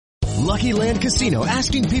Lucky Land Casino,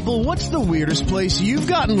 asking people, what's the weirdest place you've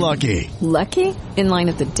gotten lucky? Lucky? In line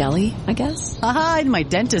at the deli, I guess? Aha, in my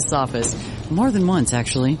dentist's office. More than once,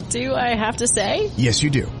 actually. Do I have to say? Yes, you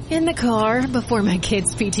do. In the car before my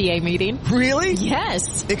kids' PTA meeting. Really?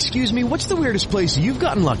 Yes. Excuse me, what's the weirdest place you've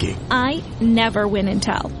gotten lucky? I never win and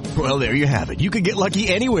tell. Well, there you have it. You can get lucky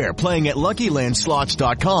anywhere, playing at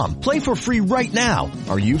LuckyLandSlots.com. Play for free right now.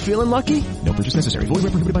 Are you feeling lucky? No purchase necessary. Void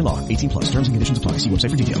where prohibited by law. 18+. Terms and conditions apply. See website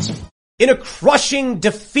for details. In a crushing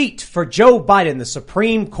defeat for Joe Biden, the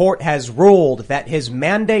Supreme Court has ruled that his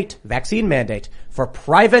mandate, vaccine mandate, for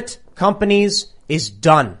private companies is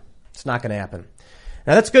done. It's not going to happen.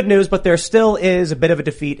 Now, that's good news, but there still is a bit of a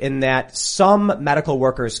defeat in that some medical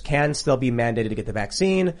workers can still be mandated to get the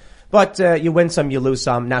vaccine, but you win some, you lose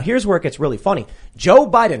some. Now, here's where it gets really funny. Joe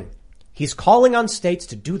Biden, he's calling on states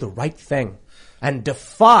to do the right thing and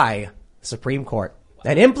defy the Supreme Court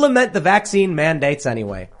and implement the vaccine mandates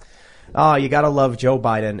anyway. Oh, you gotta love Joe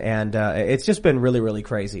Biden, and it's just been really, really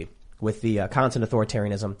crazy with the constant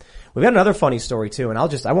authoritarianism. We've got another funny story too, and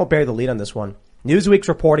I won't bury the lead on this one. Newsweek's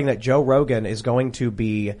reporting that Joe Rogan is going to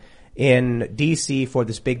be in D.C. for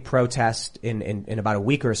this big protest in about a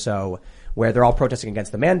week or so, where they're all protesting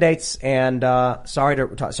against the mandates. And sorry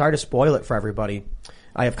to spoil it for everybody.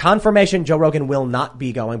 I have confirmation Joe Rogan will not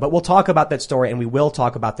be going, but we'll talk about that story, and we will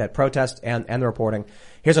talk about that protest and the reporting.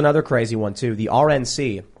 Here's another crazy one too. The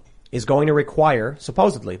RNC is going to require,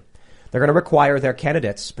 supposedly, they're going to require their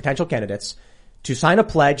candidates, potential candidates, to sign a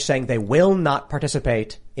pledge saying they will not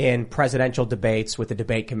participate in presidential debates with the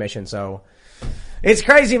debate commission. So it's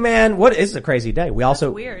crazy, man. What is a crazy day? We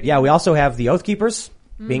also, weird. we also have the Oath Keepers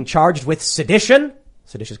being charged with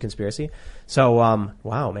seditious conspiracy. So,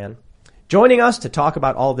 wow, man. Joining us to talk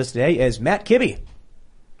about all of this today is Matt Kibbe.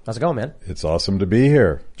 How's it going, man? It's awesome to be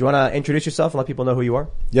here. Do you want to introduce yourself and let people know who you are?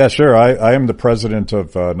 Yeah, sure. I am the president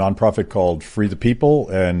of a nonprofit called Free the People,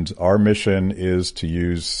 and our mission is to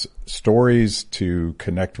use stories to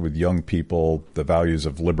connect with young people, the values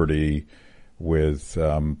of liberty, with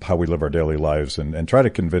how we live our daily lives, and try to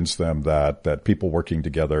convince them that people working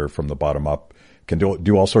together from the bottom up can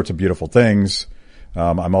do all sorts of beautiful things.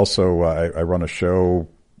 I'm also I run a show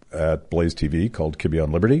at Blaze TV called Kibbe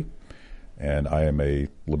on Liberty. And I am a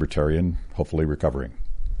libertarian, hopefully recovering.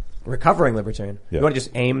 Recovering libertarian. Yeah. You want to just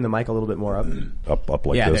aim the mic a little bit more up? Up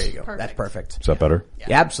like this. Yeah, there you go. Perfect. That's perfect. Is that better?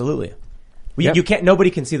 Yeah, absolutely. Well, you can't. Nobody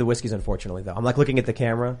can see the whiskeys, unfortunately. Though I'm like looking at the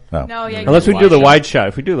camera. No, yeah. Unless we do the wide shot.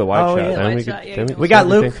 If we do the wide shot, yeah. then Wide shot, yeah, We got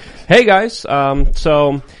Luke. Hey guys.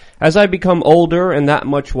 So as I become older and that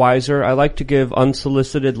much wiser, I like to give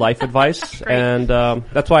unsolicited life advice, and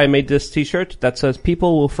that's why I made this T-shirt that says,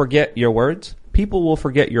 "People will forget your words. People will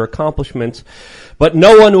forget your accomplishments, but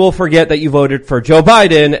no one will forget that you voted for Joe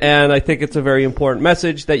Biden." And I think it's a very important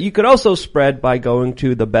message that you could also spread by going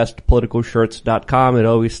to thebestpoliticalshirts.com. It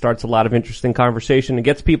always starts a lot of interesting conversation and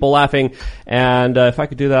gets people laughing. And if I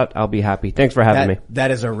could do that, I'll be happy. Thanks for having me.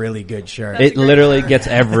 That is a really good shirt. It literally gets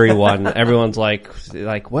everyone. Everyone's like,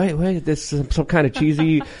 wait, this is some kind of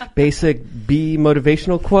cheesy, basic B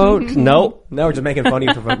motivational quote? No, we're just making fun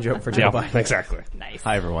of you for Joe Biden. Exactly. Nice.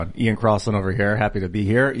 Hi, everyone. Ian Crossland over here. Happy to be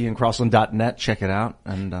here. IanCrossland.net. Check it out.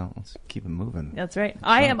 And let's keep it moving. That's right.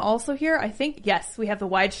 I am also here. I think, yes, we have the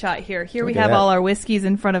wide shot here. Here we Look at have that. all our whiskeys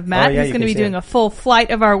in front of Matt. yeah, He's you going to can be see doing it. a full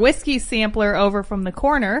flight of our whiskey sampler over from the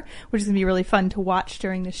corner, which is going to be really fun to watch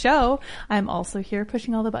during the show. I'm also here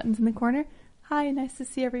pushing all the buttons in the corner. Hi, nice to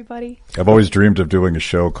see everybody. I've always dreamed of doing a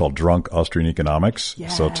show called Drunk Austrian Economics, Yeah.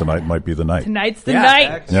 so tonight might be the night. Tonight's the Yeah, night.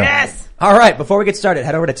 excellent. Yes. All right, before we get started,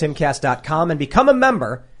 head over to timcast.com and become a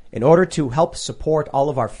member in order to help support all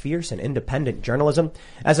of our fierce and independent journalism.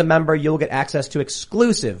 As a member, you'll get access to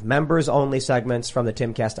exclusive members-only segments from the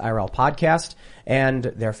Timcast IRL podcast, and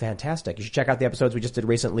they're fantastic. You should check out the episodes we just did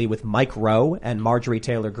recently with Mike Rowe and Marjorie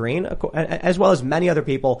Taylor Greene, as well as many other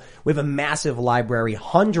people. We have a massive library,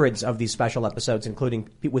 hundreds of these special episodes, including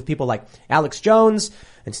with people like Alex Jones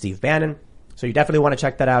and Steve Bannon. So you definitely want to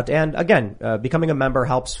check that out. And again, becoming a member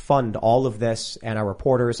helps fund all of this and our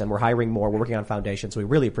reporters, and we're hiring more. We're working on foundation, so we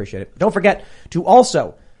really appreciate it. Don't forget to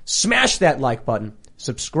also smash that like button,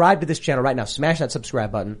 subscribe to this channel right now, smash that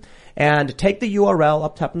subscribe button, and take the URL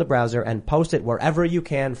up top in the browser and post it wherever you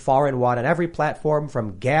can, far and wide, on every platform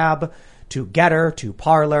from Gab to Getter to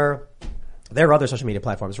Parler. There are other social media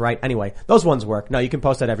platforms, right? Anyway, those ones work. No, you can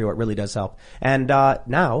post that everywhere. It really does help. And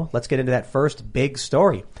now let's get into that first big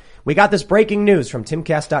story. We got this breaking news from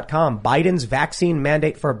timcast.com. Biden's vaccine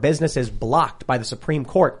mandate for businesses blocked by the Supreme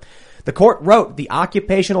Court. The court wrote the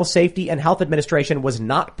Occupational Safety and Health Administration was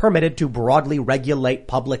not permitted to broadly regulate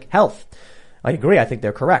public health. I agree. I think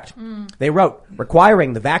they're correct. They wrote,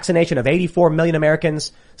 requiring the vaccination of 84 million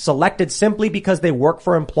Americans selected simply because they work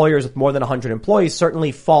for employers with more than 100 employees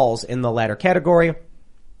certainly falls in the latter category,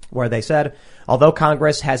 where they said, although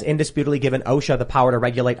Congress has indisputably given OSHA the power to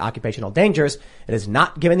regulate occupational dangers, it has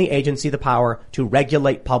not given the agency the power to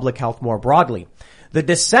regulate public health more broadly. The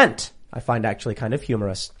dissent, I find actually kind of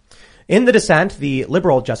humorous. In the dissent, the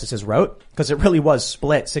liberal justices wrote, because it really was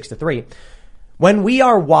split 6-3, when we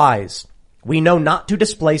are wise, we know not to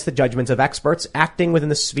displace the judgments of experts acting within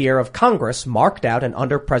the sphere of Congress marked out and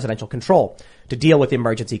under presidential control to deal with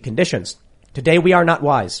emergency conditions. Today we are not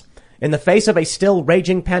wise. In the face of a still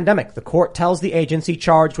raging pandemic, the court tells the agency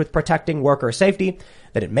charged with protecting worker safety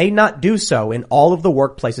that it may not do so in all of the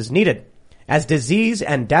workplaces needed. As disease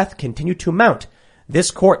and death continue to mount, this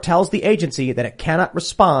court tells the agency that it cannot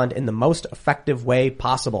respond in the most effective way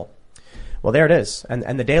possible. Well, there it is.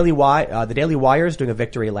 And the Daily Wire is doing a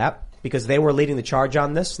victory lap because they were leading the charge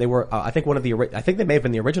on this. They were, I think they may have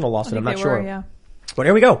been the original lawsuit. I'm not sure. Yeah. But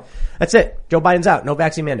here we go. That's it. Joe Biden's out. No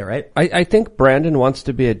vaccine mandate, right? I think Brandon wants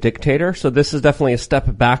to be a dictator, so this is definitely a step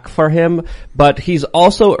back for him. But he's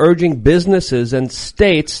also urging businesses and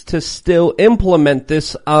states to still implement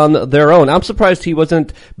this on their own. I'm surprised he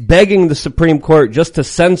wasn't begging the Supreme Court just to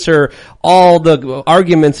censor all the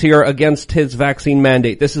arguments here against his vaccine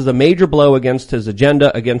mandate. This is a major blow against his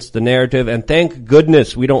agenda, against the narrative, and thank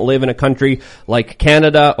goodness we don't live in a country like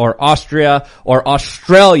Canada or Austria or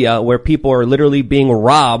Australia where people are literally being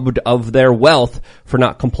robbed of their wealth for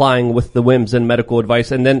not complying with the whims and medical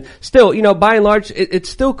advice. And then still, by and large, it's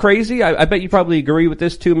still crazy. I bet you probably agree with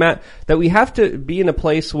this too, Matt, that we have to be in a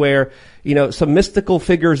place where, some mystical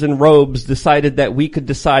figures in robes decided that we could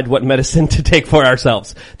decide what medicine to take for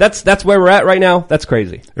ourselves. That's where we're at right now. That's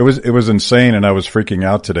crazy. It was insane, and I was freaking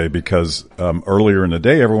out today because earlier in the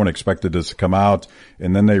day everyone expected this to come out,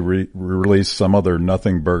 and then they released some other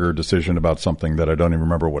nothing burger decision about something that I don't even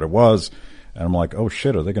remember what it was. And I'm like, oh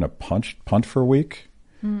shit, are they going to punt for a week?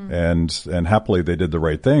 And happily they did the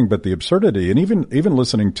right thing. But the absurdity, and even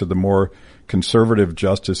listening to the more conservative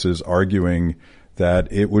justices arguing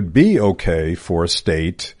that it would be okay for a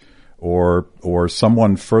state or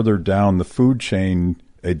someone further down the food chain,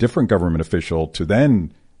 a different government official, to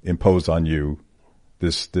then impose on you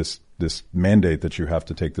this mandate that you have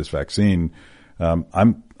to take this vaccine.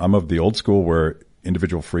 I'm of the old school where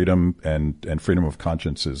individual freedom and freedom of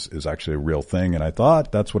conscience is actually a real thing. And I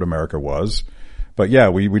thought that's what America was. But yeah,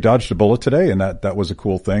 we dodged a bullet today, and that was a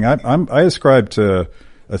cool thing. I ascribe to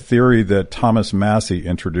a theory that Thomas Massie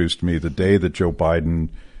introduced me the day that Joe Biden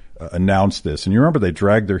announced this. And you remember they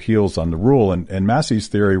dragged their heels on the rule, and Massie's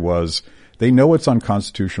theory was they know it's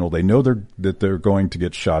unconstitutional. They know that they're going to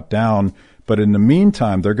get shot down. But in the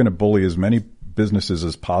meantime, they're going to bully as many businesses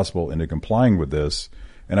as possible into complying with this.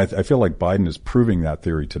 And I feel like Biden is proving that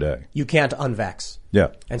theory today. You can't unvax.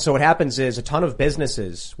 Yeah. And so what happens is a ton of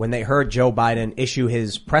businesses, when they heard Joe Biden issue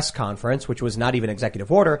his press conference, which was not even executive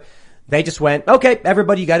order, they just went, okay,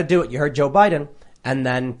 everybody, you got to do it. You heard Joe Biden. And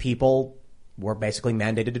then people were basically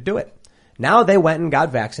mandated to do it. Now they went and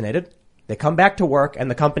got vaccinated. They come back to work and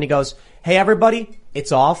the company goes, hey, everybody,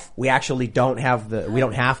 it's off. We actually don't have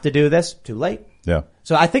to do this. Too late. Yeah.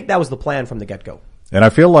 So I think that was the plan from the get-go. And I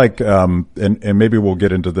feel like, and maybe we'll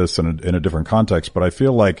get into this in a different context, but I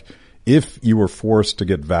feel like if you were forced to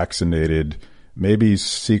get vaccinated, maybe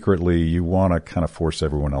secretly you want to kind of force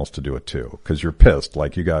everyone else to do it too, because you're pissed,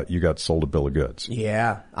 like you got sold a bill of goods.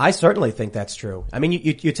 Yeah, I certainly think that's true. I mean,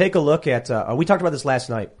 you take a look at, we talked about this last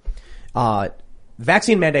night.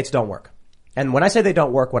 Vaccine mandates don't work. And when I say they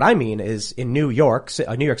don't work, what I mean is in New York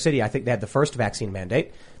City, I think they had the first vaccine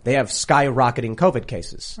mandate. They have skyrocketing COVID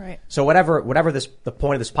cases. Right. So whatever the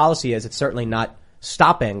point of this policy is, it's certainly not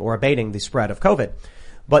stopping or abating the spread of COVID.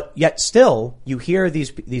 But yet still, you hear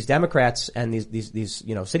these Democrats and these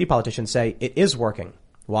city politicians say it is working.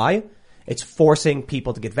 Why? It's forcing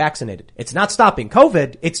people to get vaccinated. It's not stopping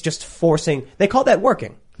COVID. It's just forcing. They call that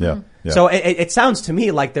working. Yeah. Yeah. So it sounds to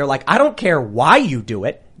me like they're like, I don't care why you do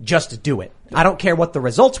it, just do it. I don't care what the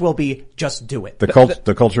results will be, just do it.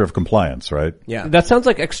 The culture of compliance, right? Yeah. That sounds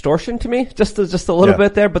like extortion to me, just a little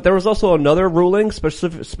bit there. But there was also another ruling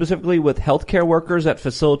specifically with healthcare workers at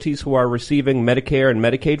facilities who are receiving Medicare and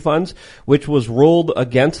Medicaid funds, which was ruled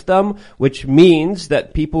against them, which means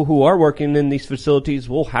that people who are working in these facilities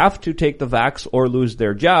will have to take the vax or lose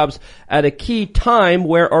their jobs at a key time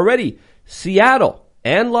where already Seattle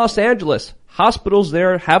and Los Angeles hospitals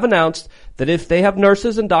there have announced that if they have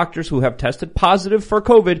nurses and doctors who have tested positive for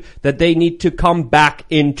COVID, that they need to come back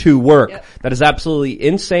into work. Yep. That is absolutely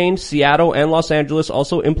insane. Seattle and Los Angeles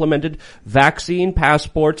also implemented vaccine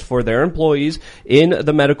passports for their employees in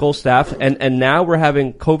the medical staff. And now we're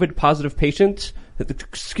having COVID positive patients,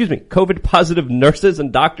 COVID positive nurses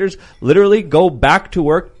and doctors literally go back to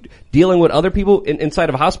work dealing with other people inside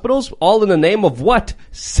of hospitals, all in the name of what?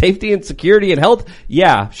 Safety and security and health?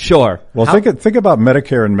 Yeah, sure. Well, think about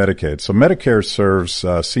Medicare and Medicaid. So Medicare serves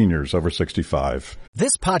seniors over 65.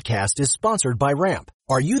 This podcast is sponsored by Ramp.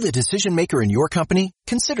 Are you the decision maker in your company?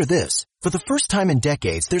 Consider this. For the first time in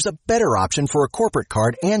decades, there's a better option for a corporate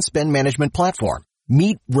card and spend management platform.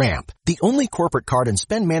 Meet Ramp, the only corporate card and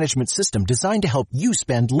spend management system designed to help you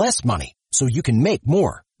spend less money so you can make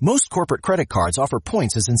more. Most corporate credit cards offer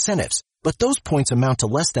points as incentives, but those points amount to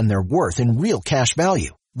less than their worth in real cash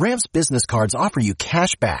value. Ramp's business cards offer you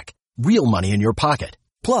cash back, real money in your pocket.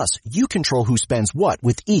 Plus, you control who spends what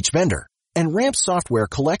with each vendor. And Ramp's software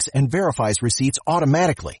collects and verifies receipts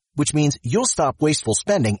automatically, which means you'll stop wasteful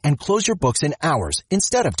spending and close your books in hours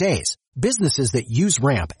instead of days. Businesses that use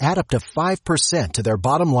Ramp add up to 5% to their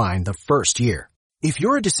bottom line the first year. If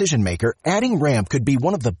you're a decision maker, adding Ramp could be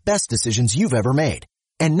one of the best decisions you've ever made.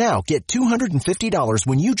 And now get $250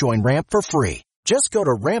 when you join Ramp for free. Just go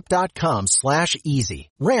to ramp.com/easy.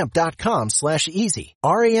 Ramp.com/easy.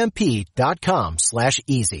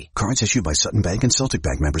 RAMP.com/easy. Cards issued by Sutton Bank and Celtic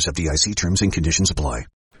Bank, members of FDIC. Terms and conditions apply.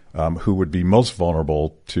 Who would be most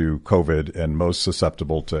vulnerable to COVID and most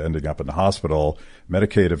susceptible to ending up in the hospital.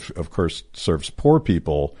 Medicaid, of course, serves poor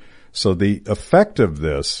people. So the effect of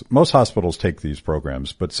this, most hospitals take these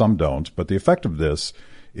programs, but some don't. But the effect of this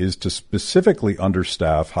is to specifically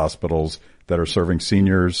understaff hospitals that are serving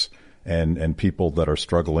seniors and people that are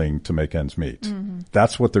struggling to make ends meet. Mm-hmm.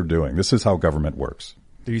 That's what they're doing. This is how government works.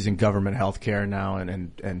 They're using government health care now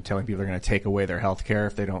and telling people they're going to take away their health care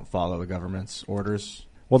if they don't follow the government's orders.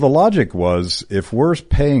 Well, the logic was if we're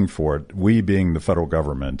paying for it, we being the federal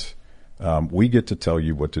government, we get to tell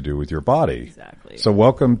you what to do with your body. Exactly. So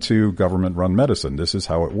welcome to government-run medicine. This is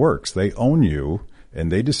how it works. They own you, and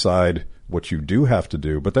they decide what you do have to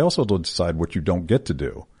do, but they also decide what you don't get to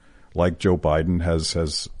do. Like Joe Biden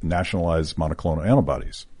has nationalized monoclonal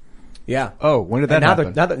antibodies. Yeah. Oh, when did that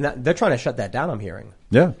happen? Now they're trying to shut that down, I'm hearing.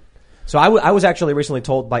 Yeah. So I was actually recently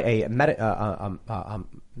told by a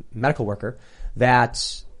medical worker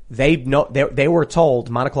that they were told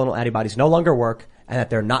monoclonal antibodies no longer work and that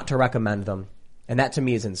they're not to recommend them. And that to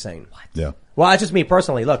me is insane. What? Yeah. Well, that's just me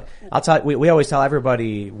personally. Look, I'll tell we always tell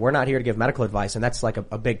everybody we're not here to give medical advice, and that's like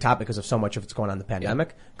a big topic because of so much of what's going on in the pandemic.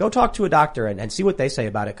 Yeah. Go talk to a doctor and see what they say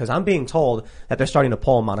about it, because I'm being told that they're starting to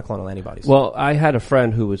pull monoclonal antibodies. Well, I had a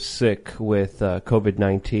friend who was sick with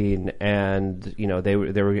COVID-19, and they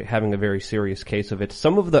were having a very serious case of it.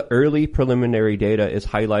 Some of the early preliminary data is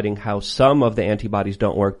highlighting how some of the antibodies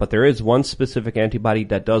don't work, but there is one specific antibody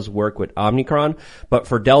that does work with Omicron. But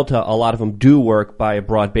for Delta, a lot of them do work by a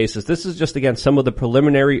broad basis. This is just, again, some of the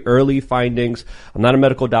preliminary early findings. I'm not a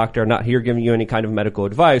medical doctor. I'm not here giving you any kind of medical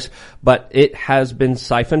advice, but it has been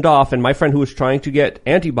siphoned off. And my friend who was trying to get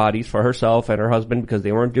antibodies for herself and her husband because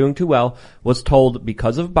they weren't doing too well was told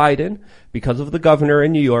because of Biden, because of the governor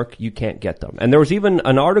in New York, you can't get them. And there was even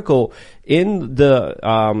an article in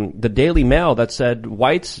the Daily Mail that said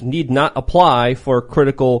whites need not apply for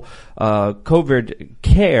critical COVID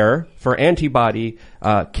care, for antibody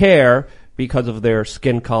care, because of their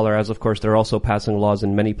skin color, as of course they're also passing laws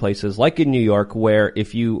in many places, like in New York, where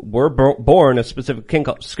if you were born a specific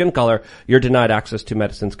skin color, you're denied access to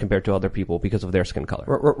medicines compared to other people because of their skin color.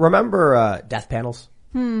 Remember death panels?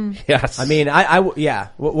 Yes. I mean, yeah.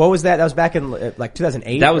 What was that? That was back in like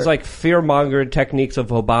 2008? That was like fear-mongering techniques of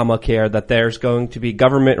Obamacare, that there's going to be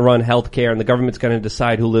government-run healthcare and the government's going to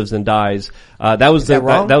decide who lives and dies. That was that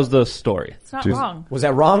was the story. It's not wrong. Was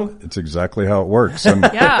that wrong? It's exactly how it works. And,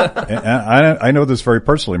 yeah. And I know this very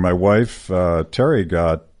personally. My wife, Terry,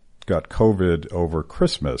 got COVID over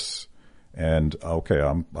Christmas, and okay,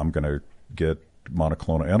 I'm going to get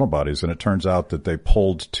monoclonal antibodies, and it turns out that they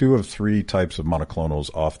pulled 2 of 3 types of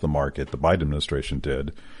monoclonals off the market. The Biden administration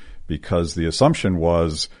did, because the assumption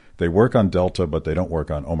was they work on Delta, but they don't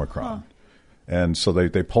work on Omicron. And so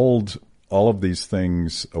they pulled all of these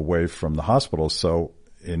things away from the hospitals. So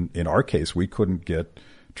in our case, we couldn't get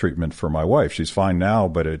treatment for my wife. She's fine now,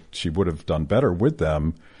 but she would have done better with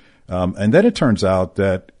them. And then it turns out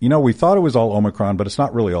that, we thought it was all Omicron, but it's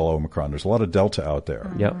not really all Omicron. There's a lot of Delta out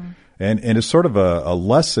there. Yep. And it's sort of a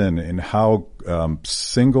lesson in how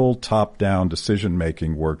single top-down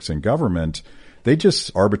decision-making works in government. They just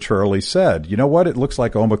arbitrarily said, you know what, it looks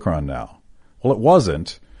like Omicron now. Well, it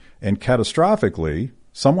wasn't. And catastrophically,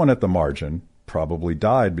 someone at the margin probably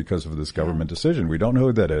died because of this government decision. We don't know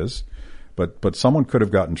who that is, but someone could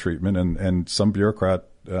have gotten treatment, and some bureaucrat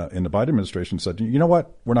in the Biden administration said, you know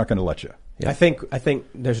what, we're not going to let you. Yeah. I think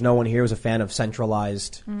there's no one here who's a fan of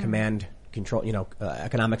centralized command control,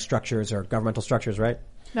 economic structures or governmental structures, right?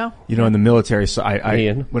 No. In the military, so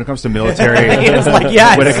Ian. when it comes to military, Ian's like,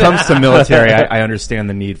 yes. When it comes to military, I understand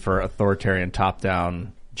the need for authoritarian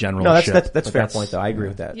top-down generalship. No, that's a fair point, though. I agree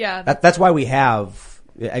with that. Yeah. That's why we have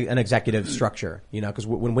an executive structure, because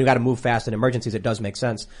when we got to move fast in emergencies, it does make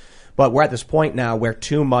sense. But we're at this point now where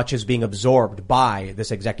too much is being absorbed by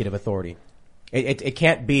this executive authority. It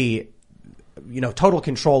can't be, total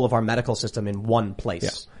control of our medical system in one place.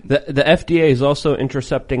 Yeah. The FDA is also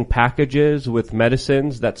intercepting packages with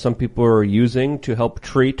medicines that some people are using to help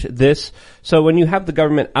treat this. So when you have the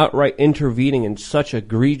government outright intervening in such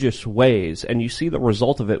egregious ways, and you see the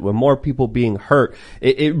result of it with more people being hurt,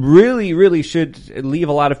 it really, really should leave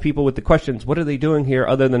a lot of people with the questions, what are they doing here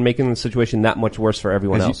other than making the situation that much worse for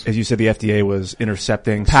everyone else? As you said, the FDA was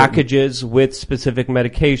intercepting packages with specific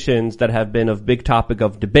medications that have been a big topic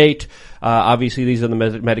of debate. Obviously, these are the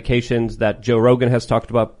medications that Joe Rogan has talked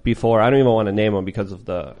about before. I don't even want to name them because of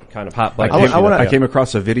the kind of hot button. I came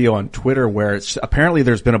across a video on Twitter where apparently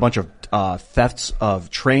there's been a bunch of thefts of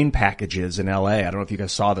train packages in LA. I don't know if you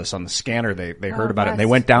guys saw this on the scanner. They heard about it, and they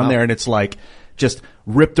went down there, and it's like just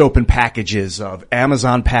ripped open packages of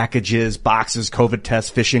Amazon packages, boxes, COVID tests,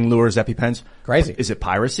 fishing lures, EpiPens. Crazy. Is it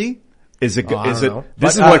piracy? Is it?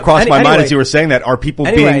 This is what crossed my mind as you were saying that. Are people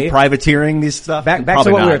being privateering these stuff? Back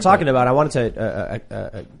to what we were talking about. I wanted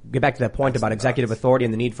to get back to that point about executive authority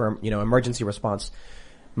and the need for emergency response.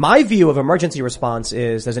 My view of emergency response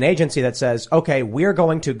is there's an agency that says, okay, we're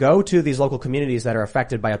going to go to these local communities that are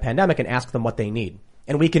affected by a pandemic and ask them what they need,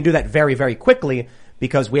 and we can do that very, very quickly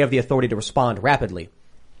because we have the authority to respond rapidly,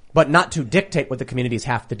 but not to dictate what the communities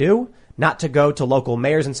have to do, not to go to local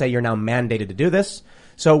mayors and say you're now mandated to do this.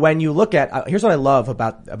 So when you look at, here's what I love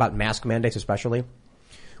about mask mandates especially.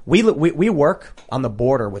 We work on the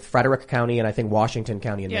border with Frederick County and I think Washington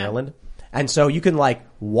County in Maryland. And so you can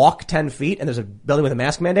walk 10 feet and there's a building with a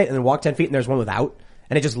mask mandate, and then walk 10 feet and there's one without.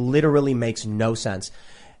 And it just literally makes no sense.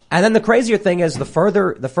 And then the crazier thing is the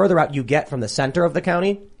further out you get from the center of the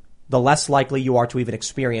county, the less likely you are to even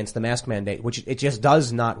experience the mask mandate, which it just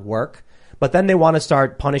does not work. But then they want to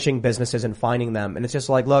start punishing businesses and fining them. And it's just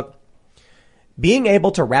like, look, being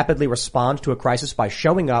able to rapidly respond to a crisis by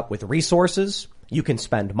showing up with resources, you can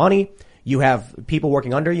spend money, you have people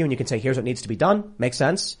working under you, and you can say, here's what needs to be done. Makes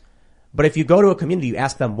sense. But if you go to a community, you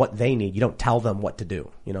ask them what they need. You don't tell them what to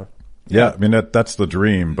do, Yeah, I mean, that's the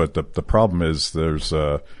dream, but the problem is there's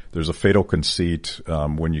a fatal conceit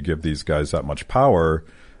when you give these guys that much power.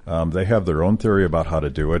 They have their own theory about how to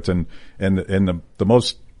do it, and the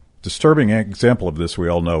most disturbing example of this we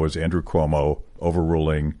all know is Andrew Cuomo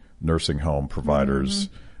overruling nursing home providers.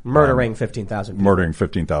 Murdering 15,000 people. Murdering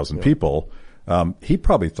 15,000 people. He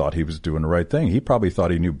probably thought he was doing the right thing. He probably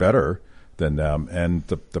thought he knew better than them. And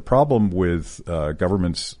the problem with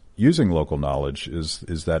governments using local knowledge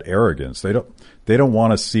is that arrogance. They don't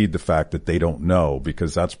want to cede the fact that they don't know,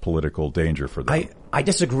 because that's political danger for them. I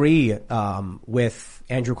disagree with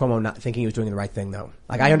Andrew Cuomo not thinking he was doing the right thing, though.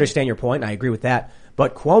 I understand your point, and I agree with that.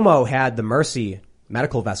 But Cuomo had the Mercy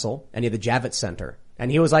medical vessel, and he had the Javits Center. And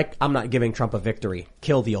he was like, I'm not giving Trump a victory.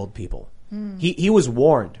 Kill the old people. He was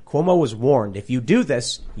warned. Cuomo was warned. If you do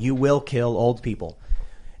this, you will kill old people.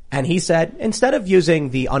 And he said, instead of using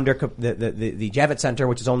the Javits Center,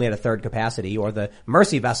 which is only at a third capacity, or the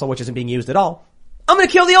Mercy vessel, which isn't being used at all, I'm going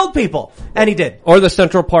to kill the old people. And he did. Or the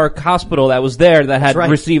Central Park Hospital that was there that had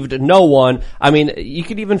received no one. I mean, you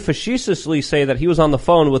could even facetiously say that he was on the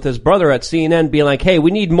phone with his brother at CNN being like, hey,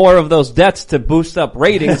 we need more of those deaths to boost up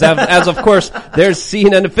ratings. As of course, there's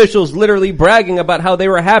CNN officials literally bragging about how they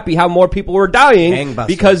were happy, how more people were dying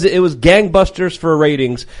because it was gangbusters for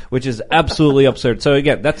ratings, which is absolutely absurd. So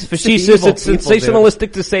again, that's facetious. It's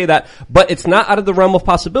sensationalistic to say that, but it's not out of the realm of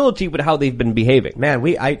possibility with how they've been behaving. Man,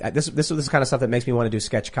 this is the kind of stuff that makes me want to do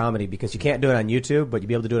sketch comedy, because you can't do it on YouTube, but you'd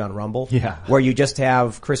be able to do it on Rumble. Yeah. Where you just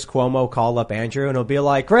have Chris Cuomo call up Andrew and he'll be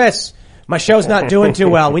like, Chris, my show's not doing too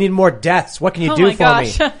well. We need more deaths. What can you do for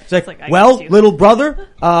me? It's like, well, little brother,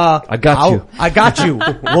 I got you. I got you.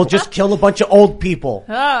 We'll just kill a bunch of old people.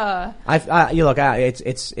 It's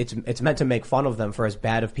meant to make fun of them for as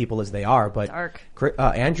bad of people as they are, but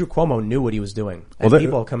Andrew Cuomo knew what he was doing. And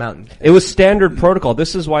people come out it was standard protocol.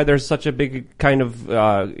 This is why there's such a big kind of,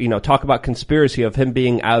 talk about conspiracy of him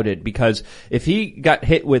being outed, because if he got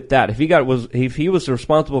hit with that, if he was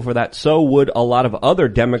responsible for that, so would a lot of other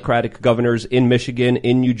Democratic government governors in Michigan,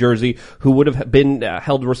 in New Jersey, who would have been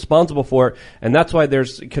held responsible for it. And that's why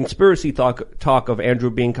there's conspiracy talk of Andrew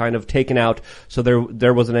being kind of taken out. So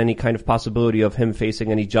there wasn't any kind of possibility of him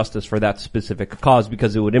facing any justice for that specific cause,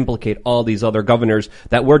 because it would implicate all these other governors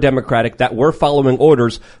that were Democratic, that were following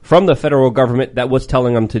orders from the federal government that was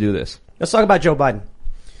telling them to do this. Let's talk about Joe Biden.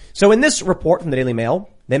 So in this report from the Daily Mail,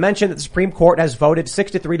 they mentioned that the Supreme Court has voted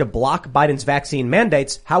 6-3 to block Biden's vaccine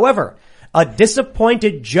mandates. However, a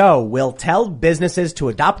disappointed Joe will tell businesses to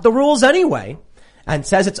adopt the rules anyway and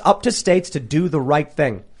says it's up to states to do the right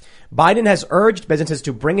thing. Biden has urged businesses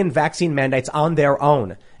to bring in vaccine mandates on their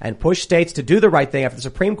own and push states to do the right thing after the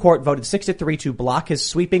Supreme Court voted 6-3 to block his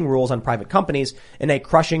sweeping rules on private companies in a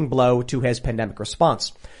crushing blow to his pandemic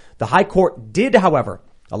response. The High Court did, however,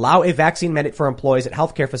 allow a vaccine mandate for employees at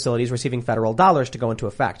healthcare facilities receiving federal dollars to go into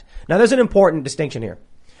effect. Now, there's an important distinction here.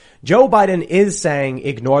 Joe Biden is saying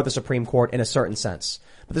ignore the Supreme Court in a certain sense,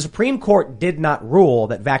 but the Supreme Court did not rule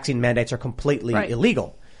that vaccine mandates are completely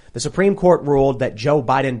illegal. The Supreme Court ruled that Joe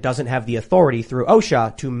Biden doesn't have the authority through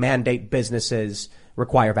OSHA to mandate businesses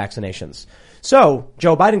require vaccinations. So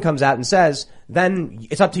Joe Biden comes out and says, then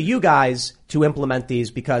it's up to you guys to implement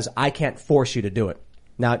these because I can't force you to do it.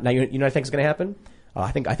 Now you know what I think is going to happen?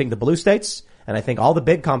 I think the blue states and I think all the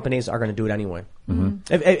big companies are going to do it anyway.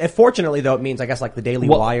 Mm-hmm. Fortunately, though, it means I guess like the Daily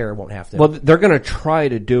Wire won't have to. Well, they're going to try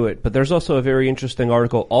to do it, but there's also a very interesting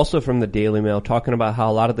article also from the Daily Mail talking about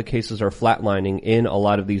how a lot of the cases are flatlining in a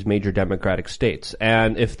lot of these major Democratic states.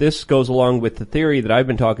 And if this goes along with the theory that I've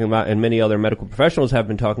been talking about and many other medical professionals have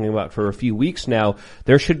been talking about for a few weeks now,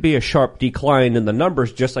 there should be a sharp decline in the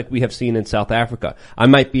numbers just like we have seen in South Africa. I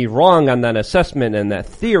might be wrong on that assessment and that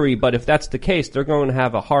theory, but if that's the case, they're going to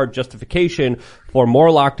have a hard justification for more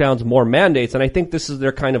lockdowns, more mandates, and I think this is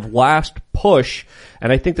their kind of last push,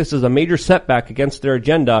 and I think this is a major setback against their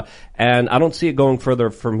agenda, and I don't see it going further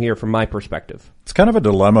from here from my perspective. It's kind of a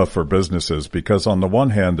dilemma for businesses because on the one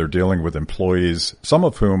hand, they're dealing with employees, some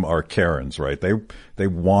of whom are Karens, right? They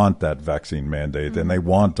want that vaccine mandate and they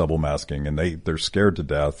want double masking and they're scared to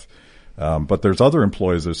death. But there's other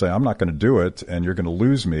employees that say, I'm not going to do it and you're going to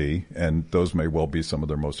lose me. And those may well be some of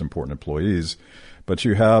their most important employees. But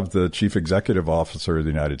you have the chief executive officer of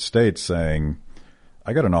the United States saying,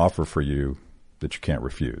 I got an offer for you that you can't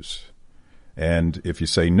refuse. And if you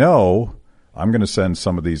say no, I'm going to send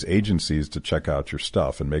some of these agencies to check out your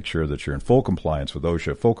stuff and make sure that you're in full compliance with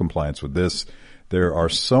OSHA, full compliance with this. There are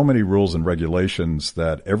so many rules and regulations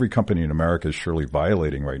that every company in America is surely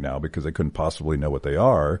violating right now because they couldn't possibly know what they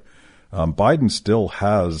are. Biden still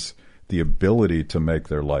has the ability to make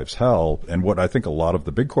their lives hell. And what I think a lot of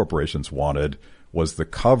the big corporations wanted was the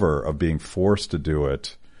cover of being forced to do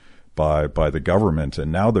it by the government.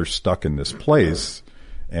 And now they're stuck in this place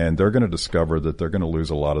and they're going to discover that they're going to lose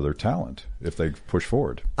a lot of their talent if they push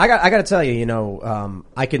forward. I got to tell you,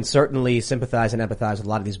 I can certainly sympathize and empathize with a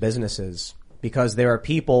lot of these businesses because there are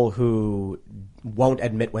people who won't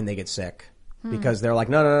admit when they get sick because they're like,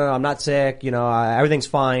 no, I'm not sick. Everything's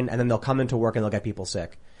fine. And then they'll come into work and they'll get people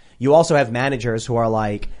sick. You also have managers who are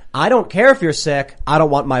like, I don't care if you're sick. I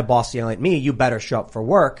don't want my boss yelling at me. You better show up for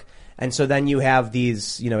work. And so then you have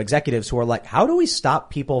these, executives who are like, how do we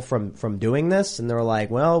stop people from doing this? And they're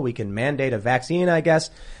like, well, we can mandate a vaccine, I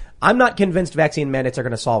guess. I'm not convinced vaccine mandates are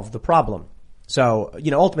going to solve the problem. So,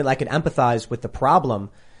 ultimately I can empathize with the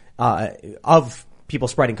problem, of people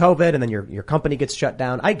spreading COVID and then your company gets shut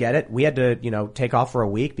down. I get it. We had to, take off for a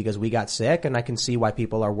week because we got sick and I can see why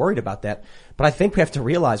people are worried about that. But I think we have to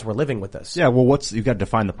realize we're living with this. Yeah, well, you've got to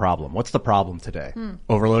define the problem. What's the problem today?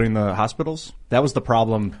 Overloading the hospitals? That was the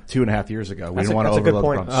problem 2.5 years ago. We didn't want to overload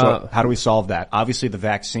the problem. So how do we solve that? Obviously the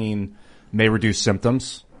vaccine may reduce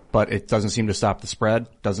symptoms, but it doesn't seem to stop the spread,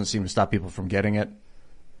 doesn't seem to stop people from getting it.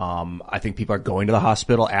 I think people are going to the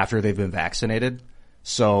hospital after they've been vaccinated.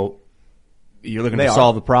 So you're looking to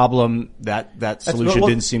solve the problem. That solution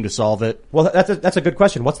didn't seem to solve it. Well, that's a good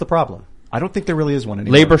question. What's the problem? I don't think there really is one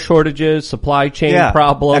anymore. Labor shortages, supply chain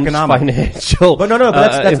problems, financial. But no,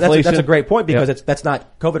 that's a great point because that's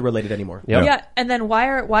not COVID related anymore. Yep. Yeah, and then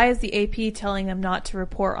why is the AP telling them not to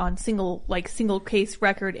report on single case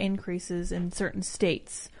record increases in certain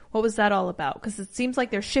states? What was that all about? Because it seems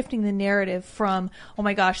like they're shifting the narrative from, oh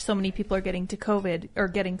my gosh, so many people are getting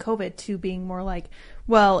COVID to being more like,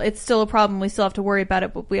 well, it's still a problem. We still have to worry about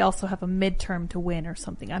it, but we also have a midterm to win or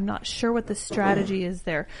something. I'm not sure what the strategy is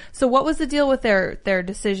there. So what was the deal with their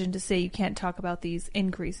decision to say you can't talk about these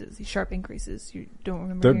increases, these sharp increases? You don't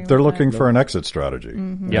remember? They're looking for an exit strategy.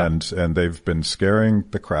 Mm-hmm. And they've been scaring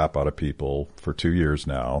the crap out of people for 2 years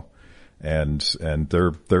now. And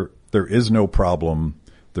there is no problem.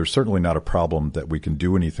 There's certainly not a problem that we can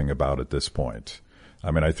do anything about at this point. I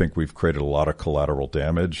mean, I think we've created a lot of collateral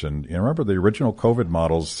damage. And remember, the original COVID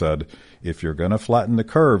models said, if you're going to flatten the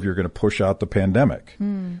curve, you're going to push out the pandemic.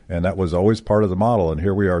 And that was always part of the model. And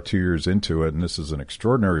here we are 2 years into it, and this is an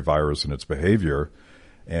extraordinary virus in its behavior.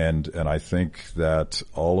 And I think that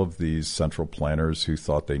all of these central planners who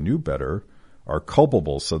thought they knew better are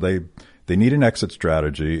culpable. So they need an exit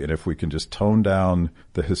strategy. And if we can just tone down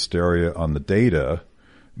the hysteria on the data,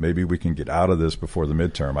 maybe we can get out of this before the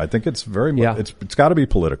midterm. I think it's very much, it's got to be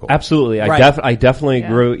political. Absolutely. Right. I definitely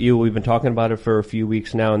agree with you. We've been talking about it for a few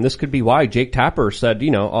weeks now, and this could be why Jake Tapper said,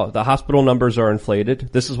 the hospital numbers are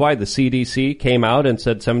inflated. This is why the CDC came out and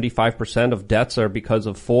said 75% of deaths are because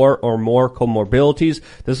of 4 or more comorbidities.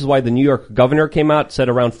 This is why the New York governor came out, said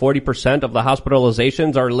around 40% of the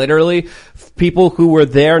hospitalizations are literally people who were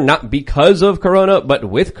there not because of corona, but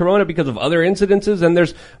with corona because of other incidences. And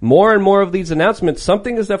there's more and more of these announcements.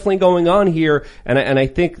 Something is definitely going on here, and I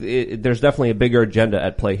think there's definitely a bigger agenda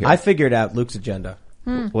at play here. I figured out Luke's agenda.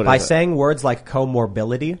 By saying words like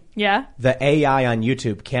comorbidity, the AI on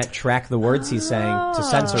YouTube can't track the words he's saying to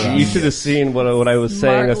censor them. You should have seen what I was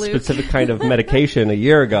saying, a specific kind of medication a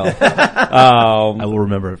year ago. I will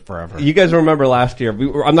remember it forever. You guys remember last year.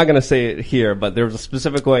 I'm not going to say it here, but there was a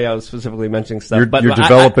specific way I was specifically mentioning stuff. You're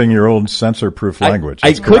developing your own censor-proof language.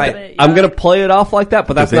 I'm going to play it off like that,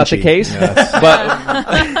 but that's not the case. Yes.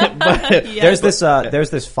 But there's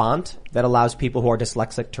this font that allows people who are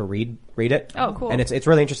dyslexic to read it. Oh, cool. And it's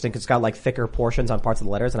really interesting because it's got like thicker portions on parts of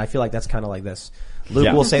the letters, and I feel like that's kind of like this.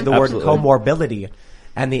 Luke will say the word comorbidity,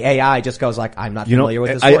 and the AI just goes like, I'm not familiar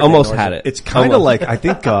with this word. I almost had it. It's kind of like, I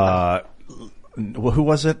think, who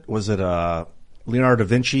was it? Was it, Leonardo da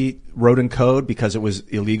Vinci wrote in code because it was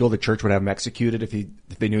illegal. The church would have him executed if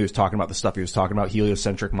they knew he was talking about the stuff he was talking about.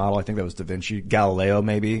 Heliocentric model. I think that was Da Vinci. Galileo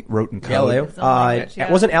maybe wrote in code.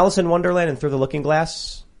 Wasn't Alice in Wonderland and Through the Looking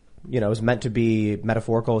Glass? It was meant to be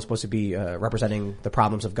metaphorical. It was supposed to be representing the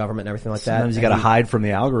problems of government and everything like that. Sometimes you got to hide from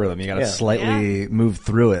the algorithm. You got to slightly move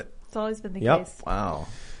through it. It's always been the case. Wow.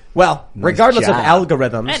 Well, regardless of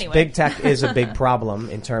algorithms, anyway. big tech is a big problem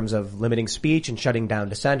in terms of limiting speech and shutting down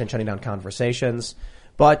dissent and shutting down conversations.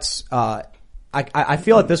 But I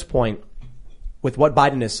feel at this point, with what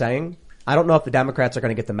Biden is saying, I don't know if the Democrats are going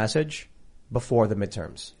to get the message before the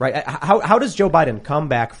midterms. Right? How does Joe Biden come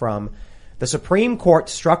back from the Supreme Court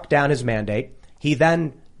struck down his mandate? He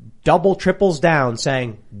then triples down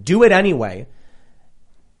saying, do it anyway.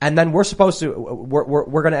 And then we're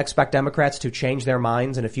going to expect Democrats to change their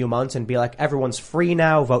minds in a few months and be like, everyone's free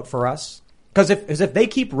now, vote for us. Because if they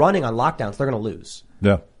keep running on lockdowns, they're going to lose.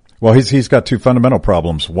 Yeah. Well, he's got two fundamental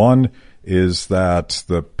problems. One is that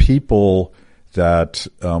the people that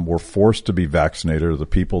were forced to be vaccinated are the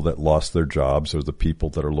people that lost their jobs, or the people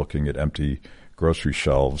that are looking at empty grocery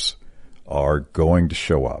shelves are going to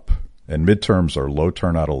show up. And midterms are low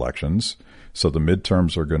turnout elections. So the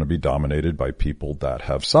midterms are going to be dominated by people that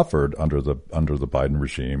have suffered under the Biden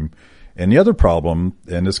regime. And the other problem,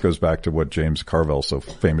 and this goes back to what James Carville so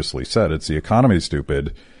famously said, it's the economy,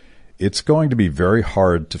 stupid. It's going to be very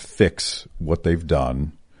hard to fix what they've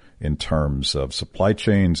done in terms of supply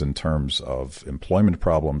chains, in terms of employment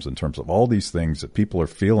problems, in terms of all these things that people are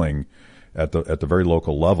feeling at the very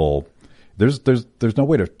local level. There's no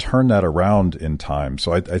way to turn that around in time.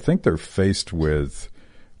 So I think they're faced with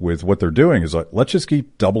what they're doing is like, let's just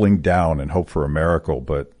keep doubling down and hope for a miracle.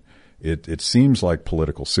 But it seems like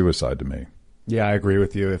political suicide to me. Yeah, I agree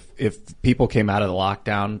with you. If people came out of the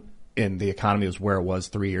lockdown and the economy was where it was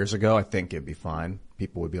 3 years ago, I think it'd be fine.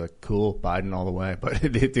 People would be like, cool, Biden all the way. But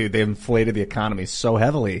they inflated the economy so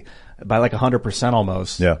heavily by like 100%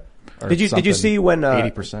 almost. Yeah. Did you see when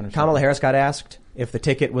 80% Kamala Harris got asked if the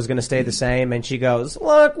ticket was going to stay the same, and she goes,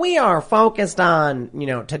 look, we are focused on,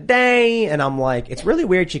 today. And I'm like, it's really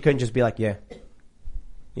weird she couldn't just be like, yeah.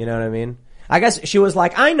 You know what I mean? I guess she was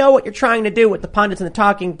like, I know what you're trying to do with the pundits and the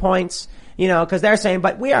talking points, because they're saying,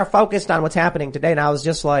 but we are focused on what's happening today. And I was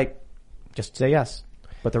just like, just say yes.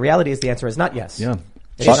 But the reality is the answer is not yes. Yeah.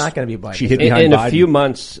 It's not going to be Biden. She hid behind in Biden. a few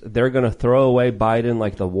months, they're going to throw away Biden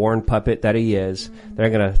like the worn puppet that he is.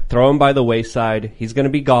 They're going to throw him by the wayside. He's going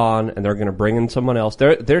to be gone, and they're going to bring in someone else.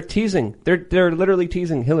 They're teasing. They're literally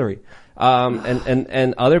teasing Hillary.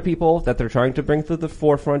 And other people that they're trying to bring to the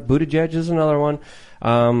forefront. Buttigieg is another one.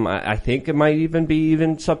 I think it might even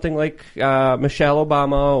be something like Michelle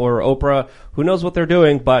Obama or Oprah. Who knows what they're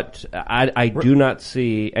doing? But I do not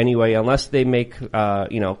see anyway, unless they make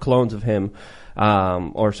clones of him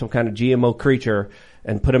or some kind of GMO creature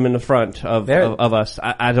and put him in the front of us.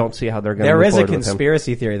 I don't see how they're going to. There is a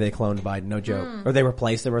conspiracy theory they cloned Biden, no joke, or they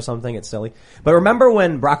replaced him or something. It's silly. But remember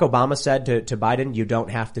when Barack Obama said to Biden, "You don't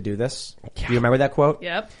have to do this." Do you remember that quote?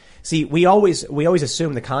 Yep. See, we always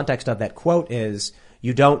assume the context of that quote is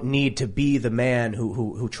you don't need to be the man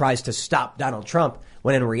who tries to stop Donald Trump,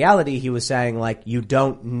 when in reality he was saying like you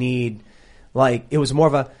don't need, like it was more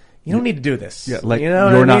of a you don't need to do this. Yeah, like you know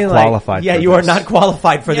you're not Like, qualified. yeah, for you this. are not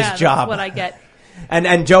qualified for Yeah, this job. That's what I get.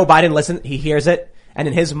 And Joe Biden, listen, he hears it. And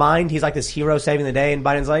in his mind, he's like this hero saving the day. And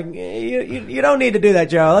Biden's like, you don't need to do that,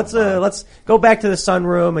 Joe. Let's go back to the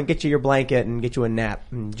sunroom and get you your blanket and get you a nap.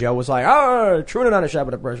 And Joe was like, oh, Truman on a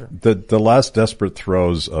shot of pressure. The last desperate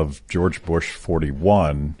throes of George Bush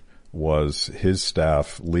 41 was his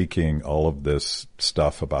staff leaking all of this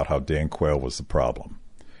stuff about how Dan Quayle was the problem.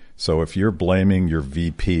 So if you're blaming your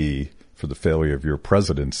VP for the failure of your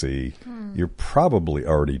presidency, you're probably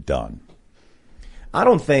already done. I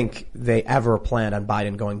don't think they ever planned on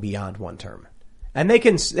Biden going beyond one term. And they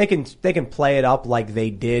can play it up like they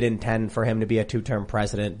did intend for him to be a two-term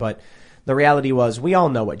president, but the reality was we all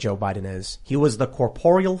know what Joe Biden is. He was the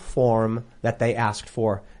corporeal form that they asked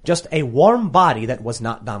for. Just a warm body that was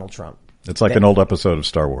not Donald Trump. It's like an old episode of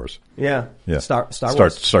Star Wars. Yeah. Yeah. Star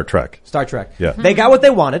Wars. Star Trek. Star Trek. Yeah. They got what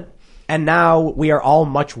they wanted, and now we are all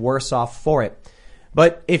much worse off for it.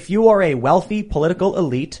 But if you are a wealthy political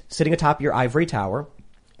elite sitting atop your ivory tower,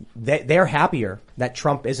 they're happier that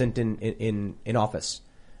Trump isn't in office,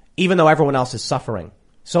 even though everyone else is suffering.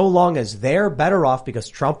 So long as they're better off because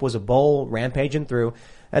Trump was a bull rampaging through,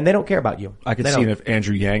 and they don't care about you. I could see if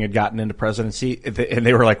Andrew Yang had gotten into presidency and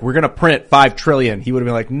they were like, we're going to print $5 trillion. He would have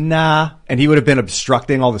been like, nah. And he would have been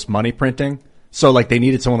obstructing all this money printing. So like they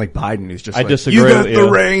needed someone like Biden who's just I like, disagree you got with the you.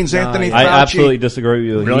 reins, Anthony Fauci. I absolutely disagree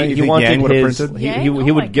with you. Really? He You think wanted Yang would have his, printed? he Oh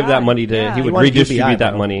my would give that God. money to, Yeah. he He would wanted redistribute UBI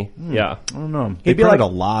that money. money. Yeah. I don't know. They He'd be printed like,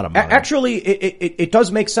 a lot of money. Actually, it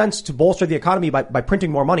does make sense to bolster the economy by printing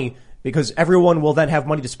more money because everyone will then have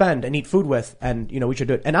money to spend and eat food with, and we should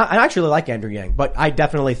do it. And I actually like Andrew Yang, but I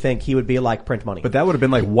definitely think he would be like print money. But that would have been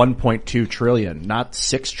like 1.2 trillion, not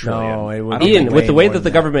 6 trillion. No, it would I don't Ian, think- with the way more that the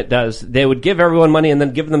than government does, they would give everyone money and then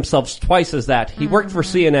give themselves twice as that. He worked for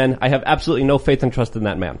CNN. I have absolutely no faith and trust in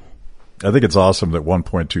that man. I think it's awesome that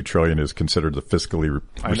 1.2 trillion is considered the fiscally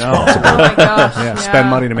I know. responsible. Oh my gosh. Yeah, spend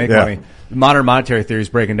money to make Yeah. money. Modern monetary theory is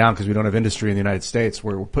breaking down because we don't have industry in the United States.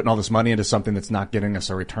 We're putting all this money into something that's not getting us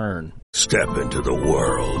a return. Step into the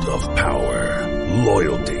world of power,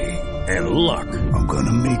 loyalty, and luck. I'm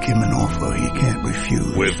gonna make him an offer he can't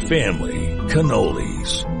refuse. With family,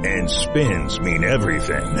 cannolis, and spins mean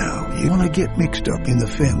everything. Now, you wanna get mixed up in the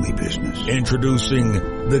family business. Introducing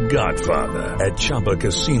The Godfather at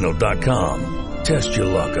ChumbaCasino.com. Test your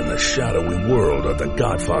luck in the shadowy world of The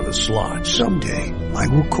Godfather slot. Someday, I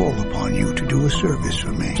will call upon you to do a service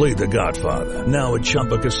for me. Play The Godfather now at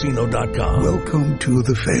ChumbaCasino.com. Welcome to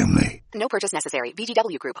the family. No purchase necessary.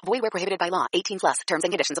 VGW Group. Void where prohibited by law. 18+. Terms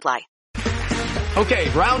and conditions apply. Okay,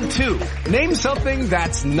 round two. Name something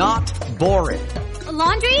that's not boring. A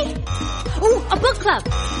laundry? Ooh, a book club.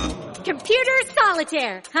 Computer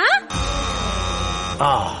solitaire, huh?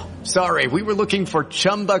 Ah, sorry. We were looking for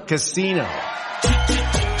Chumba Casino.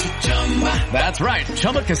 That's right.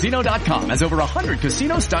 ChumbaCasino.com has over 100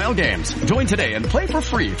 casino-style games. Join today and play for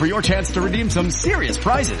free for your chance to redeem some serious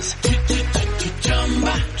prizes.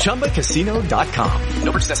 ChumbaCasino.com.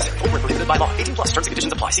 No purchase necessary. Void where prohibited by law. 18+. Terms and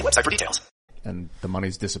conditions apply. See website for details. And the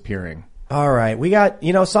money's disappearing. All right. We got,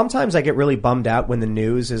 sometimes I get really bummed out when the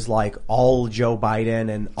news is like all Joe Biden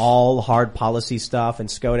and all hard policy stuff and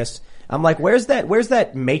SCOTUS. I'm like, where's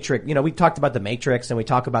that matrix? We talked about the matrix and we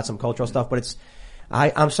talk about some cultural stuff, but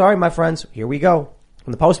I'm sorry, my friends. Here we go.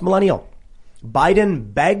 From the post-millennial.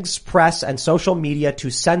 Biden begs press and social media to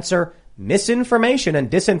censor misinformation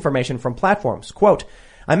and disinformation from platforms. Quote,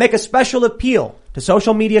 I make a special appeal to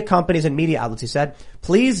social media companies and media outlets, he said.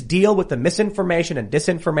 Please deal with the misinformation and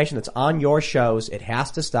disinformation that's on your shows. It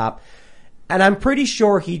has to stop. And I'm pretty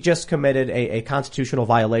sure he just committed a constitutional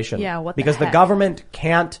violation. Yeah, what the because the heck? government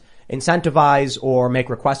can't incentivize or make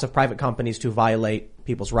requests of private companies to violate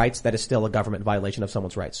people's rights. That is still a government violation of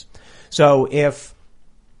someone's rights. So if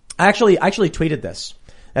I actually tweeted this,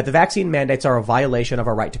 that the vaccine mandates are a violation of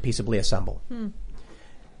our right to peaceably assemble.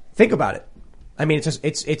 Think about it. I mean, it's a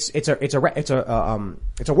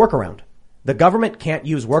workaround. The government can't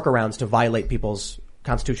use workarounds to violate people's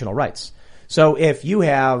constitutional rights. So if you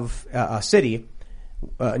have a city,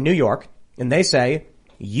 New York, and they say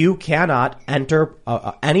you cannot enter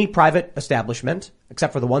any private establishment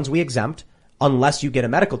except for the ones we exempt unless you get a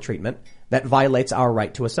medical treatment, that violates our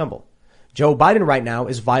right to assemble. Joe Biden right now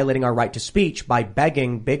is violating our right to speech by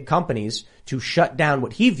begging big companies to shut down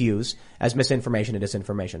what he views as misinformation and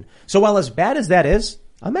disinformation. So while as bad as that is,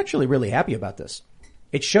 I'm actually really happy about this.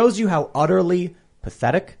 It shows you how utterly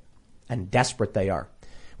pathetic and desperate they are.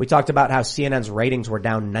 We talked about how CNN's ratings were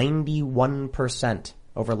down 91%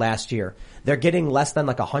 over last year. They're getting less than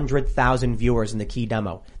like 100,000 viewers in the key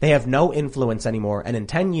demo. They have no influence anymore. And in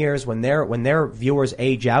 10 years, when their viewers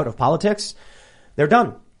age out of politics, they're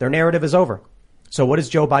done. Their narrative is over. So what does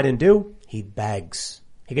Joe Biden do? He begs.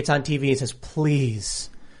 He gets on TV and says, please.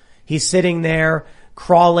 He's sitting there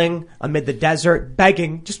crawling amid the desert,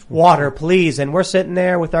 begging, just water, please. And we're sitting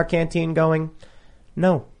there with our canteen going,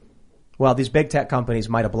 no. Well, these big tech companies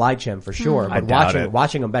might oblige him for sure, but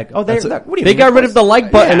watching him beg. Oh, what do you they mean? got rid of the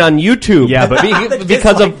like button on YouTube. Yeah, but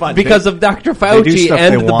because of Dr. Fauci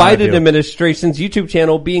and the Biden administration's YouTube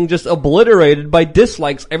channel being just obliterated by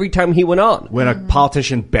dislikes every time he went on. When a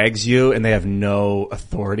politician begs you and they have no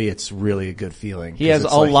authority, it's really a good feeling. He has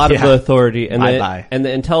a lot of the authority, and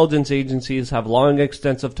the intelligence agencies have long,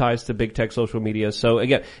 extensive ties to big tech social media. So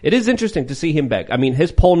again, it is interesting to see him beg. I mean,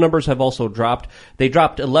 his poll numbers have also dropped. They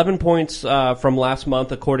dropped 11 points from last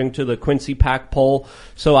month, according to the Quincy Pack poll.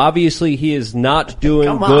 So obviously, he is not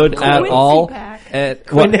doing good at all.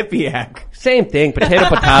 Quinnipiac. Same thing,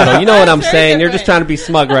 potato. You know what I'm saying? You're just trying to be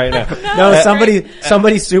smug right now. No,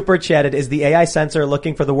 somebody super chatted. Is the AI censor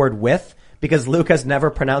looking for the word with? Because Luke has never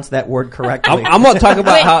pronounced that word correctly. I'm going to talk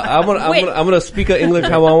about how I'm going to speak English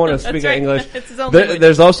how I want to speak English.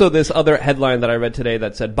 There's also this other headline that I read today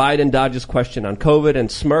that said Biden dodges question on COVID and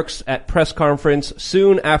smirks at press conference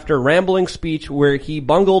soon after rambling speech where he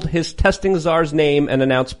bungled his testing czar's name and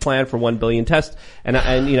announced plan for 1 billion tests.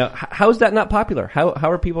 And you know, how is that not popular? How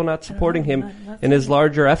are people not supporting him in his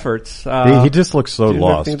larger efforts? He just looks so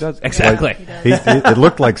lost. Exactly. It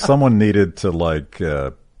looked like someone needed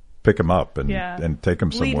to pick him up and take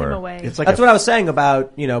him somewhere. It's like that's what I was saying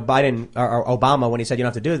about, you know, Biden or Obama when he said you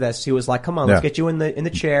don't have to do this. He was like, come on, let's get you in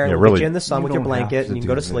the chair and we'll get you in the sun with your blanket and you can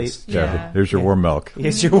go to sleep. Here's your warm milk.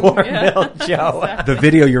 Here's your warm milk, Joe. The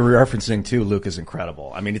video you're referencing too, Luke, is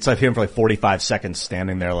incredible. I mean, it's like him for like 45 seconds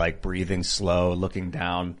standing there, like breathing slow, looking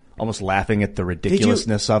down, almost laughing at the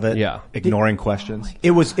ridiculousness of it. Yeah. Ignoring questions.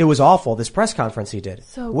 It was awful. This press conference he did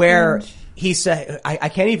where cringe. He said, I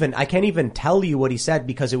can't even tell you what he said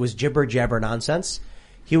because it was jibber jabber nonsense.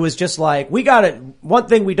 He was just like, we got it. One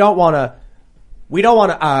thing we don't want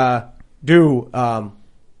to do,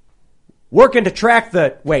 working to track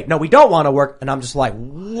we don't want to work. And I'm just like,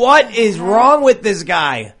 what is wrong with this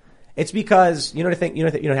guy? It's because, you know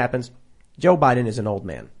what happens? Joe Biden is an old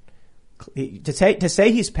man. To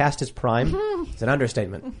say he's past his prime is an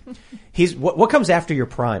understatement. What comes after your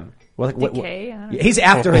prime? Well, decay. He's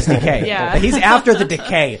after his decay. Yeah. He's after the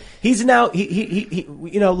decay. He's now he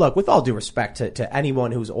you know, look, with all due respect to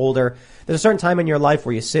anyone who's older, there's a certain time in your life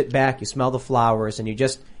where you sit back, you smell the flowers, and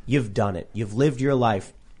you've done it. You've lived your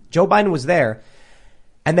life. Joe Biden was there,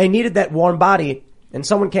 and they needed that warm body, and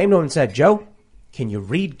someone came to him and said, Joe, can you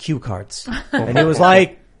read cue cards? And he was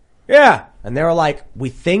like, yeah. And they were like, we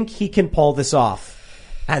think he can pull this off.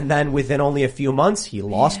 And then within only a few months, he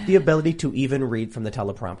lost the ability to even read from the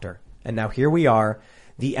teleprompter. And now here we are.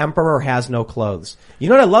 The emperor has no clothes. You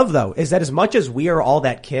know what I love, though, is that as much as we are all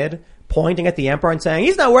that kid pointing at the emperor and saying,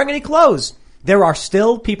 he's not wearing any clothes, there are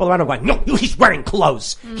still people around him going, no, he's wearing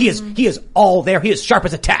clothes. Mm-hmm. He is all there. He is sharp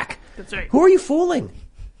as a tack. That's right. Who are you fooling?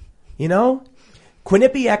 You know?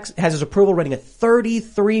 Quinnipiac has his approval rating at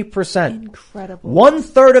 33%. Incredible.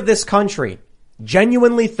 1/3 of this country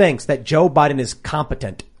genuinely thinks that Joe Biden is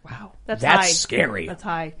competent. Wow. That's high. That's scary. That's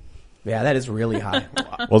high. Yeah, that is really high.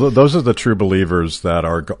 Well, those are the true believers that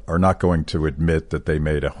are not going to admit that they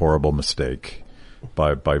made a horrible mistake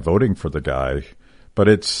by voting for the guy. But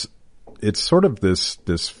it's sort of this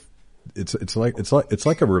it's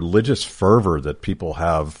like a religious fervor that people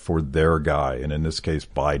have for their guy, and in this case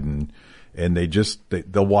Biden, and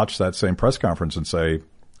they'll watch that same press conference and say,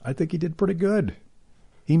 I think he did pretty good.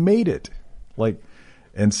 He made it.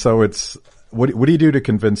 And so it's what do you do to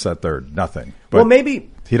convince that third? Nothing. But well,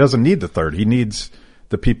 maybe he doesn't need the third. He needs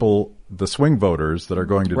the people, the swing voters that are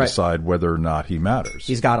going to decide whether or not he matters.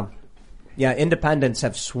 He's got them. Yeah, independents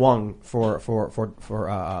have swung for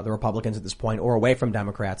the Republicans at this point, or away from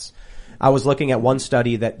Democrats. I was looking at one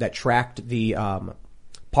study that tracked the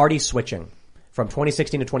party switching from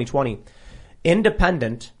 2016 to 2020.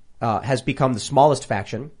 Independent has become the smallest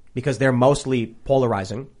faction because they're mostly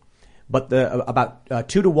polarizing, but about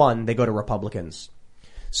 2-1 they go to Republicans.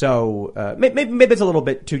 So maybe it's a little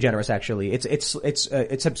bit too generous. Actually, it's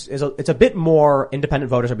a bit more independent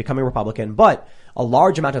voters are becoming Republican, but a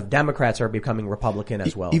large amount of Democrats are becoming Republican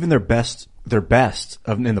as well. Even their best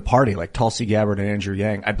in the party, like Tulsi Gabbard and Andrew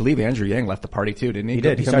Yang. I believe Andrew Yang left the party too, didn't he? He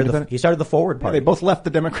did. He started the Forward Party. Yeah, they both left the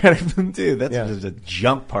Democratic too. That's just a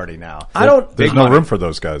junk party now. There's no room for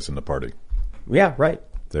those guys in the party. Yeah, right.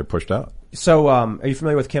 They're pushed out. So, are you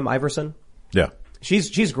familiar with Kim Iverson? Yeah.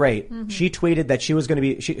 She's great. Mm-hmm. She tweeted that she was going to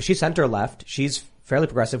be, she center left. She's fairly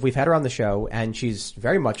progressive. We've had her on the show and she's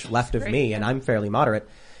very much left of me and I'm fairly moderate.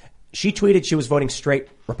 She tweeted she was voting straight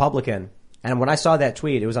Republican. And when I saw that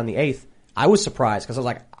tweet, it was on the 8th, I was surprised because I was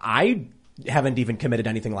like, I haven't even committed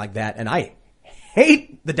anything like that. And I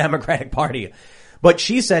hate the Democratic Party. But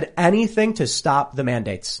she said anything to stop the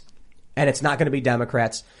mandates. And it's not going to be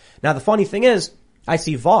Democrats. Now, the funny thing is, I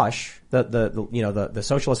see Vaush, the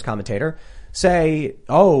socialist commentator, say,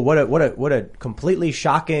 "Oh, what a completely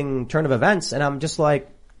shocking turn of events." And I'm just like,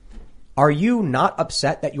 are you not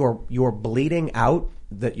upset that you're bleeding out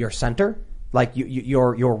your center? Like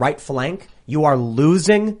your right flank? You are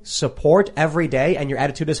losing support every day and your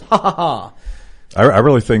attitude is ha ha ha. I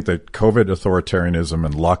really think that COVID authoritarianism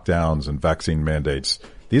and lockdowns and vaccine mandates,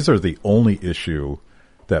 these are the only issue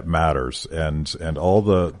that matters. And all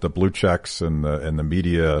the blue checks and the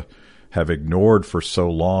media have ignored for so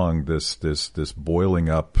long this boiling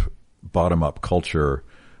up, bottom up culture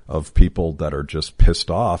of people that are just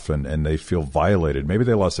pissed off and they feel violated. Maybe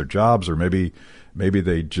they lost their jobs or maybe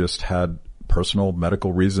they just had personal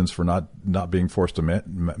medical reasons for not being forced to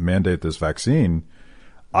mandate this vaccine.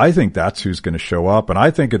 I think that's who's going to show up. And I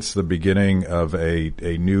think it's the beginning of a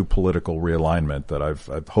new political realignment that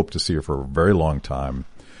I've hoped to see for a very long time.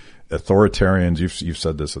 Authoritarians, you've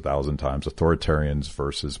said this 1,000 times, authoritarians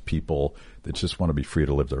versus people that just want to be free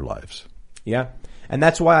to live their lives. Yeah. And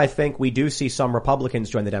that's why I think we do see some Republicans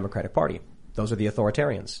join the Democratic Party. Those are the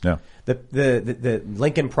authoritarians. Yeah. The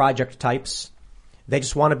Lincoln Project types, they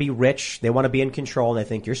just want to be rich. They want to be in control and they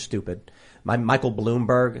think you're stupid. Michael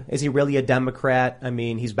Bloomberg, is he really a Democrat? I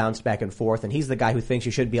mean, he's bounced back and forth and he's the guy who thinks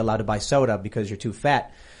you shouldn't be allowed to buy soda because you're too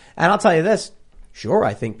fat. And I'll tell you this. Sure,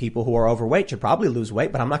 I think people who are overweight should probably lose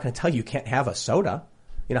weight, but I'm not going to tell you can't have a soda.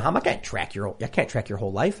 You know, I can't track your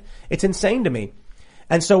whole life. It's insane to me.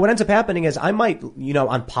 And so what ends up happening is I might,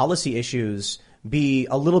 on policy issues be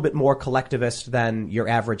a little bit more collectivist than your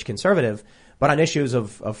average conservative. But on issues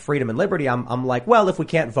of freedom and liberty, I'm like, well, if we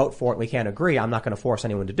can't vote for it, we can't agree. I'm not going to force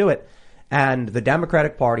anyone to do it. And the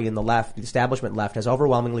Democratic Party and the left, the establishment left, has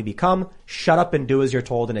overwhelmingly become shut up and do as you're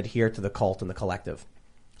told and adhere to the cult and the collective.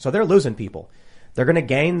 So they're losing people. They're going to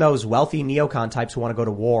gain those wealthy neocon types who want to go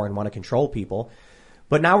to war and want to control people.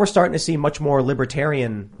 But now we're starting to see much more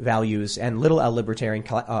libertarian values and little L libertarian,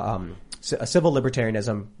 civil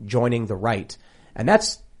libertarianism joining the right. And I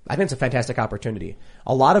think it's a fantastic opportunity.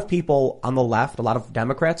 A lot of people on the left, a lot of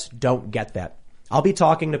Democrats don't get that. I'll be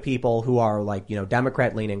talking to people who are like,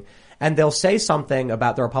 Democrat leaning, and they'll say something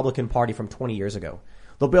about the Republican Party from 20 years ago.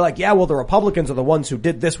 They'll be like, yeah, well, the Republicans are the ones who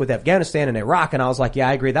did this with Afghanistan and Iraq. And I was like, yeah,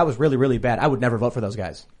 I agree. That was really, really bad. I would never vote for those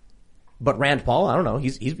guys. But Rand Paul, I don't know.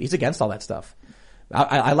 He's against all that stuff.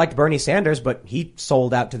 I liked Bernie Sanders, but he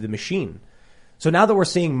sold out to the machine. So now that we're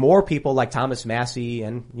seeing more people like Thomas Massie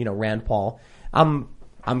and, Rand Paul, I'm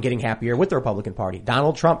getting happier with the Republican Party.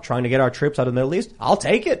 Donald Trump trying to get our troops out of the Middle East. I'll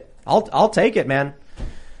take it. I'll take it, man.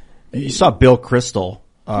 You saw Bill Kristol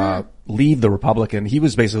leave the Republican. He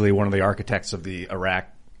was basically one of the architects of the Iraq,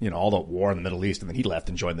 all the war in the Middle East, and then he left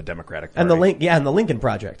and joined the Democratic Party. And the Lincoln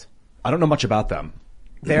Project. I don't know much about them.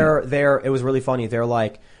 It was really funny. They're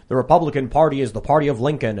like, the Republican Party is the party of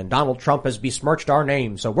Lincoln and Donald Trump has besmirched our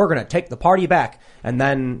name, so we're going to take the party back. And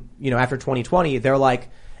then, after 2020, they're like,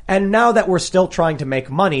 and now that we're still trying to make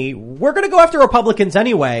money, we're going to go after Republicans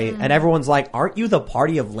anyway. And everyone's like, aren't you the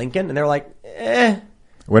party of Lincoln? And they're like,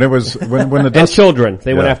 When the dust and children,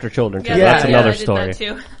 they went after children. Too. That's another story.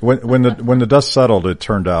 When the dust settled, it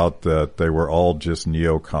turned out that they were all just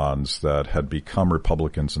neocons that had become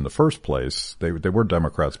Republicans in the first place. They were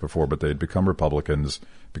Democrats before, but they had become Republicans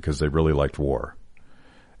because they really liked war.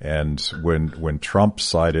 And when Trump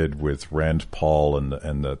sided with Rand Paul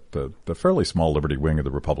and the fairly small liberty wing of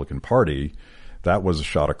the Republican Party, that was a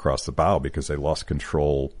shot across the bow because they lost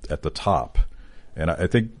control at the top. And I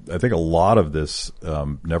think a lot of this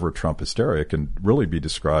never Trump hysteria can really be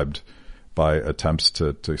described by attempts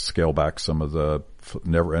to scale back some of the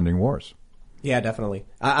never-ending wars. Yeah, definitely.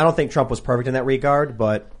 I don't think Trump was perfect in that regard,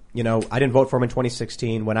 but I didn't vote for him in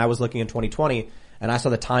 2016. When I was looking in 2020 and I saw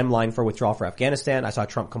the timeline for withdrawal for Afghanistan, I saw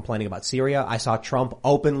Trump complaining about Syria, I saw Trump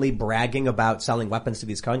openly bragging about selling weapons to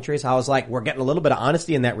these countries. I was like, we're getting a little bit of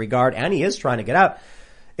honesty in that regard, and he is trying to get out.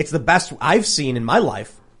 It's the best I've seen in my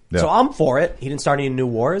life. Yeah. So I'm for it. He didn't start any new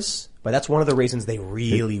wars, but that's one of the reasons they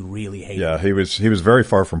really, really hate him. Yeah, he was very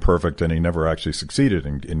far from perfect, and he never actually succeeded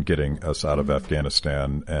in getting us out of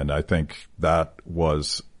Afghanistan. And I think that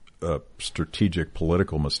was a strategic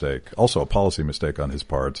political mistake, also a policy mistake on his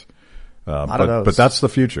part. But that's the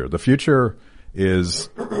future. The future is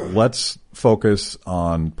let's focus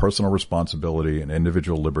on personal responsibility and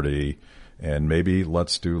individual liberty, and maybe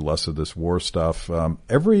let's do less of this war stuff.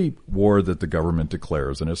 Every war that the government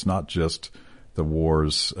declares, and it's not just the war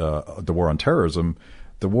on terrorism,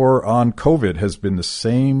 the war on COVID has been the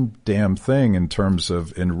same damn thing in terms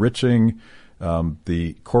of enriching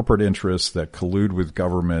the corporate interests that collude with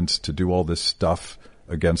government to do all this stuff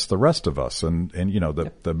against the rest of us. And you know,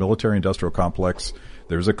 the military industrial complex,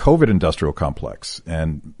 there's a COVID industrial complex,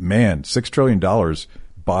 and man, $6 trillion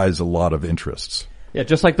buys a lot of interests. Yeah,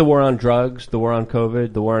 just like the war on drugs, the war on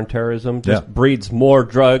COVID, the war on terrorism just breeds more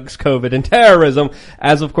drugs, COVID, and terrorism,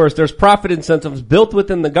 as of course there's profit incentives built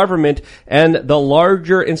within the government and the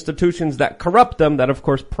larger institutions that corrupt them that of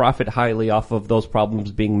course profit highly off of those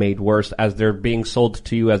problems being made worse as they're being sold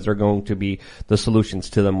to you as they're going to be the solutions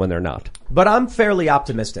to them when they're not. But I'm fairly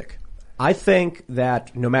optimistic. I think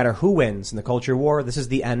that no matter who wins in the culture war, this is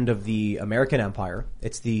the end of the American empire.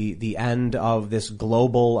 It's the end of this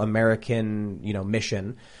global American,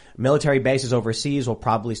 mission. Military bases overseas will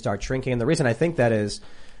probably start shrinking. And the reason I think that is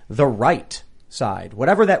the right side,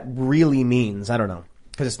 whatever that really means, I don't know.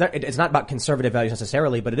 Because it's not about conservative values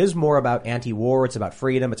necessarily, but it is more about anti-war. It's about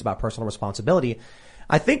freedom. It's about personal responsibility.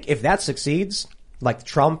 I think if that succeeds, like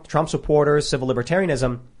Trump supporters, civil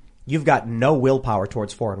libertarianism, you've got no willpower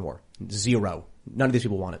towards foreign war. Zero. None of these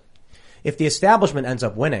people want it. If the establishment ends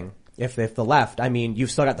up winning, if the left, you've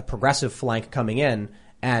still got the progressive flank coming in,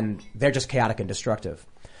 and they're just chaotic and destructive.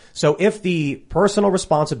 So if the personal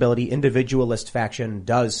responsibility individualist faction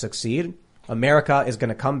does succeed, America is going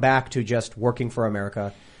to come back to just working for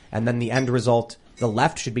America, and then the end result, the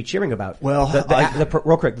left should be cheering about. Well,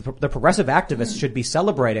 real quick, the progressive activists should be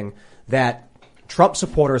celebrating that Trump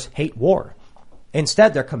supporters hate war.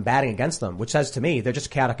 Instead, they're combating against them, which says to me they're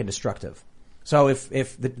just chaotic and destructive. So if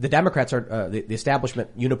the Democrats are the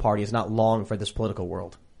establishment uniparty is not long for this political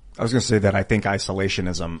world. I was going to say that I think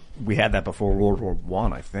isolationism, we had that before World War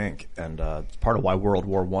I, I think, and part of why World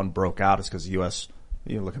War I broke out is because the U.S.,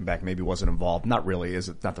 looking back, maybe wasn't involved. Not really, is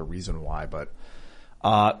it? Not the reason why, but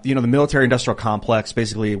the military-industrial complex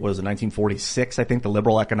basically was in 1946, I think, the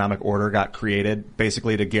liberal economic order got created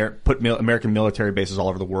basically to put American military bases all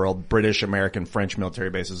over the world, British, American, French military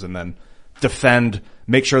bases, and then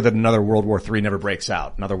make sure that another World War III never breaks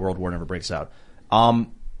out, another world war never breaks out. And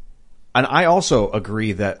I also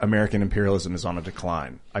agree that American imperialism is on a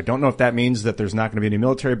decline. I don't know if that means that there's not going to be any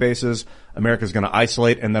military bases, America's going to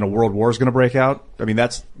isolate, and then a world war is going to break out.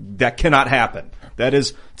 That cannot happen. That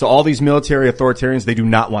is, to all these military authoritarians, they do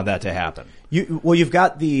not want that to happen. You've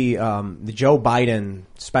got the Joe Biden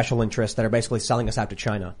special interests that are basically selling us out to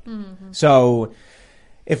China. Mm-hmm. So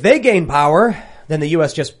if they gain power, then the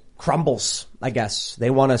U.S. just crumbles, I guess.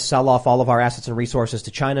 They want to sell off all of our assets and resources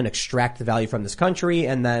to China and extract the value from this country,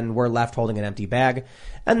 and then we're left holding an empty bag.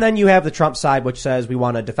 And then you have the Trump side, which says we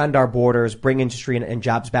want to defend our borders, bring industry and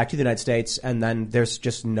jobs back to the United States, and then there's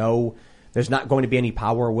not going to be any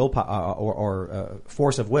power or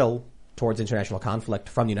force of will towards international conflict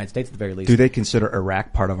from the United States at the very least. Do they consider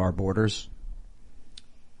Iraq part of our borders?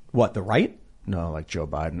 What, the right? No, like Joe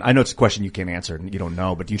Biden. I know it's a question you can't answer and you don't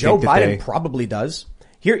know, but do you Joe think that Biden probably does.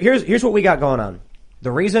 Here's what we got going on.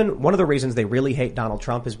 One of the reasons they really hate Donald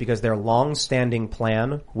Trump is because their long-standing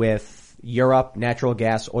plan with Europe, natural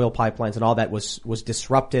gas, oil pipelines, and all that was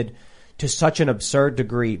disrupted to such an absurd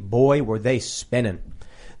degree. Boy, were they spinning.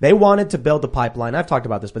 They wanted to build the pipeline. I've talked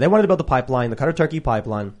about this, but they wanted to build the pipeline, the Qatar-Turkey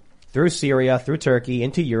pipeline, through Syria, through Turkey,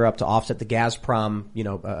 into Europe to offset the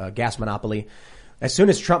Gazprom, gas monopoly. As soon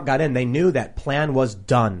as Trump got in, they knew that plan was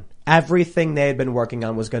done. Everything they had been working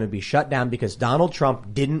on was going to be shut down because Donald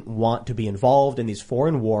Trump didn't want to be involved in these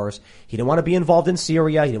foreign wars. He didn't want to be involved in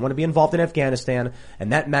Syria. He didn't want to be involved in Afghanistan.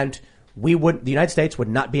 And that meant the United States would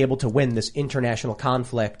not be able to win this international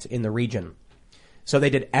conflict in the region. So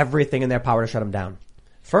they did everything in their power to shut him down.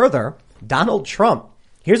 Further, Donald Trump,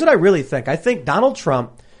 here's what I really think. I think Donald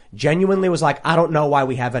Trump genuinely was like, I don't know why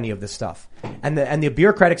we have any of this stuff. And the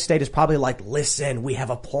bureaucratic state is probably like, listen, we have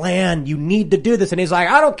a plan. You need to do this. And he's like,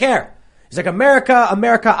 I don't care. He's like, America,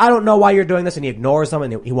 I don't know why you're doing this. And he ignores them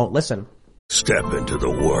and he won't listen. Step into the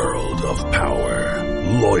world of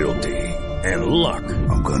power, loyalty, and luck.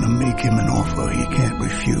 I'm gonna make him an offer he can't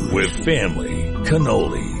refuse. With family,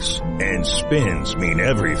 cannolis, and spins mean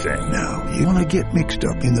everything. Now, you wanna get mixed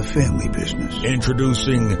up in the family business.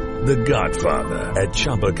 Introducing The Godfather at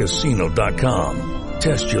ChumbaCasino.com.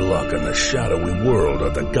 Test your luck in the shadowy world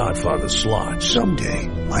of The Godfather slot. Someday,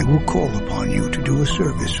 I will call upon you to do a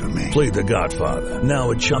service for me. Play The Godfather now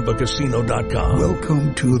at ChumbaCasino.com.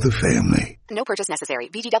 Welcome to the family. No purchase necessary.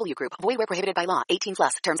 VGW Group. Void where prohibited by law. 18+.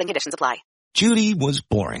 Terms and conditions apply. Judy was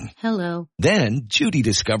boring. Hello. Then Judy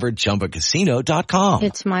discovered ChumbaCasino.com.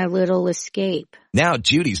 It's my little escape. Now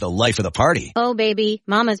Judy's the life of the party. Oh, baby,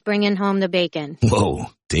 mama's bringing home the bacon. Whoa,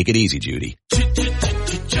 take it easy, Judy.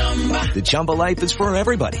 The Chumba life is for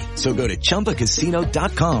everybody. So go to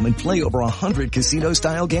ChumbaCasino.com and play over 100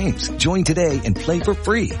 casino-style games. Join today and play for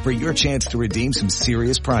free for your chance to redeem some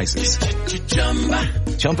serious prizes.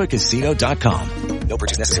 ChumbaCasino.com. No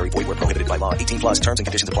purchase necessary. Void where prohibited by law. 18 plus terms and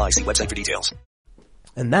conditions apply. See website for details.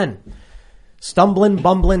 And then, stumbling,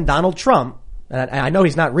 bumbling Donald Trump, and I know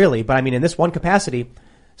he's not really, but I mean in this one capacity,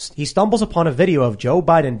 he stumbles upon a video of Joe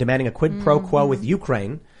Biden demanding a quid pro quo with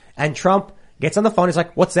Ukraine, and Trump gets on the phone. He's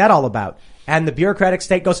like, what's that all about? And the bureaucratic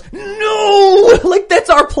state goes, no, like that's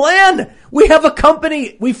our plan. We have a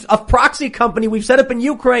company, a proxy company we've set up in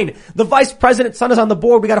Ukraine. The vice president's son is on the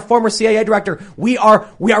board. We got a former CIA director. We are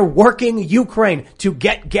working Ukraine to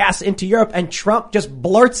get gas into Europe. And Trump just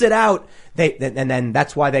blurts it out. And then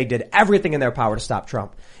that's why they did everything in their power to stop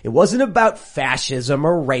Trump. It wasn't about fascism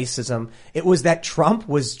or racism. It was that Trump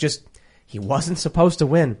was he wasn't supposed to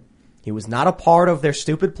win. He was not a part of their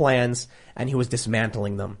stupid plans, and he was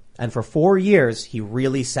dismantling them. And for 4 years, he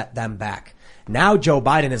really set them back. Now Joe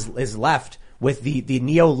Biden is left with the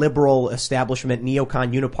neoliberal establishment,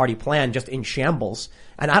 neocon uniparty plan just in shambles.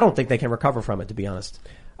 And I don't think they can recover from it, to be honest.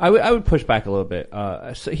 I would push back a little bit.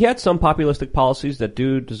 So he had some populistic policies that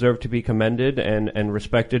do deserve to be commended and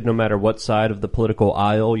respected no matter what side of the political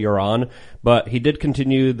aisle you're on. But he did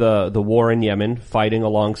continue the war in Yemen, fighting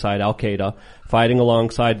alongside Al-Qaeda, fighting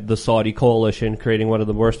alongside the Saudi coalition, creating one of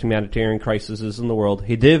the worst humanitarian crises in the world.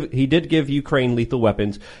 He did give Ukraine lethal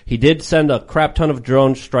weapons. He did send a crap ton of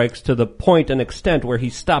drone strikes to the point and extent where he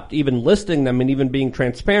stopped even listing them and even being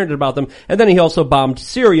transparent about them. And then he also bombed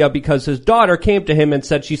Syria because his daughter came to him and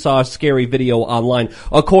said she saw a scary video online,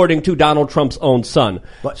 according to Donald Trump's own son.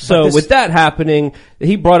 With that happening,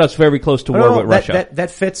 he brought us very close to war with Russia.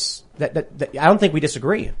 That fits. I don't think we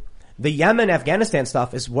disagree. The Yemen, Afghanistan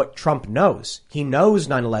stuff is what Trump knows. He knows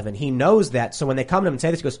 9/11. He knows that. So when they come to him and say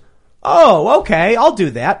this, he goes, oh, okay, I'll do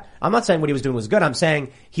that. I'm not saying what he was doing was good. I'm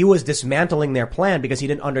saying he was dismantling their plan because he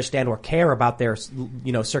didn't understand or care about their,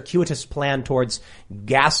 circuitous plan towards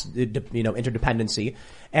gas, interdependency.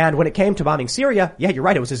 And when it came to bombing Syria, yeah, you're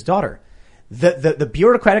right. It was his daughter. The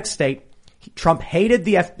bureaucratic state, Trump hated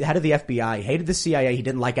the head of the FBI, hated the CIA. He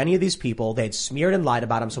didn't like any of these people. They had smeared and lied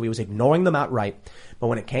about him, so he was ignoring them outright. But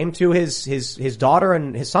when it came to his daughter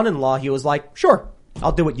and his son-in-law, he was like, sure,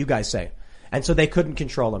 I'll do what you guys say. And so they couldn't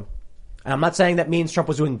control him. And I'm not saying that means Trump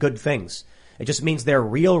was doing good things. It just means their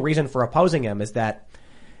real reason for opposing him is that,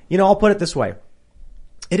 I'll put it this way.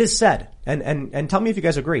 It is said, and tell me if you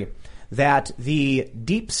guys agree, that the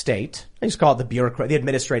deep state, I just call it the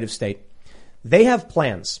administrative state, they have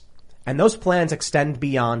plans. And those plans extend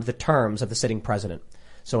beyond the terms of the sitting president.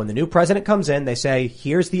 So when the new president comes in, they say,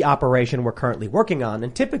 here's the operation we're currently working on.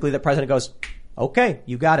 And typically the president goes, okay,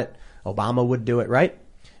 you got it. Obama would do it, right?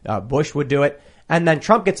 Bush would do it. And then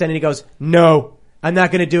Trump gets in and he goes, no, I'm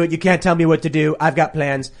not going to do it. You can't tell me what to do. I've got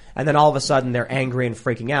plans. And then all of a sudden they're angry and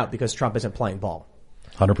freaking out because Trump isn't playing ball.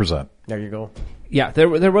 100%. There you go. Yeah, there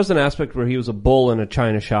was an aspect where he was a bull in a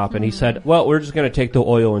china shop, and he said, well, we're just going to take the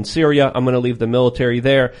oil in Syria. I'm going to leave the military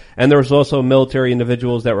there. And there was also military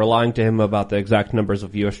individuals that were lying to him about the exact numbers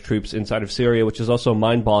of U.S. troops inside of Syria, which is also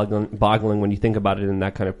mind-boggling when you think about it in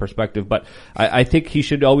that kind of perspective. But I think he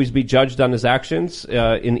should always be judged on his actions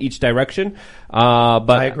in each direction. But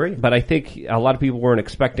I agree. But I think a lot of people weren't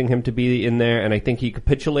expecting him to be in there, and I think he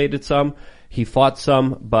capitulated some. He fought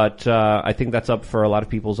some, but I think that's up for a lot of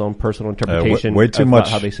people's own personal interpretation way too of much,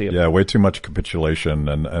 how they see it. Yeah, way too much capitulation,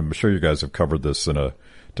 and I'm sure you guys have covered this in a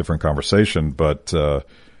different conversation, but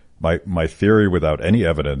my theory without any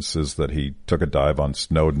evidence is that he took a dive on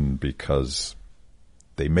Snowden because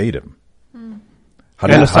they made him. How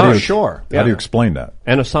do you explain that?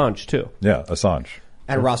 And Assange, too. Yeah, Assange.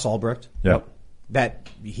 And Ross Ulbricht. Yeah. That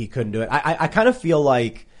he couldn't do it. I kind of feel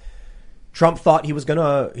like Trump thought he was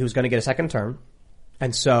gonna get a second term.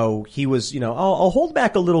 And so he was, I'll hold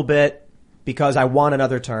back a little bit because I want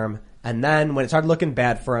another term. And then when it started looking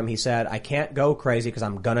bad for him, he said, I can't go crazy because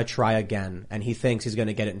I'm gonna try again. And he thinks he's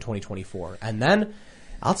gonna get it in 2024. And then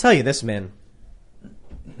I'll tell you this, man.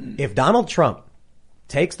 If Donald Trump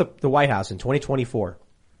takes the White House in 2024,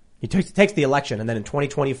 he takes the election, and then in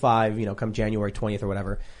 2025, come January 20th or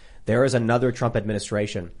whatever, there is another Trump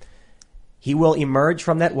administration. He will emerge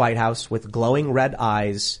from that White House with glowing red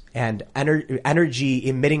eyes and energy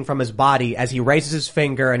emitting from his body as he raises his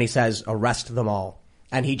finger and he says, arrest them all.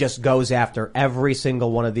 And he just goes after every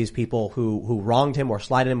single one of these people who wronged him or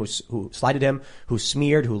slighted him, who slighted him, who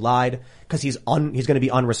smeared, who lied, because he's going to be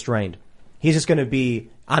unrestrained. He's just going to be,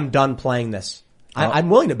 I'm done playing this. I'm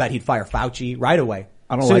willing to bet he'd fire Fauci right away.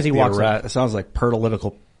 I don't as soon like as he the walks in. arrest. It sounds like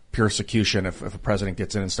political persecution if a president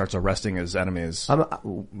gets in and starts arresting his enemies.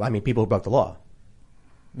 I mean, people who broke the law.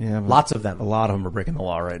 Yeah, lots of them. A lot of them are breaking the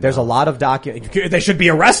law right now. There's a lot of they should be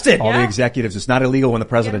arrested. All the executives. It's not illegal when the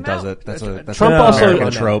president does it. That's Trump an also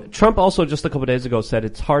American trope. Trump also just a couple of days ago said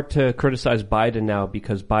it's hard to criticize Biden now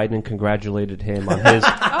because Biden congratulated him on his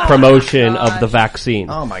promotion of the vaccine.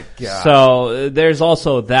 Oh my God. So there's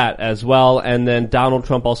also that as well. And then Donald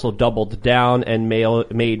Trump also doubled down and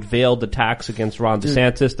made veiled attacks against Ron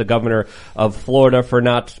DeSantis, the governor of Florida, for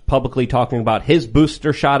not publicly talking about his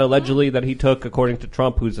booster shot allegedly that he took, according to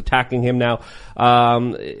Trump, who's attacking him now.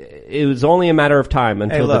 It was only a matter of time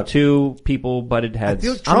until the two people butted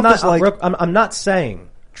heads. I'm not saying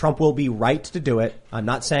Trump will be right to do it. I'm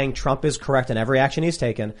not saying Trump is correct in every action he's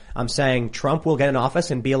taken. I'm saying Trump will get in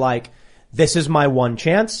office and be like, this is my one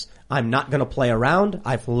chance. I'm not going to play around.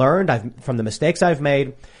 I've learned from the mistakes I've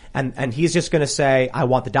made. And he's just going to say, I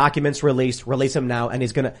want the documents release them now. And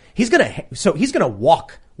he's going to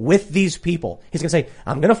walk with these people. He's going to say,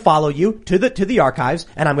 I'm going to follow you to the archives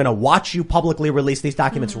and I'm going to watch you publicly release these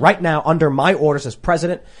documents right now under my orders as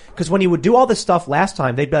president. Because when he would do all this stuff last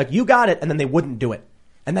time, they'd be like, you got it. And then they wouldn't do it.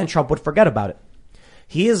 And then Trump would forget about it.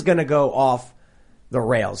 He is going to go off the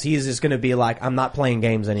rails. He is just going to be like, I'm not playing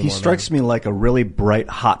games anymore. He strikes me like a really bright,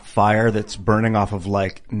 hot fire that's burning off of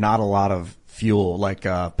like not a lot of fuel, like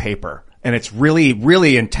paper. And it's really,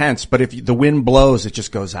 really intense. But if the wind blows, it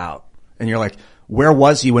just goes out. And you're like, where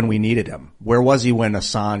was he when we needed him? Where was he when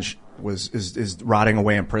Assange is rotting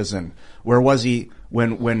away in prison? Where was he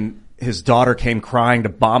when his daughter came crying to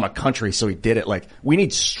bomb a country so he did it? Like, we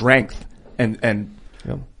need strength and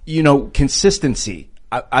consistency.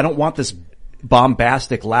 I don't want this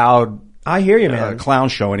bombastic, loud, I hear you, man. Clown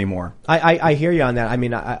show anymore. I hear you on that. I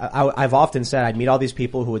mean, I've often said I'd meet all these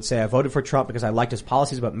people who would say I voted for Trump because I liked his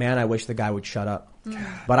policies, but man, I wish the guy would shut up.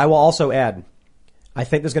 But I will also add, I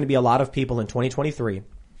think there's going to be a lot of people in 2023.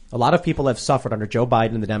 A lot of people have suffered under Joe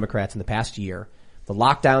Biden and the Democrats in the past year. The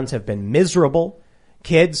lockdowns have been miserable.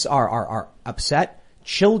 Kids are upset.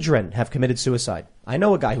 Children have committed suicide. I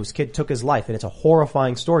know a guy whose kid took his life, and it's a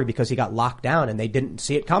horrifying story because he got locked down and they didn't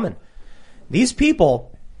see it coming. These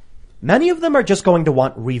people, many of them are just going to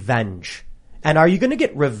want revenge. And are you going to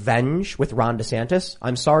get revenge with Ron DeSantis?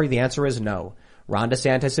 I'm sorry, the answer is no. Ron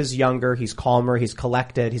DeSantis is younger, he's calmer, he's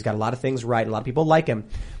collected, he's got a lot of things right, a lot of people like him.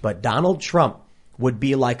 But Donald Trump would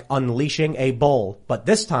be like unleashing a bull, but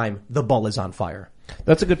this time the bull is on fire.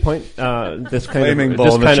 That's a good point. This kind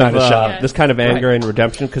of anger and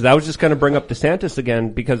redemption, because I was just going to bring up DeSantis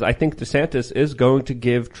again, because I think DeSantis is going to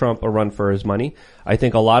give Trump a run for his money. I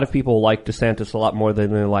think a lot of people like DeSantis a lot more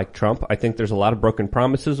than they like Trump. I think there's a lot of broken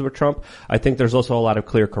promises with Trump. I think there's also a lot of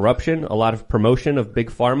clear corruption, a lot of promotion of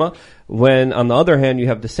big pharma. When, on the other hand, you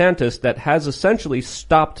have DeSantis that has essentially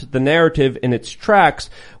stopped the narrative in its tracks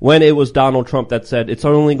when it was Donald Trump that said it's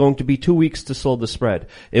only going to be 2 weeks to slow the spread.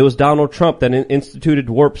 It was Donald Trump that instituted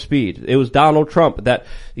warp speed. It was Donald Trump that,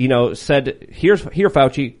 said, here,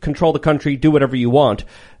 Fauci, control the country, do whatever you want.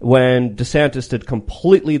 When DeSantis did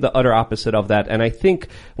completely the utter opposite of that. And I think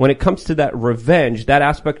when it comes to that revenge, that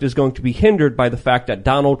aspect is going to be hindered by the fact that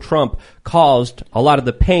Donald Trump caused a lot of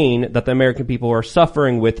the pain that the American people are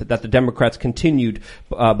suffering with, that the Democrats continued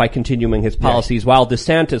by continuing his policies, while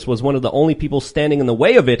DeSantis was one of the only people standing in the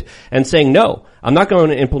way of it and saying, no, I'm not going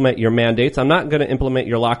to implement your mandates. I'm not going to implement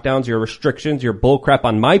your lockdowns, your restrictions, your bullcrap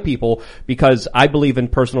on my people, because I believe in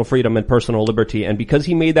personal freedom and personal liberty. And because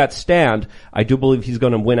he made that stand, I do believe he's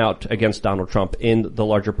going to win out against Donald Trump in the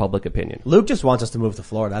larger public opinion. Luke just wants us to move to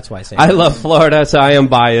Florida. That's why I say I love Florida, so I am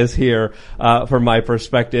biased here from my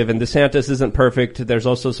perspective. And DeSantis isn't perfect. There's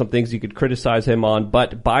also some things you could criticize him on.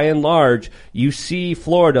 But by and large, you see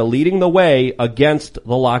Florida leading the way against the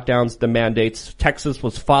lockdowns, the mandates. Texas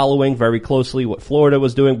was following very closely what Florida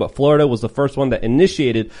was doing, but Florida was the first one that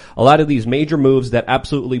initiated a lot of these major moves that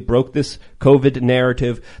absolutely broke this COVID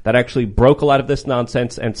narrative, that actually broke a lot of this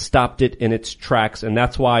nonsense and stopped it in its tracks. And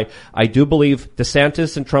that's why I do believe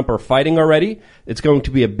DeSantis and Trump are fighting already. It's going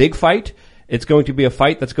to be a big fight. It's going to be a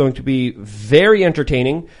fight that's going to be very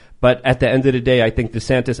entertaining. But at the end of the day, I think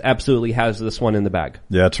DeSantis absolutely has this one in the bag.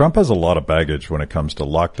 Yeah, Trump has a lot of baggage when it comes to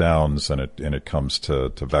lockdowns and it comes to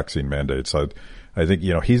vaccine mandates. I think,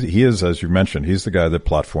 he is, as you mentioned, he's the guy that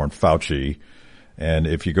platformed Fauci. And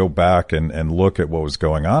if you go back and look at what was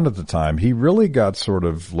going on at the time, he really got sort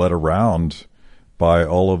of led around by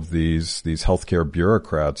all of these healthcare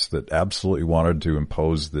bureaucrats that absolutely wanted to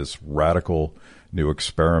impose this radical new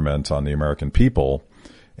experiment on the American people.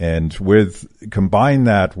 And combine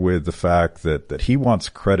that with the fact that he wants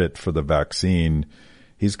credit for the vaccine,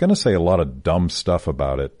 he's going to say a lot of dumb stuff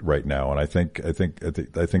about it right now. And I think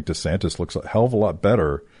DeSantis looks a hell of a lot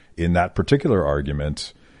better in that particular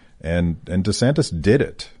argument. And DeSantis did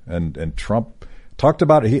it. And Trump talked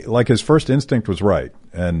about it. Like his first instinct was right.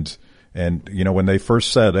 And when they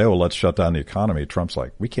first said, "Oh, let's shut down the economy," Trump's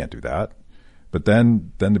like, "We can't do that." But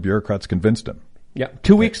then the bureaucrats convinced him. Yeah,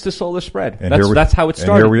 2 weeks to solar spread. And That's how it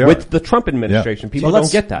started with the Trump administration. Yeah. People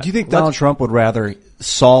don't get that. Do you think Donald Trump would rather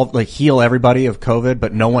heal everybody of COVID,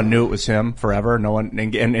 but no one knew it was him forever? No one,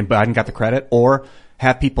 and Biden got the credit, or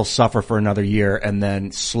have people suffer for another year and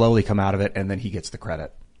then slowly come out of it, and then he gets the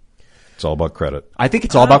credit? It's all about credit. I think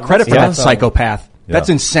it's all about credit for that psychopath. Yeah. That's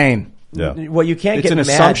insane. Yeah. Well, you can't It's get an mad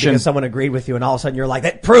assumption. because someone agreed with you, and all of a sudden you're like,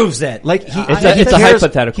 "That proves it." Like it's a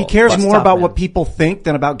hypothetical. He cares That's more tough, about man. what people think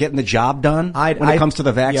than about getting the job done. When it comes to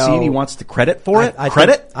the vaccine, yo, he wants the credit for it.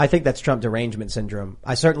 I think that's Trump derangement syndrome.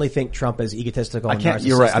 I certainly think Trump is egotistical. And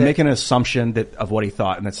You're right. I'm narcissistic. making an assumption of what he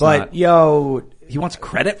thought, and that's But not. He wants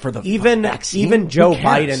credit for the vaccine. Even Joe Who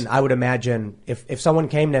cares? Biden, I would imagine, if someone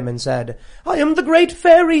came to him and said, "I am the great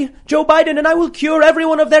fairy, Joe Biden, and I will cure every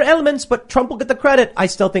one of their ailments, but Trump will get the credit," I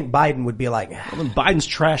still think Biden would be like, Well, then Biden's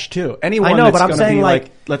trash too. Anyone I know, that's but I'm gonna saying, be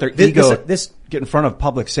like, let their this- ego this- get in front of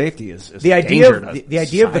public safety is the idea danger of to the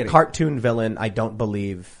idea of the society. cartoon villain. I don't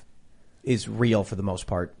believe is real for the most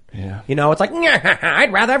part. Yeah. It's like,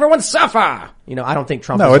 I'd rather everyone suffer. I don't think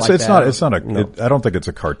Trump No, is it's like not. that. I don't think it's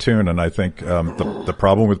a cartoon. And I think the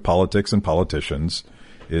problem with politics and politicians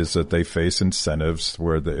is that they face incentives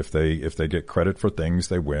where if they get credit for things,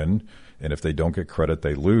 they win, and if they don't get credit,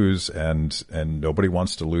 they lose. And nobody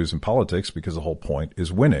wants to lose in politics because the whole point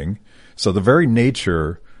is winning. So the very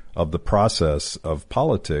nature of the process of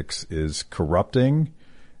politics is corrupting.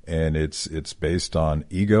 And it's based on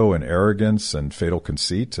ego and arrogance and fatal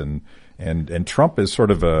conceit, and Trump is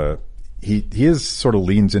sort of he is sort of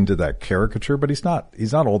leans into that caricature, but he's not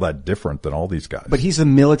all that different than all these guys. But he's the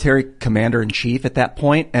military commander in chief at that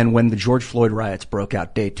point. And when the George Floyd riots broke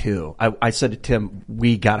out day 2, I said to Tim,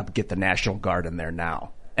 we got to get the National Guard in there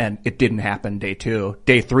now. And it didn't happen day 2.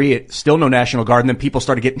 Day 3, still no National Guard. And then people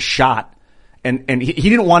started getting shot. And he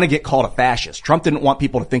didn't want to get called a fascist. Trump didn't want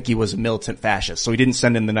people to think he was a militant fascist. So he didn't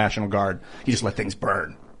send in the National Guard. He just let things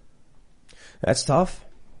burn. That's tough.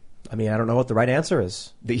 I mean, I don't know what the right answer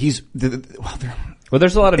is. Well,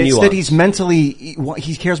 there's a lot of it's nuance. that he's mentally,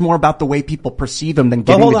 he cares more about the way people perceive him than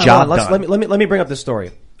getting the job done. Let me bring up this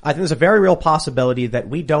story. I think there's a very real possibility that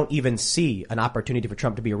we don't even see an opportunity for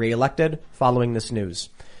Trump to be reelected following this news.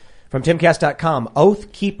 From TimCast.com,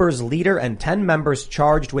 Oath Keepers leader and 10 members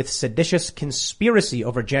charged with seditious conspiracy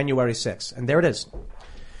over January 6th. And there it is.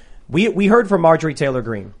 We heard from Marjorie Taylor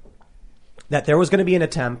Greene that there was going to be an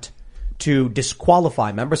attempt to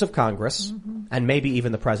disqualify members of Congress and maybe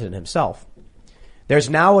even the president himself. There's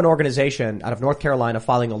now an organization out of North Carolina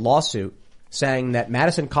filing a lawsuit saying that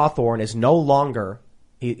Madison Cawthorn is no longer,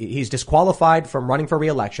 he's disqualified from running for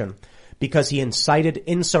re-election because he incited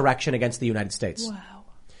insurrection against the United States. Wow.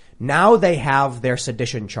 Now they have their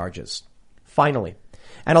sedition charges. Finally.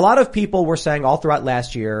 And a lot of people were saying all throughout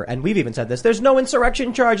last year, and we've even said this, there's no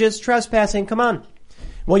insurrection charges, trespassing, come on.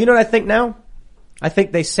 Well, you know what I think now? I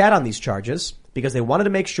think they sat on these charges because they wanted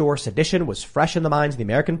to make sure sedition was fresh in the minds of the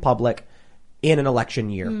American public in an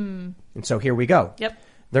election year. And so here we go. Yep.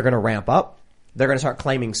 They're going to ramp up. They're going to start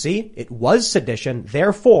claiming, see, it was sedition.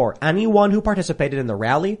 Therefore, anyone who participated in the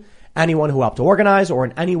rally, anyone who helped organize or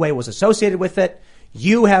in any way was associated with it,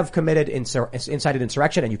 you have committed incited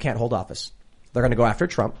insurrection and you can't hold office. They're going to go after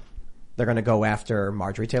Trump. They're going to go after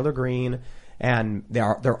Marjorie Taylor Greene, and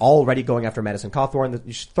they're already going after Madison Cawthorn.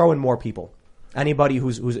 You should throw in more people. Anybody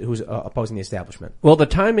who's opposing the establishment. Well, the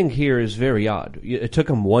timing here is very odd. It took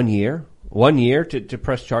them 1 year to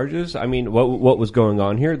press charges. I mean, what was going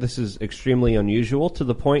on here? This is extremely unusual to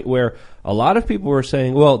the point where a lot of people were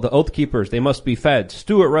saying, well, the Oath Keepers, they must be feds.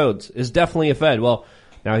 Stuart Rhodes is definitely a fed. Well,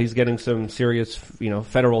 now he's getting some serious,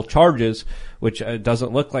 federal charges, which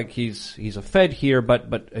doesn't look like he's a fed here.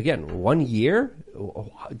 But again, 1 year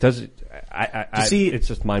does it? It's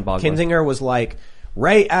just mind-boggling. Kinzinger was like,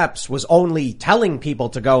 Ray Epps was only telling people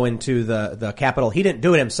to go into the Capitol. He didn't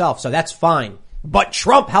do it himself, so that's fine. But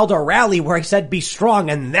Trump held a rally where he said, "Be strong,"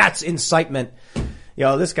 and that's incitement.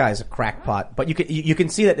 This guy's a crackpot. But you can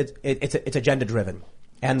see that it's agenda driven.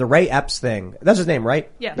 And the Ray Epps thing, that's his name,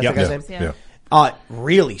 right? Yeah, that's the guy's name. Yeah.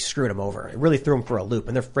 Really screwed him over. It really threw him for a loop,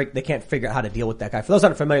 and they can't figure out how to deal with that guy. For those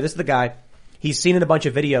not familiar, this is the guy. He's seen in a bunch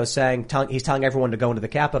of videos he's telling everyone to go into the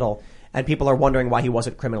Capitol, and people are wondering why he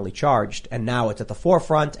wasn't criminally charged. And now it's at the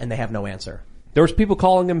forefront, and they have no answer. There was people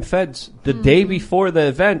calling him feds the day before the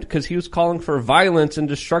event because he was calling for violence and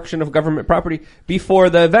destruction of government property before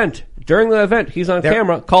the event. During the event, he's on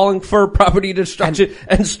camera calling for property destruction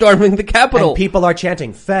and storming the Capitol. And people are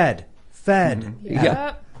chanting, Fed, Fed. Mm-hmm.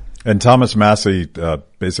 Yeah. And Thomas Massey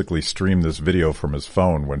basically streamed this video from his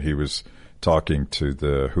phone when he was talking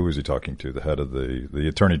to who was he talking to? The head of the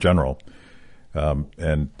Attorney General.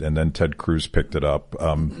 And then Ted Cruz picked it up.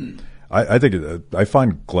 I think I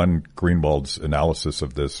find Glenn Greenwald's analysis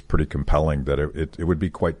of this pretty compelling, that it would be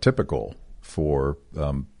quite typical for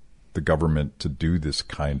the government to do this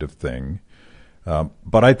kind of thing.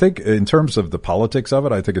 But I think in terms of the politics of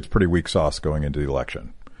it, I think it's pretty weak sauce going into the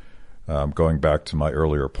election. Going back to my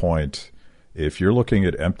earlier point, if you're looking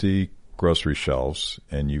at empty grocery shelves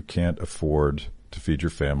and you can't afford to feed your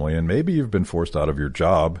family, and maybe you've been forced out of your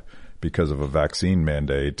job because of a vaccine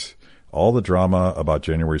mandate, all the drama about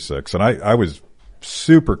January 6th. And I was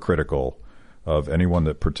super critical of anyone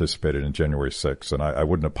that participated in January 6th. And I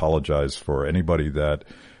wouldn't apologize for anybody that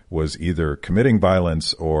was either committing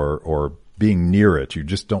violence or being near it. You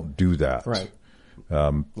just don't do that. Right.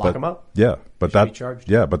 Lock them up. Yeah. But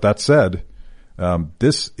that said,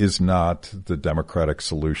 this is not the Democratic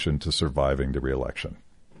solution to surviving the reelection.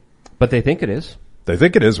 But they think it is. They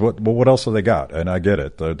think it is. What else have they got? And I get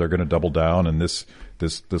it. They're going to double down, and this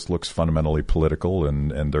looks fundamentally political,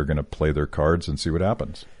 and they're going to play their cards and see what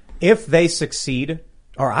happens. If they succeed,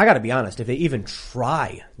 or I got to be honest, if they even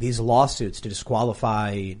try these lawsuits to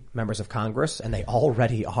disqualify members of Congress, and they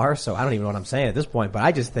already are, so I don't even know what I'm saying at this point, but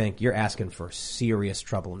I just think you're asking for serious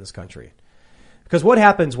trouble in this country. Because what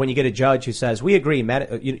happens when you get a judge who says, we agree,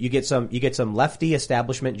 you get some lefty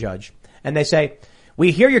establishment judge, and they say,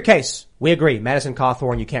 we hear your case. We agree. Madison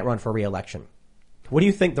Cawthorn, you can't run for re-election. What do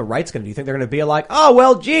you think the right's going to do? You think they're going to be like, oh,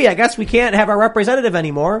 well, gee, I guess we can't have our representative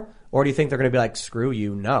anymore? Or do you think they're going to be like, screw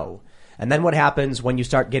you, no? And then what happens when you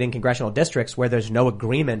start getting congressional districts where there's no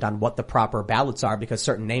agreement on what the proper ballots are because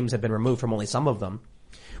certain names have been removed from only some of them?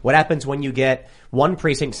 What happens when you get one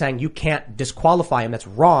precinct saying you can't disqualify him? That's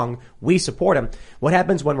wrong. We support him. What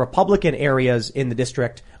happens when Republican areas in the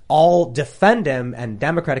district all defend him and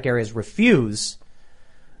Democratic areas refuse?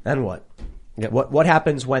 Then what? Yep. What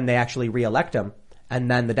happens when they actually reelect him? And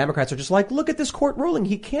then the Democrats are just like, look at this court ruling.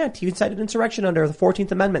 He can't. He incited insurrection under the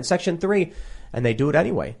 14th Amendment, Section 3. And they do it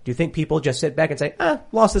anyway. Do you think people just sit back and say,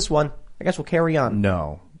 lost this one. I guess we'll carry on?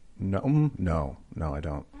 No, I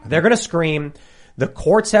don't. They're going to scream, the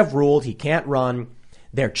courts have ruled he can't run.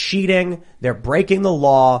 They're cheating. They're breaking the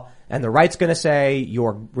law. And the right's going to say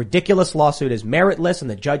your ridiculous lawsuit is meritless and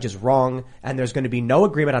the judge is wrong. And there's going to be no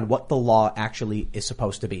agreement on what the law actually is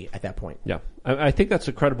supposed to be at that point. Yeah. I think that's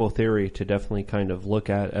a credible theory to definitely kind of look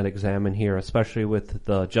at and examine here, especially with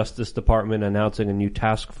the Justice Department announcing a new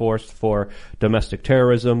task force for domestic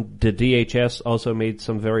terrorism. The DHS also made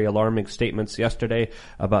some very alarming statements yesterday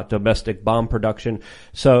about domestic bomb production.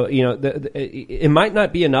 So, it might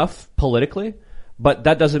not be enough politically, but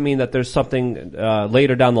that doesn't mean that there's something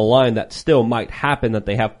later down the line that still might happen that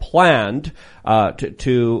they have planned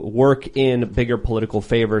to work in bigger political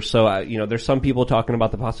favor. So, there's some people talking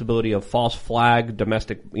about the possibility of false flag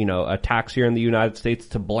domestic, attacks here in the United States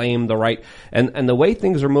to blame the right. And the way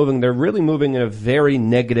things are moving, they're really moving in a very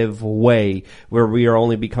negative way where we are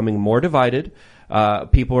only becoming more divided.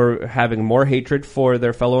 People are having more hatred for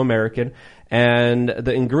their fellow American. And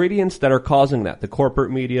the ingredients that are causing that, the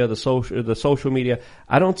corporate media, the social media,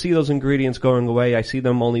 I don't see those ingredients going away. I see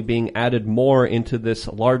them only being added more into this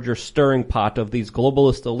larger stirring pot of these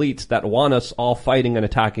globalist elites that want us all fighting and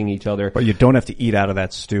attacking each other. But you don't have to eat out of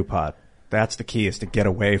that stew pot. That's the key, is to get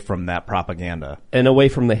away from that propaganda. And away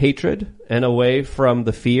from the hatred, and away from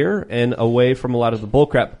the fear, and away from a lot of the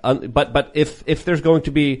bullcrap. But if there's going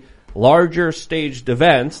to be larger staged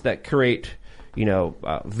events that create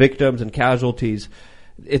victims and casualties,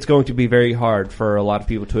 it's going to be very hard for a lot of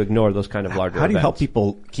people to ignore those kind of larger events. How do you help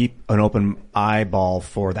people keep an open eyeball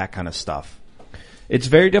for that kind of stuff? It's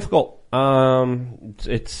very difficult.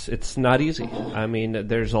 It's not easy. I mean,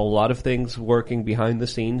 there's a lot of things working behind the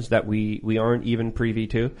scenes that we aren't even privy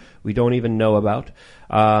to. We don't even know about.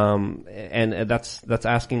 And that's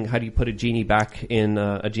asking, how do you put a genie back in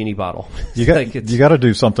a genie bottle? You got to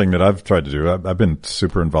do something that I've tried to do. I've been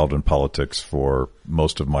super involved in politics for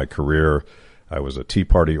most of my career. I was a Tea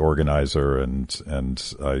Party organizer,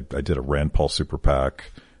 and I did a Rand Paul super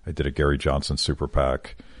PAC. I did a Gary Johnson super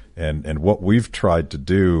PAC. And what we've tried to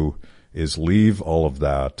do is leave all of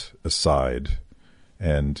that aside.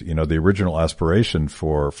 And, the original aspiration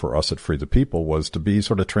for us at Free the People was to be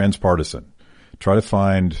sort of transpartisan, try to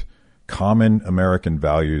find common American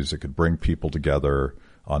values that could bring people together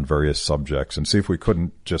on various subjects and see if we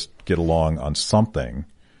couldn't just get along on something.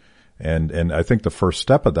 And I think the first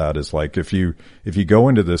step of that is like, if you go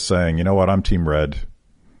into this saying, you know what, I'm team red,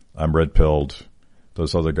 I'm red pilled,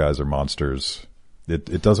 those other guys are monsters.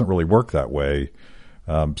 It doesn't really work that way.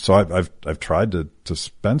 So I've tried to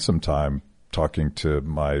spend some time talking to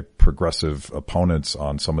my progressive opponents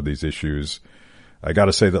on some of these issues. I got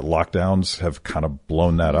to say that lockdowns have kind of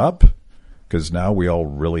blown that up, because now we all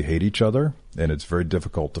really hate each other and it's very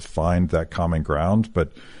difficult to find that common ground.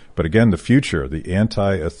 But again, the future, the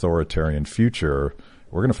anti-authoritarian future,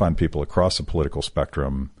 we're going to find people across the political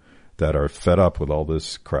spectrum that are fed up with all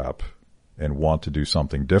this crap and want to do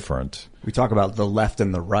something different. We talk about the left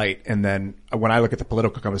and the right, and then when I look at the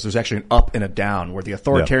political compass, there's actually an up and a down, where the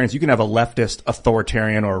authoritarians, you can have a leftist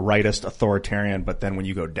authoritarian or a rightist authoritarian, but then when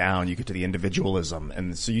you go down, you get to the individualism.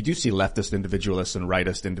 And so you do see leftist individualists and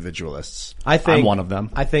rightist individualists. I'm one of them.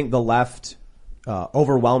 I think the left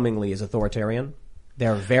overwhelmingly is authoritarian.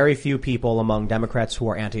 There are very few people among Democrats who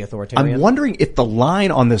are anti-authoritarian. I'm wondering if the line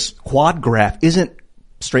on this quad graph isn't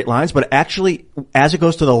straight lines, but actually, as it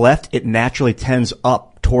goes to the left, it naturally tends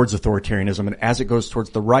up towards authoritarianism, and as it goes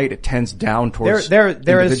towards the right, it tends down towards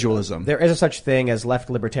individualism. There is a such thing as left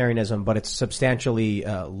libertarianism, but it's substantially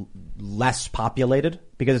less populated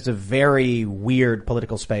because it's a very weird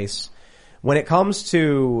political space. When it comes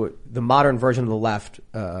to the modern version of the left,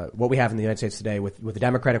 what we have in the United States today with the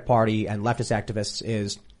Democratic Party and leftist activists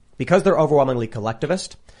is, because they're overwhelmingly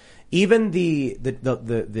collectivist, even the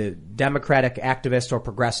Democratic activists or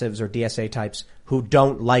progressives or DSA types who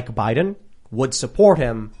don't like Biden would support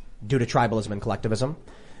him due to tribalism and collectivism.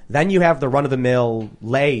 Then you have the run-of-the-mill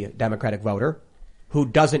lay Democratic voter who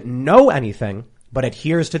doesn't know anything but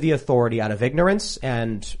adheres to the authority out of ignorance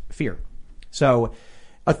and fear. So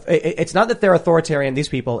it's not that they're authoritarian, these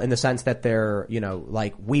people, in the sense that they're,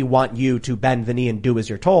 like, we want you to bend the knee and do as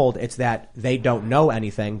you're told. It's that they don't know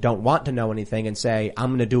anything, don't want to know anything, and say, I'm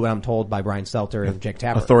going to do what I'm told by Brian Stelter and Jake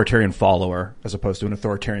Tapper. Authoritarian follower as opposed to an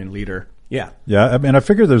authoritarian leader. Yeah. Yeah. I mean, I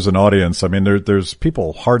figure there's an audience. I mean, there's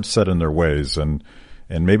people hard set in their ways, and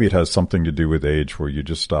maybe it has something to do with age, where you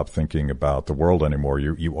just stop thinking about the world anymore.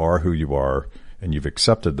 You are who you are, and you've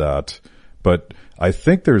accepted that. But I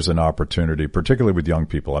think there's an opportunity, particularly with young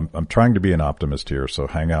people. I'm trying to be an optimist here, so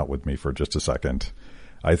hang out with me for just a second.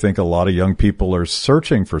 I think a lot of young people are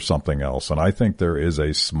searching for something else, and I think there is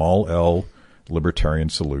a small L libertarian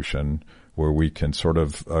solution where we can sort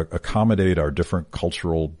of accommodate our different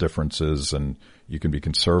cultural differences, and you can be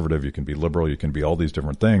conservative, you can be liberal, you can be all these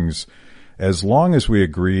different things, as long as we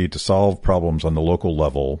agree to solve problems on the local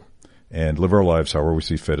level and live our lives however we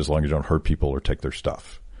see fit, as long as you don't hurt people or take their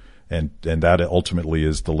stuff. And that ultimately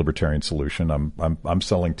is the libertarian solution. I'm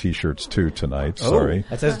selling T-shirts too tonight. Sorry.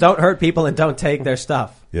 It says don't hurt people and don't take their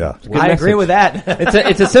stuff. Yeah. I agree with that.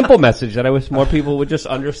 It's a simple message that I wish more people would just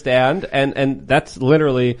understand. And that's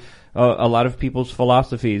literally a lot of people's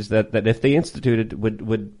philosophies that if they instituted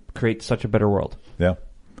would create such a better world. Yeah.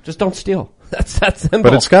 Just don't steal. That's that simple.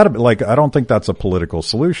 But it's got to be like, I don't think that's a political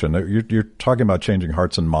solution. You're talking about changing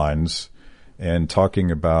hearts and minds, and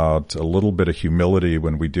talking about a little bit of humility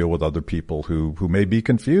when we deal with other people who may be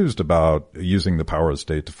confused about using the power of the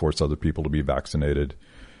state to force other people to be vaccinated.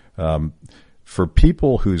 For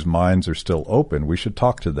people whose minds are still open, we should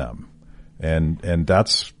talk to them. And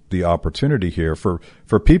that's the opportunity here.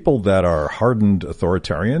 For people that are hardened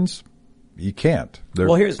authoritarians, you can't.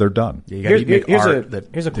 They're done. Yeah,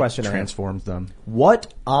 here's a question that transforms them.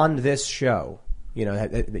 What on this show,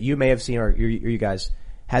 that you may have seen, or you guys,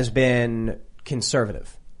 has been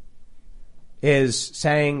conservative? Is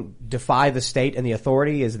saying defy the state and the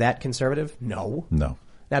authority, is that conservative? No.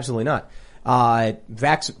 Absolutely not.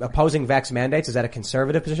 Opposing vax mandates, is that a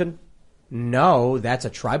conservative position? No, that's a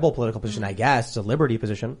tribal political position, I guess. It's a liberty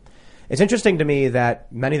position. It's interesting to me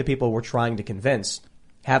that many of the people we're trying to convince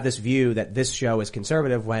have this view that this show is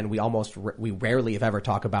conservative, when we rarely, if ever,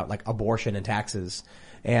 talk about like abortion and taxes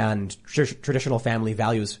and traditional family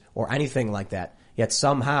values or anything like that. Yet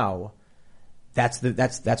somehow that's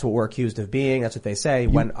what we're accused of being. That's what they say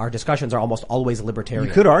when our discussions are almost always libertarian.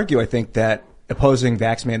 You could argue, I think, that opposing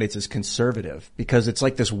vax mandates is conservative, because it's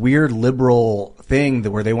like this weird liberal thing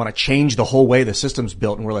where they want to change the whole way the system's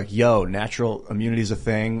built, and we're like, natural immunity is a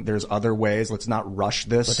thing. There's other ways. Let's not rush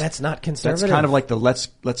this. But that's not conservative. That's kind of like let's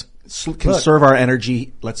conserve our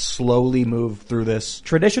energy. Let's slowly move through this.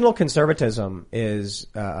 Traditional conservatism is,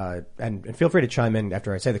 and feel free to chime in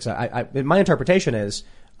after I say this. My interpretation is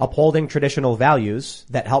upholding traditional values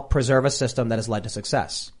that help preserve a system that has led to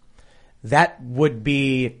success. That would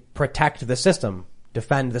be protect the system,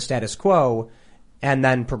 defend the status quo, And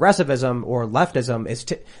then progressivism or leftism is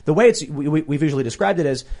the way we've usually described it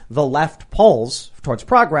is the left pulls towards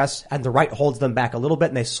progress and the right holds them back a little bit,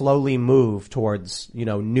 and they slowly move towards,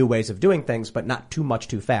 new ways of doing things, but not too much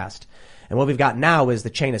too fast. And what we've got now is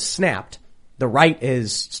the chain is snapped. The right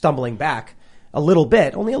is stumbling back a little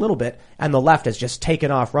bit, only a little bit, and the left has just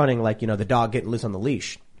taken off running like, the dog getting loose on the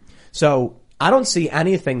leash. So I don't see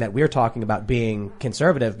anything that we're talking about being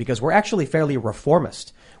conservative because we're actually fairly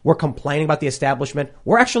reformist. We're complaining about the establishment.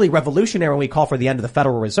 We're actually revolutionary when we call for the end of the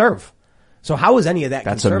Federal Reserve. So how is any of that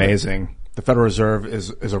That's conservative? amazing. The Federal Reserve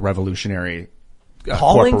is a revolutionary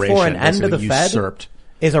calling corporation. For an end of the usurped. Fed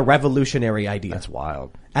is a revolutionary idea. That's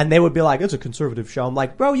wild. And they would be like, it's a conservative show. I'm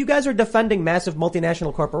like, bro, you guys are defending massive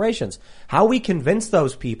multinational corporations. How we convince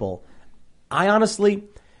those people? I honestly,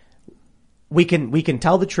 we can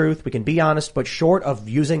tell the truth. We can be honest, but short of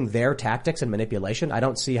using their tactics and manipulation, I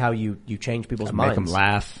don't see how you change people's minds. Make them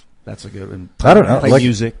laugh. That's a good one. I don't know. Play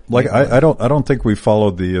music. I don't think we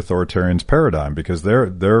followed the authoritarians' paradigm because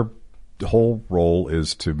their whole role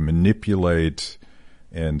is to manipulate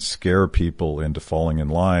and scare people into falling in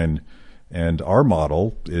line. And our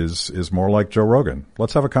model is more like Joe Rogan.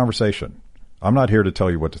 Let's have a conversation. I'm not here to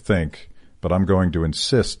tell you what to think, but I'm going to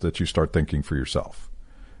insist that you start thinking for yourself.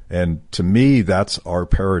 And to me, that's our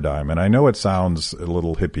paradigm. And I know it sounds a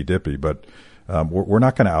little hippy-dippy, but we're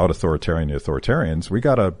not going to out authoritarian the authoritarians. We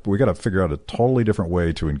gotta figure out a totally different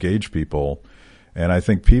way to engage people. And I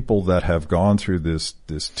think people that have gone through this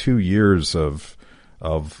 2 years of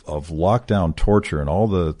lockdown torture and all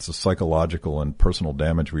the psychological and personal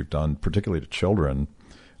damage we've done, particularly to children,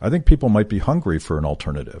 I think people might be hungry for an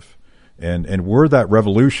alternative. And we're that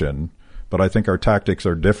revolution, but I think our tactics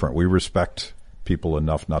are different. We respect people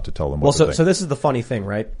enough not to tell them what to think. So this is the funny thing,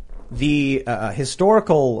 right? The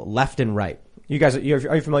historical left and right. You guys, are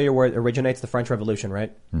you familiar where it originates? The French Revolution,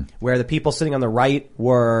 right? Where the people sitting on the right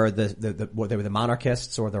were they were the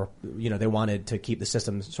monarchists, or they wanted to keep the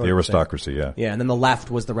system sort of the aristocracy, yeah. Yeah, and then the left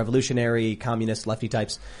was the revolutionary, communist, lefty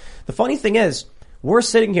types. The funny thing is, we're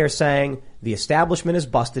sitting here saying the establishment is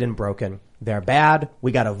busted and broken. They're bad.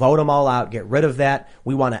 We got to vote them all out, get rid of that.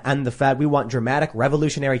 We want to end the Fed. We want dramatic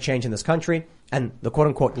revolutionary change in this country. And the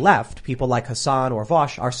quote-unquote left, people like Hassan or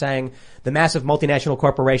Vosh, are saying the massive multinational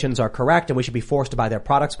corporations are correct and we should be forced to buy their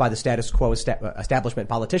products by the status quo establishment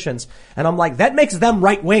politicians. And I'm like, that makes them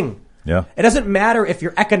right-wing. Yeah. It doesn't matter if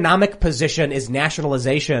your economic position is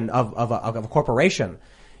nationalization of a corporation.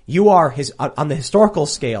 You are on the historical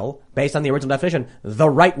scale, based on the original definition, the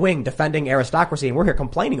right wing defending aristocracy, and we're here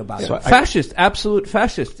complaining about it. Fascist, absolute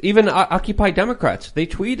fascist. Even Occupy Democrats. They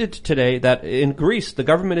tweeted today that in Greece, the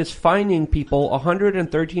government is fining people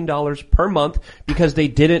 $113 per month because they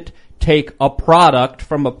didn't take a product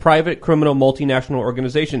from a private criminal multinational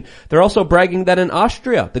organization. They're also bragging that in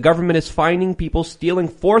Austria, the government is fining people stealing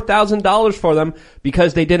 $4,000 for them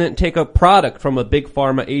because they didn't take a product from a big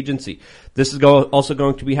pharma agency. This is also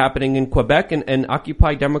going to be happening in Quebec, and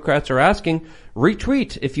Occupy Democrats are asking,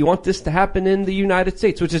 retweet if you want this to happen in the United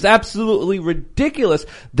States, which is absolutely ridiculous.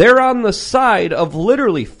 They're on the side of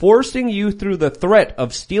literally forcing you through the threat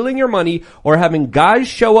of stealing your money or having guys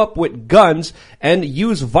show up with guns and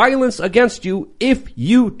use violence against you if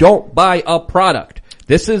you don't buy a product.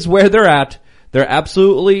 This is where they're at. They're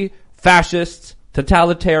absolutely fascists,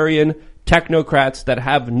 totalitarian, technocrats that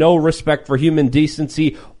have no respect for human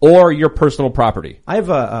decency or your personal property. I have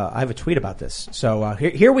a tweet about this. So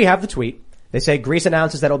here we have the tweet. They say Greece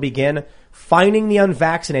announces that it'll begin fining the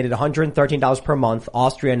unvaccinated $113 per month.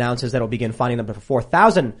 Austria announces that it'll begin fining them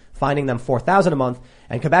 $4,000 a month.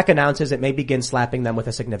 And Quebec announces it may begin slapping them with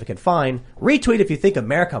a significant fine. Retweet if you think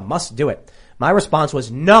America must do it. My response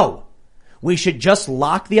was no. We should just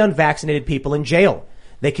lock the unvaccinated people in jail.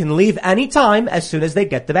 They can leave any time as soon as they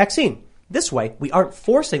get the vaccine. This way, we aren't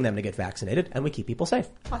forcing them to get vaccinated, and we keep people safe.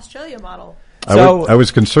 Australia model. I was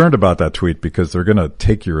concerned about that tweet because they're going to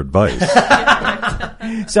take your advice.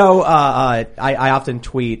 So I often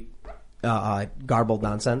tweet garbled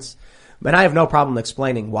nonsense, and I have no problem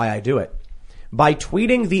explaining why I do it. By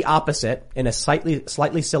tweeting the opposite in a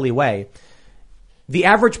slightly silly way, the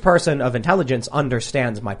average person of intelligence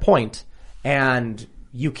understands my point, and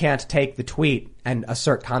you can't take the tweet and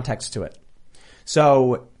assert context to it.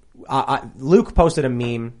 So Luke posted a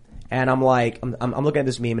meme, and I'm like, I'm looking at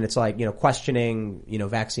this meme, and it's like, questioning,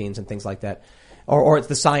 vaccines and things like that, or it's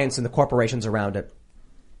the science and the corporations around it.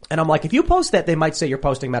 And I'm like, if you post that, they might say you're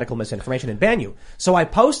posting medical misinformation and ban you. So I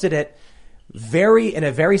posted it in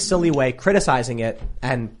a very silly way, criticizing it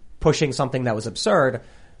and pushing something that was absurd.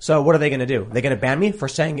 So what are they going to do? They're going to ban me for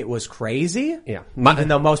saying it was crazy? Yeah. Even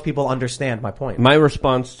though most people understand my point. My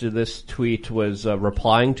response to this tweet was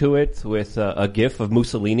replying to it with a gif of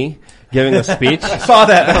Mussolini giving a speech. I saw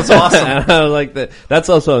that. That was awesome. And I was like, that's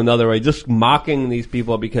also another way, just mocking these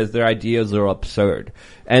people because their ideas are absurd.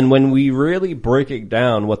 And when we really break it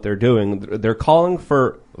down what they're doing, they're calling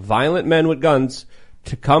for violent men with guns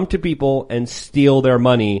to come to people and steal their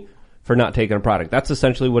money for not taking a product. That's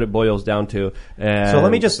essentially what it boils down to. And so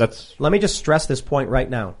let me just stress this point right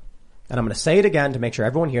now. And I'm going to say it again to make sure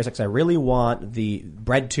everyone hears it, because I really want the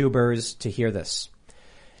bread tubers to hear this.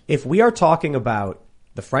 If we are talking about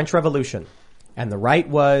the French Revolution, and the right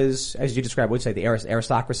was, as you described, would say the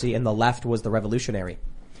aristocracy, and the left was the revolutionary.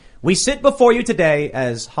 We sit before you today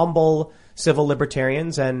as humble civil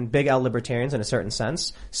libertarians and big L libertarians in a certain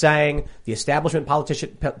sense, saying the establishment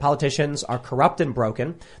politicians are corrupt and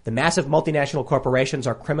broken. The massive multinational corporations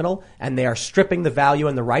are criminal, and they are stripping the value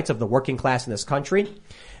and the rights of the working class in this country.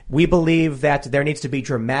 We believe that there needs to be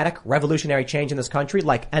dramatic revolutionary change in this country,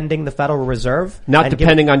 like ending the Federal Reserve. Not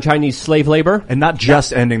depending on Chinese slave labor. And not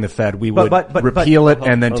just ending the Fed. We would repeal it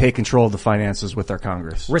and then take control of the finances with our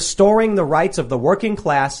Congress. Restoring the rights of the working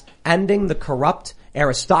class, ending the corrupt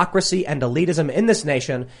aristocracy and elitism in this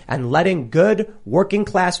nation, and letting good working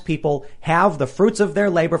class people have the fruits of their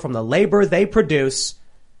labor from the labor they produce.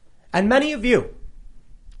 And many of you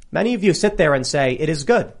sit there and say it is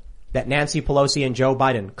good that Nancy Pelosi and Joe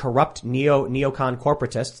Biden, corrupt neocon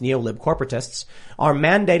corporatists, neolib corporatists, are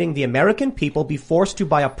mandating the American people be forced to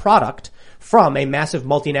buy a product from a massive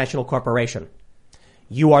multinational corporation.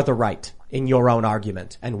 You are the right in your own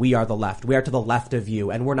argument, and we are the left. We are to the left of you,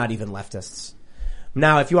 and we're not even leftists.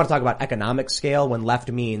 Now, if you want to talk about economic scale, when left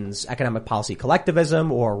means economic policy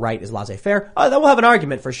collectivism or right is laissez-faire, then we'll have an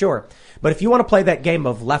argument for sure. But if you want to play that game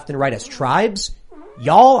of left and right as tribes,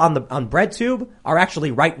 y'all on BreadTube are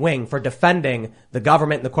actually right wing for defending the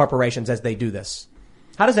government and the corporations as they do this.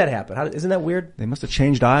 How does that happen? Isn't that weird? They must have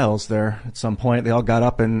changed aisles there at some point. They all got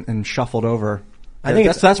up and shuffled over. I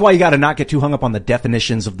think that's why you got to not get too hung up on the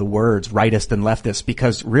definitions of the words rightist and leftist,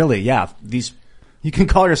 because really, you can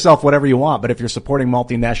call yourself whatever you want, but if you're supporting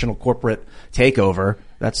multinational corporate takeover,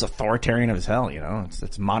 that's authoritarian as hell,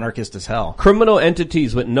 it's monarchist as hell. Criminal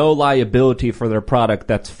entities with no liability for their product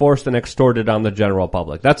that's forced and extorted on the general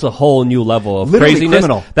public. That's a whole new level of Literally craziness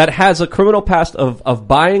criminal. That has a criminal past of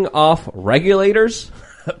buying off regulators,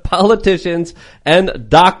 politicians, and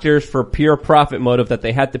doctors for pure profit motive that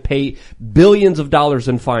they had to pay billions of dollars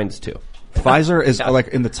in fines to. Pfizer is like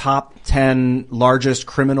in the top 10 largest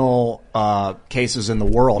criminal cases in the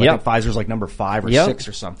world. I think Pfizer's like number 5 or 6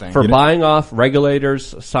 or something. For buying off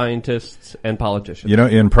regulators, scientists, and politicians.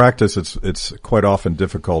 In practice, it's quite often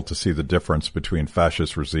difficult to see the difference between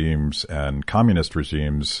fascist regimes and communist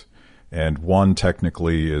regimes. And one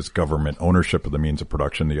technically is government ownership of the means of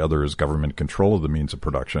production. The other is government control of the means of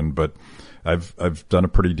production. But I've done a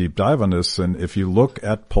pretty deep dive on this. And if you look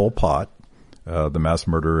at Pol Pot, the mass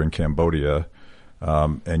murderer in Cambodia,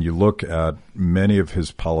 and you look at many of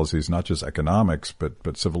his policies, not just economics,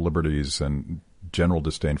 but civil liberties and general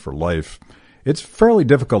disdain for life, it's fairly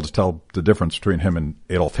difficult to tell the difference between him and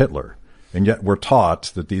Adolf Hitler. And yet we're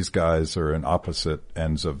taught that these guys are in opposite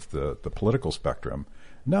ends of the political spectrum.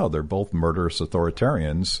 No, they're both murderous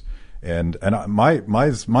authoritarians. And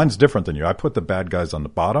mine's different than you. I put the bad guys on the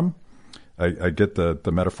bottom. I get the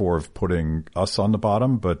metaphor of putting us on the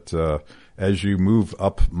bottom, but as you move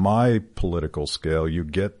up my political scale, you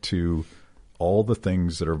get to all the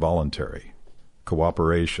things that are voluntary,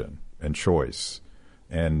 cooperation and choice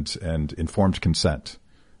and informed consent,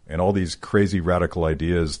 and all these crazy radical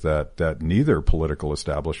ideas that neither political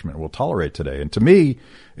establishment will tolerate today. And to me,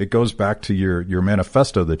 it goes back to your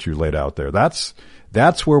manifesto that you laid out there. That's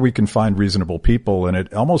where we can find reasonable people, and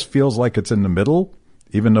it almost feels like it's in the middle,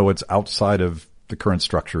 even though it's outside of the current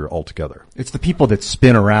structure altogether. It's the people that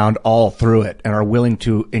spin around all through it and are willing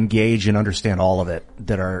to engage and understand all of it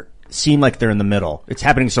that seem like they're in the middle. It's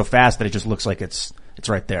happening so fast that it just looks like it's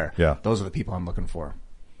right there. Yeah. Those are the people I'm looking for.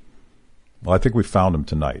 Well, I think we found them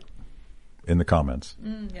tonight in the comments.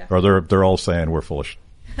 Yeah. Or they're all saying we're foolish.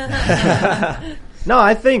 No,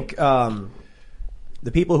 I think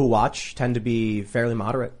the people who watch tend to be fairly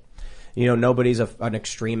moderate. Nobody's an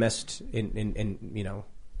extremist in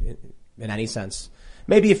any sense.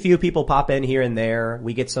 Maybe a few people pop in here and there.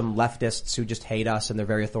 We get some leftists who just hate us and they're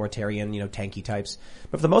very authoritarian, tanky types.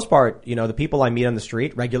 But for the most part, the people I meet on the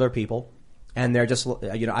street, regular people, and they're just,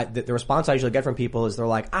 the response I usually get from people is they're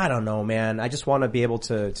like, I don't know, man. I just want to be able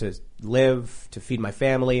to live, to feed my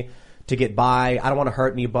family, to get by. I don't want to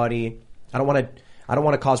hurt anybody. I don't want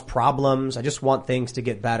to cause problems. I just want things to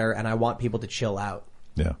get better, and I want people to chill out.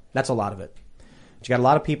 Yeah. That's a lot of it. But you got a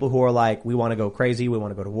lot of people who are like, we want to go crazy, we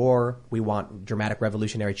want to go to war, we want dramatic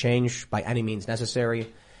revolutionary change by any means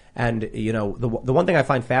necessary. And, you know, the one thing I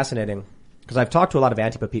find fascinating, because I've talked to a lot of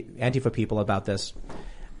Antifa people about this,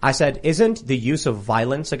 I said, isn't the use of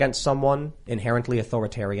violence against someone inherently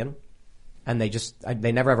authoritarian? And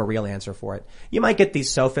they never have a real answer for it. You might get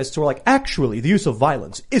these sophists who are like, actually, the use of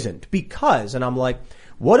violence isn't because, and I'm like,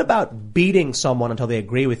 what about beating someone until they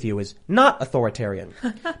agree with you is not authoritarian?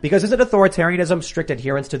 Because isn't authoritarianism strict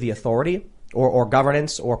adherence to the authority or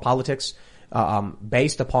governance or politics,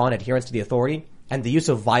 based upon adherence to the authority? And the use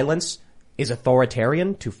of violence is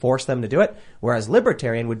authoritarian to force them to do it, whereas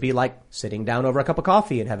libertarian would be like sitting down over a cup of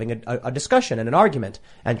coffee and having a discussion and an argument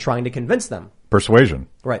and trying to convince them. Persuasion.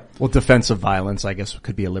 Right. Well, defensive violence, I guess,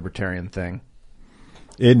 could be a libertarian thing.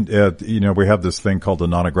 We have this thing called the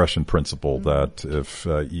non-aggression principle that if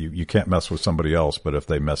you can't mess with somebody else, but if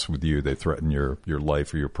they mess with you, they threaten your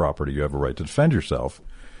life or your property, you have a right to defend yourself.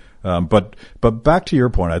 But back to your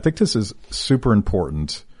point, I think this is super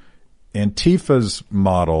important. Antifa's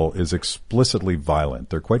model is explicitly violent.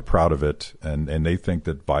 They're quite proud of it, and they think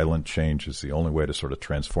that violent change is the only way to sort of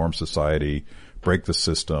transform society, break the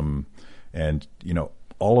system. And, you know,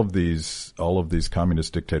 all of these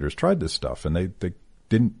communist dictators tried this stuff, and they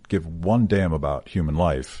didn't give one damn about human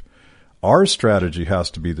life. Our strategy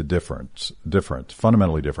has to be different,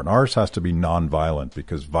 fundamentally different. Ours has to be nonviolent,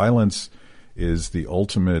 because violence is the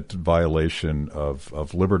ultimate violation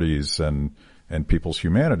of liberties and people's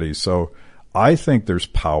humanity. So I think there's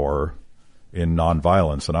power in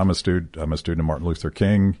nonviolence. And I'm a student of Martin Luther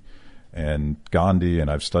King and Gandhi, and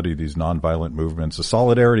I've studied these nonviolent movements, the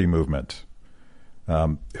Solidarity movement.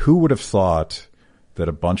 Who would have thought that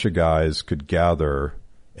a bunch of guys could gather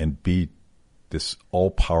and beat this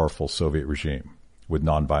all-powerful Soviet regime with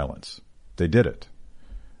nonviolence? They did it.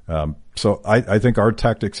 So I think our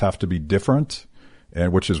tactics have to be different,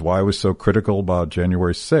 and which is why I was so critical about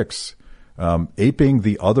January 6th. Aping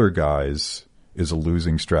the other guys is a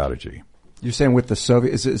losing strategy. You're saying with the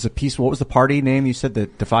Soviet, is a piece, what was the party name you said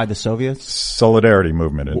that defied the Soviets? Solidarity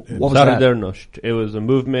movement. What was that? It was a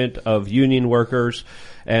movement of union workers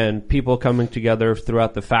and people coming together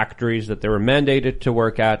throughout the factories that they were mandated to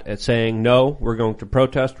work at saying, no, we're going to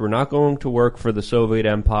protest. We're not going to work for the Soviet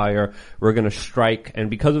Empire. We're going to strike. And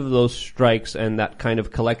because of those strikes and that kind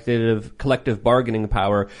of collective bargaining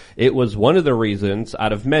power, it was one of the reasons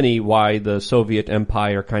out of many why the Soviet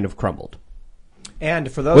Empire kind of crumbled.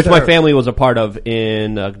 And for those which my family was a part of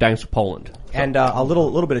in Gdańsk, Poland. And a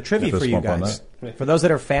little bit of trivia for you guys. For those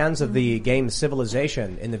that are fans of the game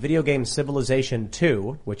Civilization, in the video game Civilization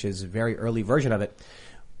 2, which is a very early version of it,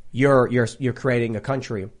 you're creating a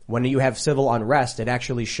country. When you have civil unrest, it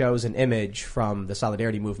actually shows an image from the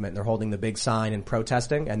Solidarity movement, and they're holding the big sign and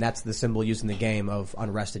protesting, and that's the symbol used in the game of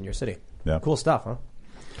unrest in your city. Yeah. Cool stuff, huh?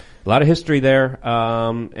 A lot of history there,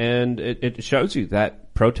 and it shows you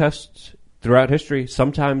that protests throughout history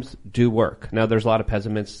sometimes do work. Now, there's a lot of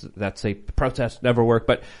pessimists that say protests never work,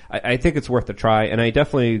 but I think it's worth a try, and I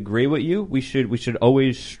definitely agree with you. We should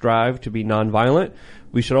always strive to be nonviolent.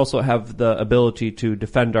 We should also have the ability to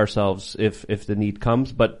defend ourselves if the need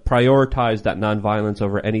comes, but prioritize that nonviolence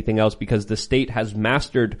over anything else, because the state has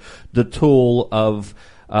mastered the tool of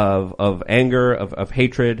anger, of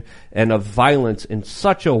hatred, and of violence in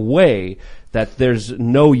such a way that there's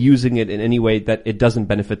no using it in any way that it doesn't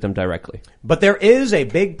benefit them directly. But there is a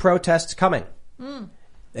big protest coming.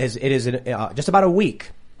 It is in just about a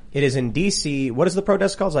week. It is in D.C. What is the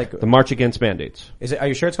protest called? The March Against Mandates. Are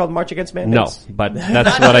you sure it's called March Against Mandates? No, but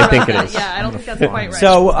that's what I think it is. Yeah, I don't think that's quite right.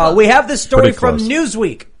 So we have this story from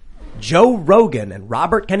Newsweek. Joe Rogan and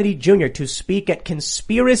Robert Kennedy Jr. to speak at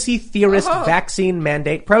conspiracy theorist vaccine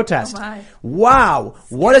mandate protest. Wow.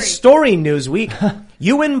 What a story, Newsweek.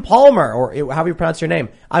 Ewan Palmer, or however you pronounce your name.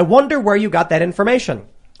 I wonder where you got that information.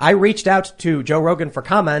 I reached out to Joe Rogan for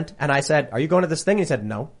comment, and I said, are you going to this thing? And he said,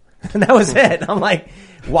 no. And that was it. I'm like,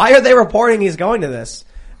 why are they reporting he's going to this?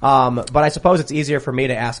 But I suppose it's easier for me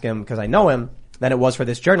to ask him because I know him than it was for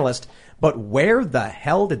this journalist. But where the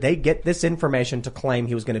hell did they get this information to claim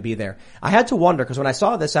he was going to be there? I had to wonder, because when I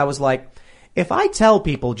saw this, I was like, if I tell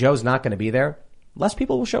people Joe's not going to be there, less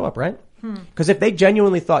people will show up, right? Because if they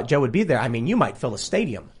genuinely thought Joe would be there, I mean, you might fill a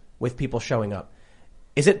stadium with people showing up.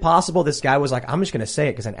 Is it possible this guy was like, I'm just going to say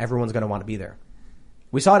it because then everyone's going to want to be there?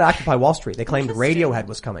 We saw it at Occupy Wall Street. They claimed Radiohead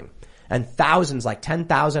was coming. And thousands, like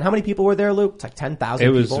 10,000. How many people were there, Luke? It's like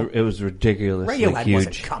 10,000 people. It was ridiculously Radiohead huge.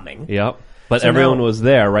 wasn't coming. Yep. But So everyone now- was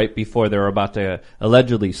there right before they were about to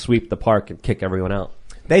allegedly sweep the park and kick everyone out.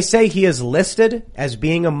 They say he is listed as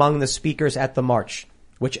being among the speakers at the march,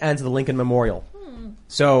 which ends at the Lincoln Memorial.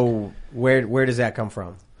 So Where does that come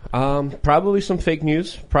from? Probably some fake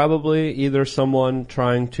news. Probably either someone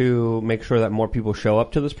trying to make sure that more people show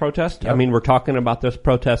up to this protest. Yep. I mean, we're talking about this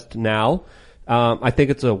protest now. I think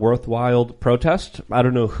it's a worthwhile protest. I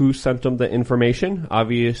don't know who sent them the information.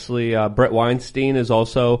 Obviously, Brett Weinstein is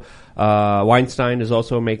also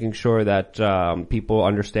making sure that people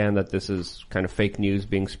understand that this is kind of fake news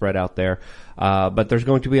being spread out there. But there's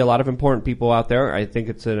going to be a lot of important people out there. I think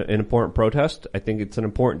it's an important protest. I think it's an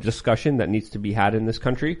important discussion that needs to be had in this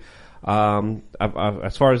country.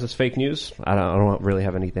 As far as this fake news, I don't really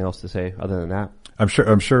have anything else to say other than that. I'm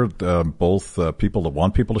sure both people that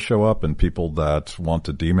want people to show up and people that want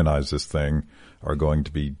to demonize this thing are going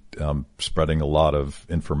to be spreading a lot of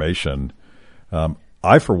information.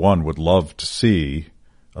 I, for one, would love to see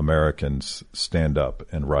Americans stand up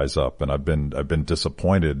and rise up, and I've been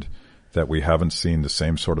disappointed that we haven't seen the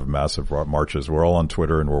same sort of massive marches. We're all on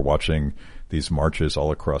Twitter and we're watching these marches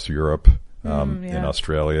all across Europe, in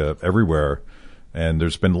Australia, everywhere, and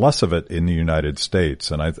there's been less of it in the United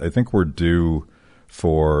States. And I think we're due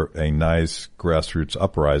for a nice grassroots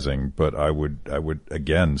uprising, but I would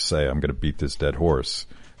again say I'm going to beat this dead horse.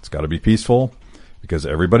 It's got to be peaceful because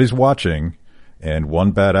everybody's watching, and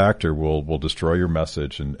one bad actor will destroy your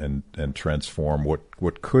message and transform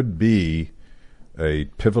what could be a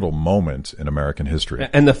pivotal moment in American history.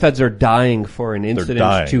 And the feds are dying for an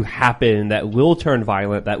incident to happen that will turn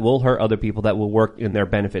violent, that will hurt other people, that will work in their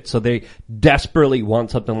benefit. So they desperately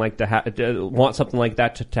want something like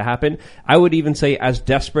that to happen. I would even say as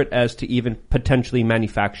desperate as to even potentially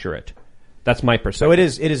manufacture it. That's my perspective. So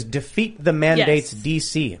it is defeat the mandates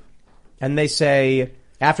DC. And they say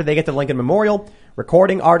after they get the Lincoln Memorial,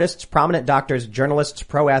 recording artists, prominent doctors, journalists,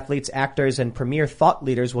 pro athletes, actors, and premier thought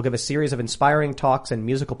leaders will give a series of inspiring talks and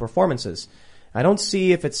musical performances. I don't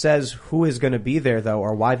see if it says who is going to be there, though,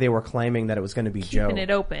 or why they were claiming that it was going to be Joe. Keeping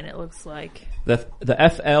it open, it looks like. The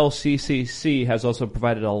FLCCC has also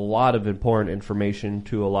provided a lot of important information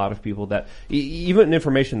to a lot of people that, even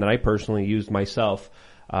information that I personally used myself.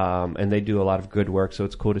 And they do a lot of good work, so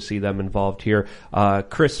it's cool to see them involved here.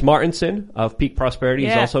 Chris Martenson of Peak Prosperity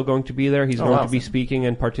is also going to be there. He's going to be speaking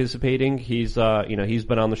and participating. He's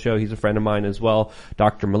been on the show. He's a friend of mine as well.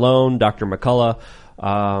 Dr. Malone, Dr. McCullough.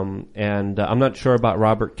 And I'm not sure about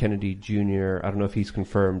Robert Kennedy Jr. I don't know if he's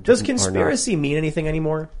confirmed. Does conspiracy mean anything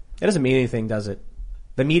anymore? It doesn't mean anything, does it?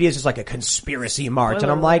 The media is just like a conspiracy march.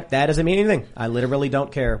 And I'm like, that doesn't mean anything. I literally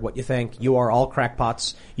don't care what you think. You are all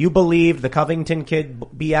crackpots. You believed the Covington kid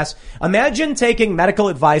BS. Imagine taking medical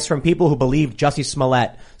advice from people who believed Jussie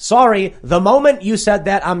Smollett. Sorry, the moment you said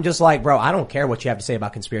that, I'm just like, bro, I don't care what you have to say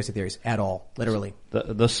about conspiracy theories at all. Literally.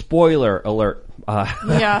 The spoiler alert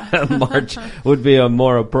march would be a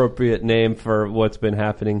more appropriate name for what's been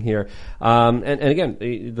happening here. And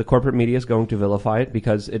again, the corporate media is going to vilify it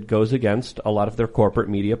because it goes against a lot of their corporate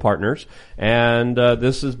media partners. And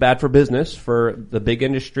this is bad for business for the big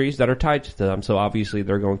industries that are tied to them. So obviously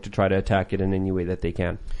they're going to try to attack it in any way that they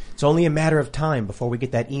can. It's only a matter of time before we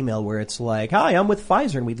get that email where it's like, hi, I'm with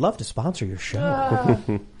Pfizer and we'd love to sponsor your show.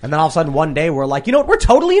 And then all of a sudden one day we're like, you know what? We're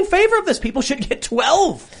totally in favor of this. People should get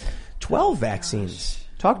 12 vaccines.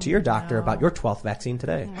 Talk to your doctor about your 12th vaccine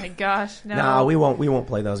today. Oh my gosh, no. No, we won't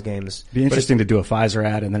play those games. Be interesting to do a Pfizer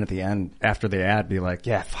ad and then at the end, after the ad, be like,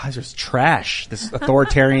 yeah, Pfizer's trash. This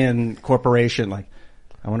authoritarian corporation. Like,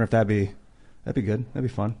 I wonder if that'd be good. That'd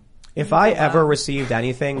be fun. If I ever received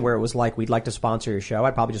anything where it was like, we'd like to sponsor your show,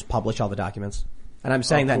 I'd probably just publish all the documents. And I'm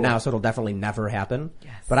saying that now, so it'll definitely never happen.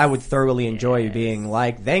 Yes. But I would thoroughly enjoy being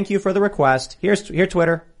like, thank you for the request. Here's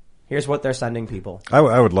Twitter. Here's what they're sending people. I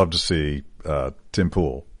would love to see Tim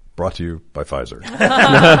Pool brought to you by Pfizer.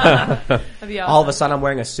 That'd be awesome. All of a sudden I'm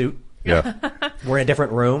wearing a suit. Yeah. We're in a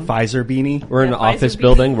different room. Pfizer beanie. We're in an office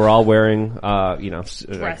building. We're all wearing,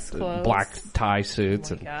 dress clothes. Black tie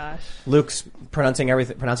suits. Oh my gosh. Luke's pronouncing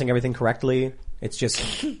everything correctly. It's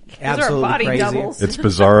just absolutely body crazy. doubles. It's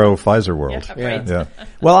bizarro Pfizer world. Yeah, right. Yeah.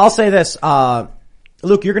 Well, I'll say this.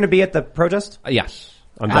 Luke, you're going to be at the protest? Yes.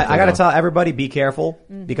 I got to tell everybody, be careful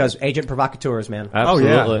because agent provocateurs, man.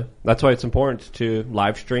 Absolutely. Oh, yeah. That's why it's important to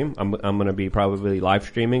live stream. I'm going to be probably live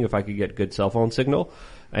streaming if I could get good cell phone signal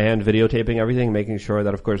and videotaping everything, making sure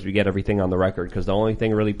that, of course, we get everything on the record because the only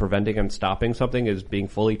thing really preventing and stopping something is being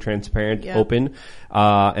fully transparent, open,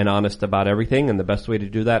 and honest about everything. And the best way to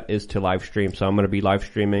do that is to live stream. So I'm going to be live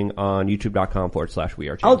streaming on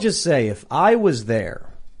youtube.com/wearechange. I'll just say, if I was there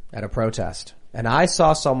at a protest and I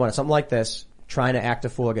saw someone, something like this, trying to act a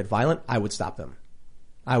fool or get violent, I would stop them.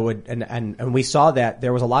 I would, and we saw that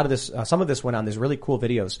there was a lot of this, some of this went on, there's really cool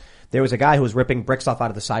videos. There was a guy who was ripping bricks off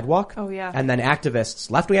out of the sidewalk. Oh yeah. And then left-wing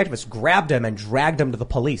activists grabbed him and dragged him to the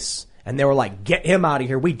police. And they were like, get him out of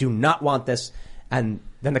here. We do not want this. And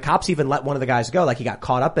then the cops even let one of the guys go. Like, he got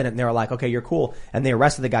caught up in it, and they were like, okay, you're cool. And they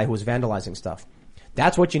arrested the guy who was vandalizing stuff.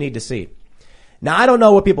 That's what you need to see. Now, I don't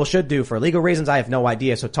know what people should do for legal reasons. I have no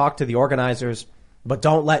idea. So talk to the organizers, but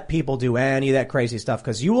don't let people do any of that crazy stuff,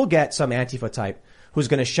 because you will get some Antifa type who's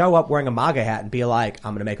going to show up wearing a MAGA hat and be like,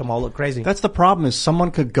 I'm going to make them all look crazy. That's the problem, is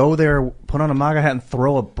someone could go there, put on a MAGA hat and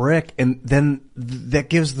throw a brick, and then that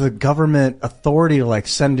gives the government authority to like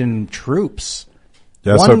send in troops.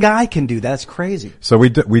 Yeah, One guy can do that. That's crazy. So we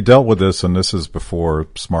dealt with this, and this is before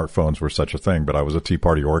smartphones were such a thing, but I was a Tea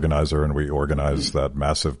Party organizer, and we organized that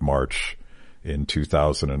massive march in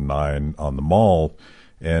 2009 on the Mall,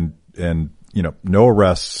 and you know, no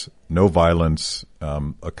arrests, no violence.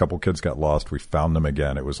 A couple kids got lost. We found them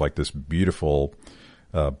again. It was like this beautiful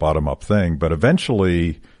bottom-up thing. But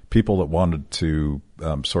eventually, people that wanted to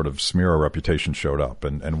sort of smear our reputation showed up.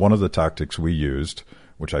 And one of the tactics we used,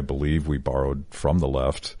 which I believe we borrowed from the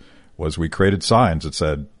left, was we created signs that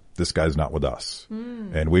said, this guy's not with us.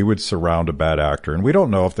 And we would surround a bad actor. And we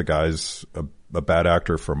don't know if the guy's a bad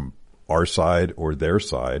actor from our side or their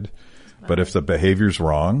side. But if the behavior's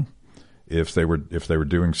wrong, if they were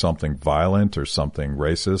doing something violent or something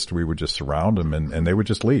racist, we would just surround them and they would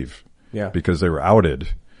just leave. Yeah. Because they were outed.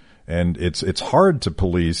 And it's hard to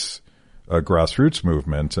police a grassroots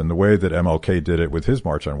movement, and the way that MLK did it with his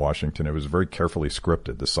March on Washington, it was very carefully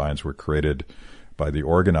scripted. The signs were created by the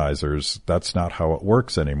organizers. That's not how it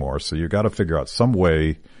works anymore. So you got to figure out some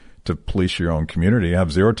way to police your own community and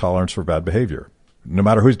have zero tolerance for bad behavior, no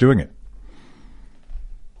matter who's doing it.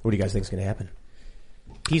 What do you guys think is going to happen?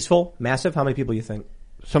 Peaceful? Massive? How many people do you think?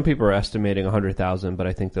 Some people are estimating 100,000, but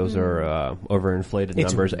I think those are overinflated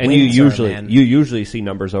It's numbers. And Windsor, you usually see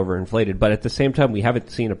numbers overinflated, but at the same time, we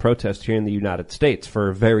haven't seen a protest here in the United States for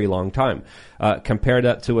a very long time. Compare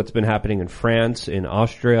that to what's been happening in France, in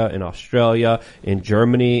Austria, in Australia, in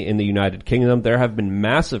Germany, in the United Kingdom. There have been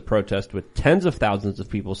massive protests with tens of thousands of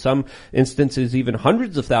people, some instances even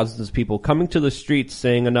hundreds of thousands of people coming to the streets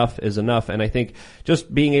saying enough is enough. And I think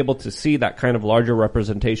just being able to see that kind of larger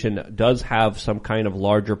representation does have some kind of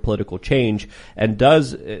larger political change and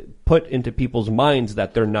does put into people's minds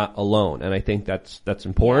that they're not alone. And I think that's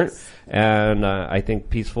important. Yes. And I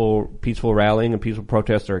think peaceful rallying and peaceful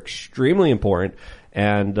protests are extremely important.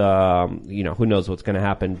 And you know, who knows what's going to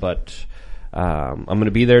happen, but I'm going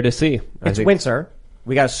to be there to see. It's winter.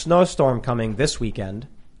 We got a snowstorm coming this weekend.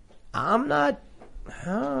 I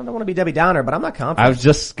don't want to be Debbie Downer, but I'm not confident. I was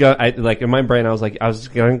just like in my brain, I was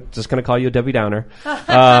just going to call you a Debbie Downer.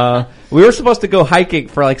 We were supposed to go hiking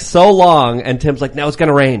for like so long, and Tim's like, "No, it's going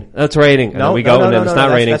to rain. It's raining." And then we go, and then it's not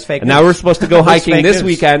raining. That's fake and news. now we're supposed to go hiking this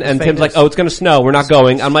weekend, and Tim's like, "Oh, it's going to snow. We're not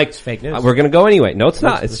going." I'm like, it's fake news. "We're going to go anyway." No, it's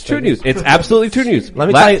not. It's true news. It's absolutely true news. Let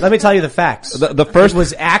me tell you the facts. The first, it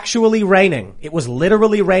was actually raining. It was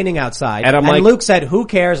literally raining outside. And Luke said, "Who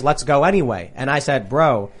cares? Let's go anyway." And I said,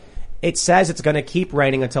 "Bro, it says it's going to keep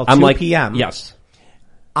raining until 2 p.m. Yes.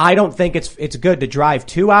 I don't think it's good to drive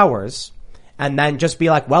 2 hours and then just be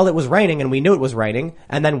like, well, it was raining and we knew it was raining,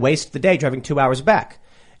 and then waste the day driving 2 hours back.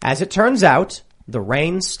 As it turns out, the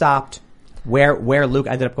rain stopped where Luke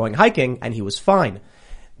ended up going hiking, and he was fine.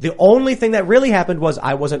 The only thing that really happened was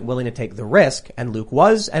I wasn't willing to take the risk, and Luke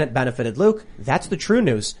was, and it benefited Luke. That's the true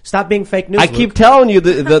news. Stop being fake news, I keep telling you,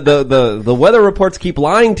 the weather reports keep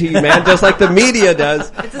lying to you, man, just like the media does.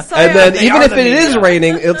 And then even if it is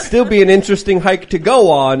raining, it'll still be an interesting hike to go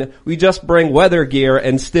on. We just bring weather gear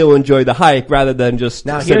and still enjoy the hike rather than just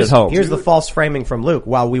sit at home. Here's the false framing from Luke.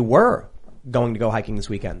 While we were going to go hiking this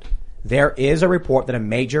weekend, there is a report that a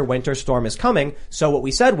major winter storm is coming. So what we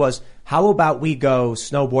said was, how about we go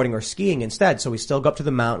snowboarding or skiing instead? So we still go up to the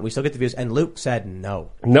mountain, we still get the views. And Luke said no.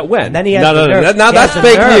 No, when? And then he has no. Now that's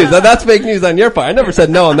fake news. That's fake news on your part. I never said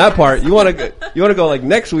no on that part. You want to go like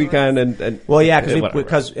next weekend and well, yeah,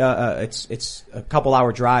 because it's a couple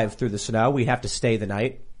hour drive through the snow. We have to stay the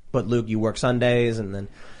night. But Luke, you work Sundays, and then,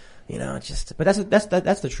 you know, it's just, but that's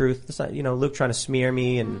the truth. It's not, you know, Luke trying to smear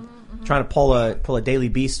me and trying to pull a Daily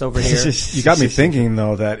Beast over here. You got me thinking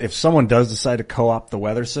though that if someone does decide to co-opt the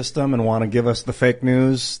weather system and want to give us the fake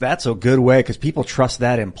news, that's a good way, because people trust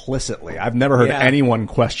that implicitly. I've never heard anyone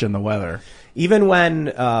question the weather. Even when,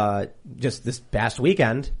 just this past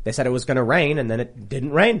weekend, they said it was going to rain, and then it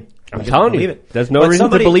didn't rain. I'm telling you, there's no reason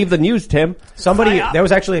to believe the news, Tim. There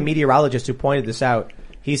was actually a meteorologist who pointed this out.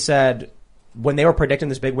 He said, when they were predicting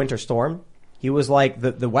this big winter storm, he was like,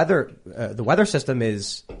 the weather system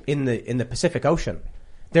is in the Pacific Ocean.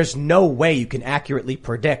 There's no way you can accurately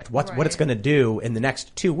predict what it's going to do in the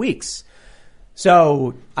next 2 weeks.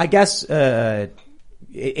 So I guess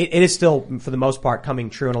it is still, for the most part, coming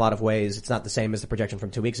true in a lot of ways. It's not the same as the projection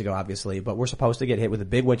from 2 weeks ago, obviously, but we're supposed to get hit with a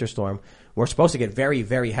big winter storm. We're supposed to get very,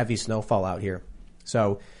 very heavy snowfall out here.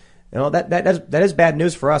 So, that is bad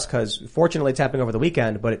news for us because fortunately it's happening over the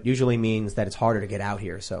weekend, but it usually means that it's harder to get out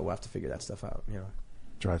here. So we'll have to figure that stuff out,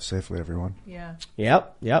 Drive safely, everyone. Yeah.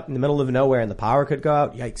 Yep. In the middle of nowhere and the power could go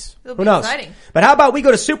out. Yikes. It'll Who be knows? exciting. But how about we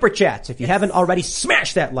go to Super Chats? If you haven't already,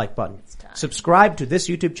 smash that like button. Subscribe to this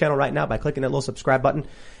YouTube channel right now by clicking that little subscribe button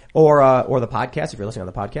or the podcast if you're listening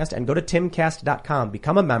on the podcast, and go to timcast.com,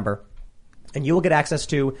 become a member, and you will get access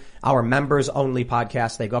to our members only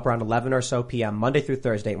podcasts. They go up around 11 or so p.m. Monday through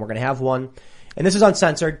Thursday, and we're going to have one. And this is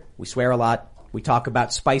uncensored. We swear a lot. We talk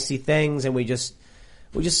about spicy things, and we just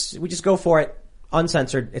go for it.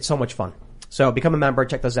 Uncensored. It's so much fun. So become a member.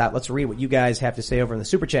 Check those out. Let's read what you guys have to say over in the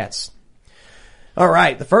Super Chats. All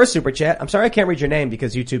right. The first Super Chat. I'm sorry I can't read your name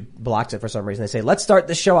because YouTube blocks it for some reason. They say, let's start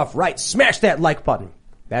the show off right. Smash that like button.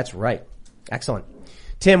 That's right. Excellent.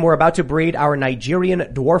 Tim, we're about to breed our Nigerian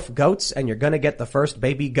dwarf goats, and you're going to get the first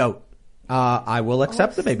baby goat. I will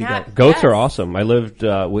accept the baby goat. Goats are awesome. I lived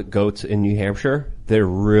with goats in New Hampshire. They're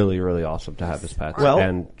really, really awesome to have as pets. Well,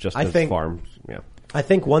 and just I as think- farms. Yeah. I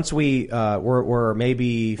think once we're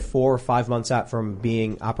maybe 4 or 5 months out from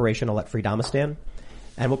being operational at Freedomistan,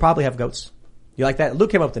 and we'll probably have goats. You like that? Luke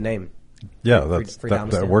came up with the name. Yeah,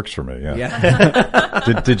 that works for me.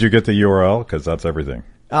 Yeah. Did you get the URL? Because that's everything.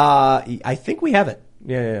 I think we have it.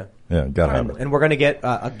 Yeah. Yeah, gotta have it. And we're gonna get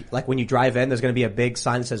like when you drive in, there's gonna be a big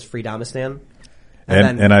sign that says Freedomistan.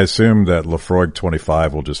 And I assume that Lafroig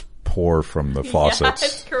 25 will just pour from the faucets.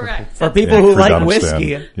 That's correct. For people who like Freedomistan.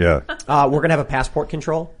 whiskey, Yeah. we're gonna have a passport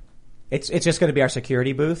control. It's just gonna be our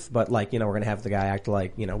security booth, but we're gonna have the guy act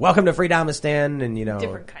like, welcome to Freedomistan, and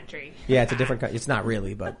Different country. Yeah, it's a different country. It's not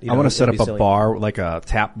really, but I want to set up it'll be a silly. bar, like a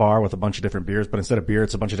tap bar with a bunch of different beers, but instead of beer,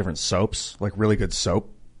 it's a bunch of different soaps, like really good soap.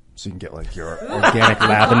 So you can get like your organic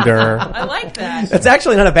lavender. I like that. That's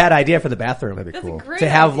actually not a bad idea for the bathroom. That'd be cool. To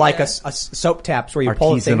have like a soap taps where you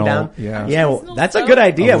pull the thing down. Artisanal, Yeah, well, that's a good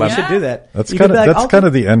idea. We should do that. That's You kind could of be like, kind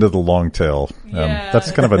of the end of the long tail. Yeah,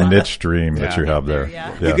 That's kind of a niche dream that you have there.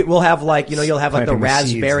 We'll have like, you'll have like the Planting the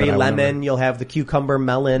seeds raspberry that I wanna- lemon, you'll have the cucumber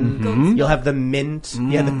melon, you'll have the mint,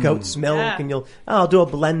 the goat's milk, and I'll do a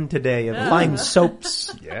blend today of fine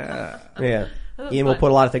soaps. Yeah. Yeah. Ian will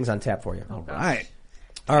put a lot of things on tap for you. All right.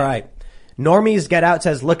 All right. Normies Get Out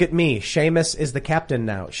says, look at me. Seamus is the captain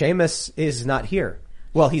now. Seamus is not here.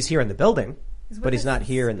 Well, he's here in the building, but he's not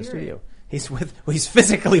here in the studio. He's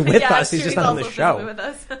physically with us. He's just not on the show. With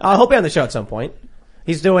us. He'll be on the show at some point.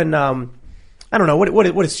 He's doing, I don't know, what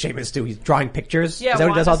does Seamus do? He's drawing pictures? Yeah, Is that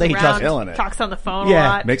what he does all day? He draws, Killing it. talks on the phone a yeah.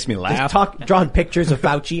 lot. Makes me laugh. Drawing pictures of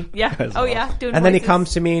Fauci. Yeah. Oh yeah. Doing And then he voices.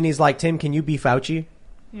 comes to me and he's like, Tim, can you be Fauci?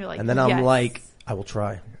 You're like, And then I'm yes. like, I will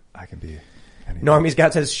try. I can be. Normie's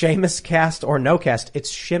Got says Seamus cast or no cast. It's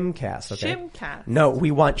Shimcast. Okay. Shimcast. No, we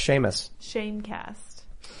want Seamus. Shamecast.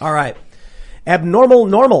 All right. Abnormal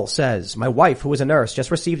Normal says, my wife, who is a nurse, just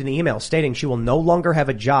received an email stating she will no longer have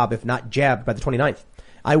a job if not jabbed by the 29th.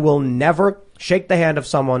 I will never shake the hand of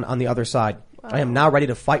someone on the other side. Wow. I am now ready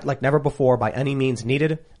to fight like never before by any means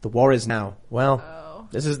needed. The war is now. Well,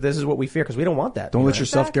 this is what we fear because we don't want that. Don't let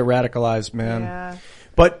yourself get radicalized, man. Yeah.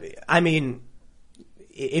 But I mean,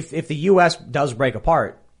 if the U.S. does break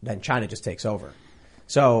apart, then China just takes over.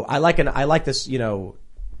 So I like this,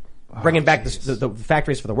 bringing back the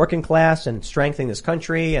factories for the working class and strengthening this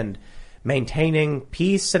country and maintaining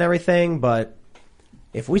peace and everything. But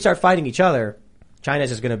if we start fighting each other, China's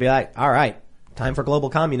just going to be like, all right, time for global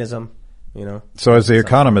communism. So as the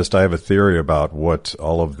economist, I have a theory about what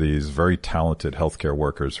all of these very talented healthcare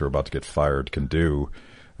workers who are about to get fired can do.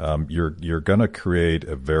 You're going to create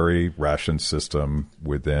a very rationed system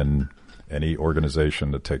within any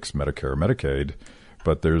organization that takes Medicare or Medicaid,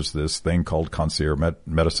 but there's this thing called concierge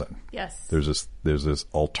medicine. Yes. There's this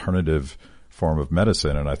alternative form of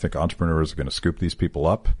medicine, and I think entrepreneurs are going to scoop these people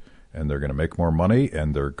up, and they're going to make more money,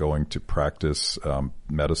 and they're going to practice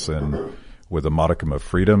medicine with a modicum of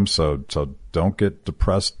freedom. So don't get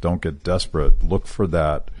depressed, don't get desperate. Look for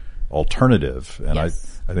that alternative, and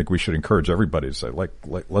yes. I think we should encourage everybody to say, like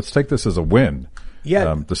let's take this as a win.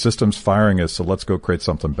 Yeah. The system's firing us, so let's go create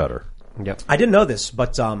something better. Yep. I didn't know this,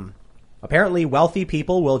 but apparently wealthy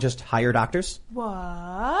people will just hire doctors.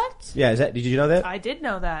 What? Yeah, did you know that? I did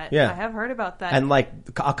know that. Yeah. I have heard about that. And like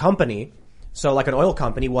a company, so like an oil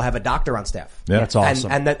company will have a doctor on staff. Yeah, that's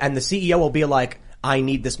awesome. And the CEO will be like, I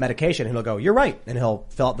need this medication. And he'll go, you're right. And he'll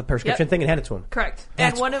fill out the prescription thing and hand it to him. Correct.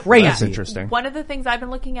 That's and crazy. That's interesting. One of the things I've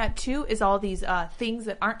been looking at too is all these things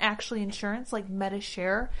that aren't actually insurance, like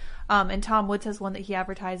MediShare. And Tom Woods has one that he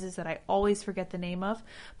advertises that I always forget the name of.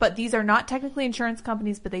 But these are not technically insurance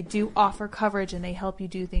companies, but they do offer coverage, and they help you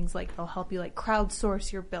do things like they'll help you like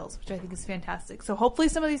crowdsource your bills, which I think is fantastic. So hopefully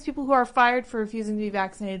some of these people who are fired for refusing to be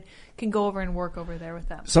vaccinated can go over and work over there with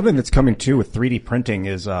them. Something that's coming too with 3D printing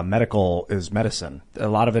is medicine. A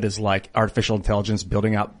lot of it is like artificial intelligence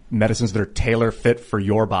building out medicines that are tailor fit for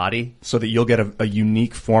your body so that you'll get a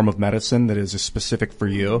unique form of medicine that is specific for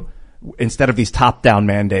you instead of these top-down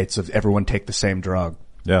mandates of everyone take the same drug.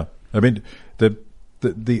 Yeah. I mean,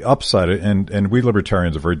 the upside, and we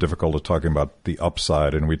libertarians are very difficult at talking about the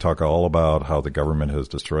upside, and we talk all about how the government has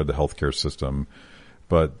destroyed the healthcare system.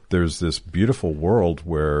 But there's this beautiful world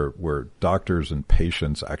where doctors and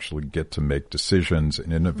patients actually get to make decisions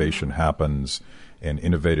and innovation happens and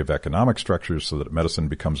innovative economic structures so that medicine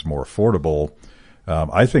becomes more affordable.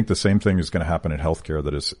 I think the same thing is going to happen in healthcare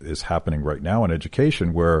that is happening right now in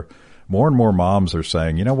education, where more and more moms are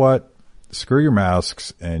saying, you know what, screw your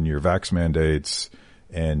masks and your vax mandates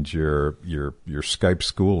and your Skype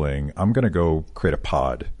schooling. I'm going to go create a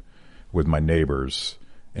pod with my neighbors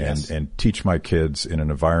and teach my kids in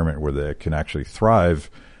an environment where they can actually thrive.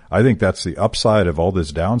 I think that's the upside of all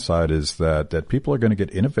this downside, is that people are going to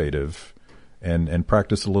get innovative and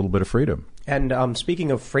practice a little bit of freedom. And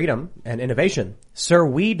speaking of freedom and innovation, Sir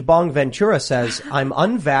Weed Bong Ventura says, I'm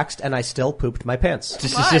unvaxxed and I still pooped my pants.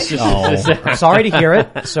 I'm sorry to hear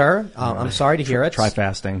it, sir. I'm sorry to hear it. Try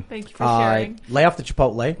fasting. Thank you for sharing. Lay off the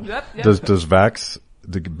Chipotle. Yep.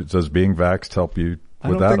 Does being vaxxed help you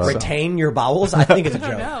with that? Retain your bowels? I think it's a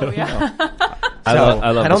joke.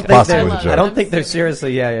 I don't think they're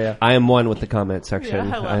seriously. Yeah. I am one with the comment section.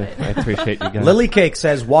 Yeah, I appreciate you guys. Lily Cake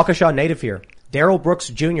says, Waukesha native here. Daryl Brooks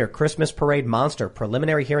Jr., Christmas Parade Monster.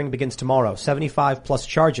 Preliminary hearing begins tomorrow. 75 plus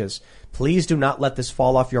charges. Please do not let this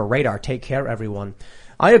fall off your radar. Take care, everyone.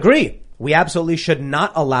 I agree. We absolutely should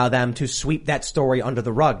not allow them to sweep that story under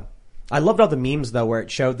the rug. I loved all the memes, though, where it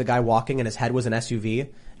showed the guy walking and his head was an SUV.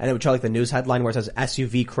 And it would show like the news headline where it says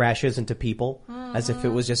SUV crashes into people, as if it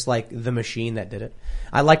was just like the machine that did it.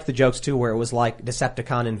 I liked the jokes too, where it was like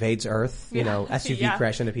Decepticon invades Earth, SUV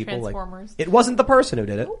crash into people. Transformers. Like, it wasn't the person who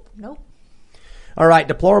did it. Nope. All right,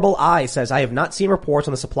 Deplorable I says, I have not seen reports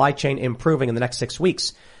on the supply chain improving in the next 6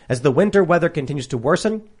 weeks. As the winter weather continues to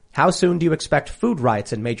worsen, how soon do you expect food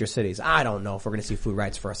riots in major cities? I don't know if we're going to see food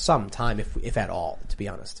riots for some time, if at all, to be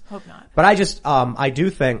honest. Hope not. But I do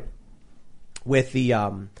think with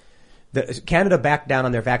the Canada backed down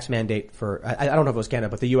on their vax mandate for, I don't know if it was Canada,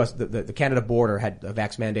 but the U.S., the Canada border had a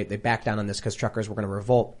vax mandate. They backed down on this because truckers were going to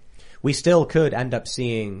revolt. We still could end up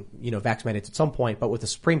seeing, vax mandates at some point, but with the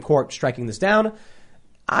Supreme Court striking this down,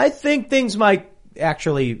 I think things might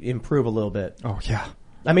actually improve a little bit. Oh, yeah.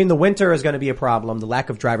 I mean, the winter is going to be a problem. The lack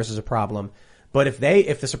of drivers is a problem. But if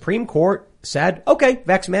the Supreme Court said, okay,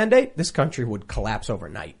 vax mandate, this country would collapse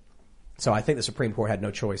overnight. So I think the Supreme Court had no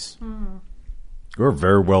choice. We're a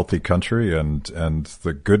very wealthy country, and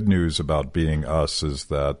the good news about being us is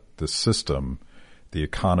that the system, the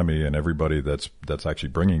economy, and everybody that's actually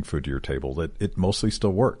bringing food to your table, that it mostly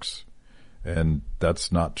still works. And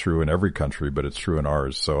that's not true in every country, but it's true in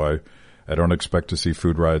ours. So I don't expect to see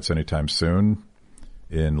food riots anytime soon,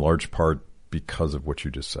 in large part because of what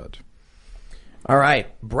you just said. All right.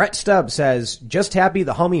 Brett Stubb says, just happy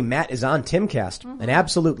the homie Matt is on Timcast. An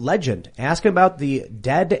absolute legend. Ask him about the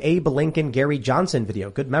dead Abe Lincoln, Gary Johnson video.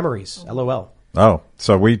 Good memories. LOL. Oh,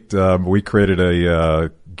 so we created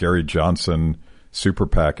a Gary Johnson super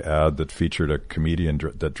PAC ad that featured a comedian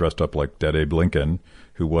that dressed up like dead Abe Lincoln,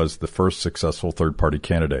 who was the first successful third-party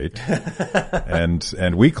candidate.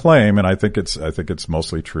 and we claim, and I think it's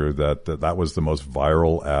mostly true, that was the most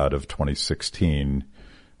viral ad of 2016.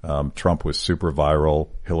 Trump was super viral.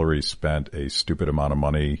 Hillary spent a stupid amount of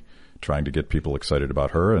money trying to get people excited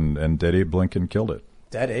about her, and dead Abe Lincoln killed it.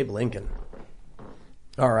 Dead Abe Lincoln.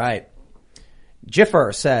 All right.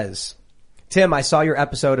 Jiffer says, Tim, I saw your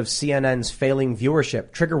episode of CNN's failing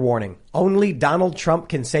viewership. Trigger warning. Only Donald Trump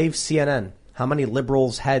can save CNN. How many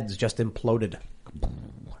liberals' heads just imploded?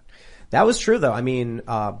 That was true, though. I mean,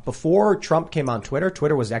 before Trump came on Twitter,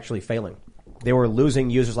 Twitter was actually failing. They were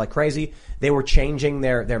losing users like crazy. They were changing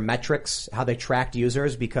their metrics, how they tracked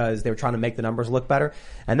users, because they were trying to make the numbers look better.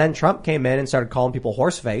 And then Trump came in and started calling people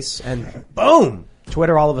horseface, and boom!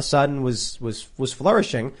 Twitter all of a sudden was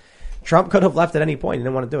flourishing. Trump could have left at any point. He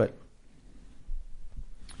didn't want to do it.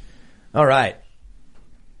 All right.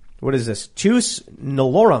 What is this? Tus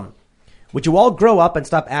Nolorum. Would you all grow up and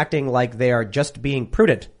stop acting like they are just being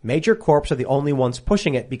prudent? Major corps are the only ones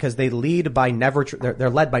pushing it because they're led by never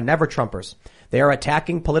Trumpers. They are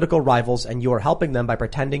attacking political rivals, and you are helping them by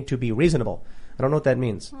pretending to be reasonable. I don't know what that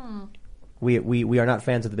means. We are not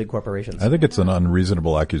fans of the big corporations. I think it's an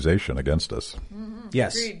unreasonable accusation against us. Mm-hmm.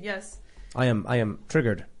 Yes. Agreed. Yes. I am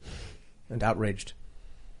triggered and outraged.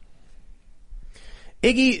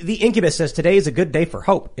 Iggy the Incubus says today is a good day for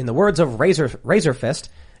hope. In the words of Razor Fist,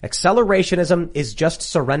 accelerationism is just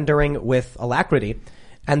surrendering with alacrity.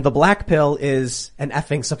 And the black pill is an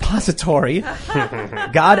effing suppository.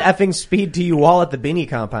 God effing speed to you all at the Beanie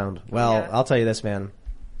compound. Well, yeah. I'll tell you this, man.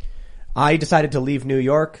 I decided to leave New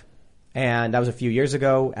York, and that was a few years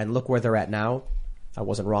ago, and look where they're at now. I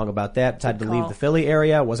wasn't wrong about that. Decided to leave the Philly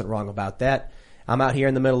area. Wasn't wrong about that. I'm out here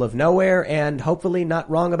in the middle of nowhere, and hopefully not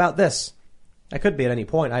wrong about this. I could be at any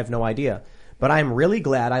point. I have no idea. But I'm really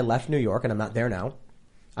glad I left New York, and I'm not there now.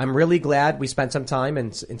 I'm really glad we spent some time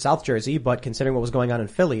in South Jersey, but considering what was going on in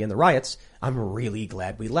Philly and the riots, I'm really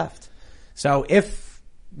glad we left. So if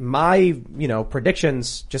my,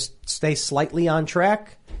 predictions just stay slightly on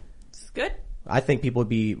track, it's good. I think people would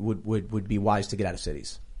be wise to get out of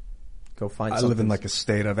cities. Go find something. I live in like a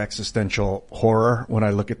state of existential horror when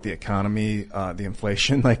I look at the economy, the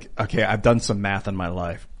inflation. Like, okay, I've done some math in my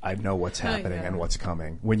life. I know what's happening and what's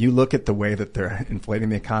coming. When you look at the way that they're inflating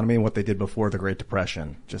the economy and what they did before the Great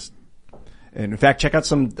Depression, and in fact, check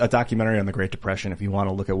out a documentary on the Great Depression if you want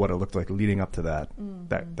to look at what it looked like leading up to that,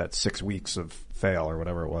 that 6 weeks of fail or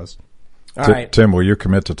whatever it was. All right. Tim, will you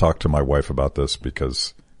commit to talk to my wife about this?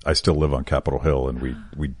 Because I still live on Capitol Hill and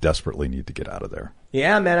we desperately need to get out of there.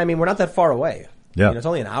 Yeah, man. I mean, we're not that far away. Yeah. It's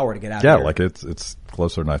only an hour to get out of here. Yeah, like it's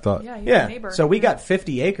closer than I thought. Yeah, you're a neighbor. So we got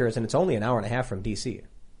 50 acres and it's only an hour and a half from DC.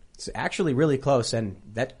 It's actually really close, and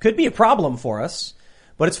that could be a problem for us,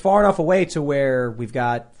 but it's far enough away to where we've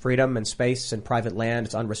got freedom and space and private land.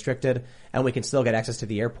 It's unrestricted, and we can still get access to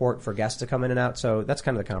the airport for guests to come in and out. So that's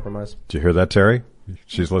kind of the compromise. Did you hear that, Terry?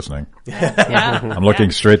 She's listening. Yeah. I'm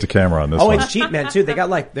looking straight to camera on this one. It's cheap, man, too. They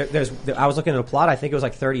got I was looking at a plot. I think it was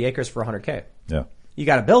like 30 acres for $100K. Yeah. You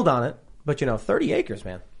got to build on it, but 30 acres,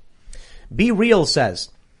 man. Be Real says,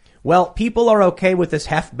 well, people are okay with this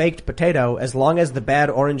half-baked potato as long as the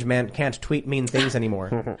bad orange man can't tweet mean things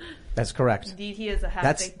anymore. That's correct. Indeed, he is a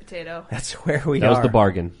half-baked potato. That's where we are. That was the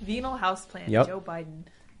bargain. Venal houseplant, yep. Joe Biden.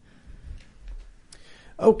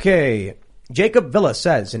 Okay. Jacob Villa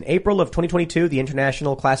says, in April of 2022, the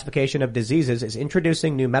International Classification of Diseases is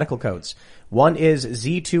introducing new medical codes. One is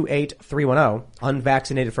Z28310,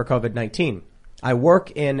 unvaccinated for COVID-19. I work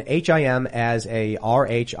in HIM as a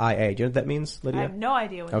RHIA. Do you know what that means, Lydia? I have no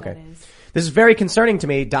idea what that is. This is very concerning to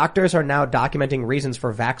me. Doctors are now documenting reasons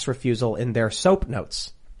for vax refusal in their SOAP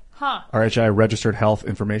notes. Huh. RHI, Registered Health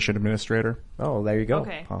Information Administrator. Oh, there you go.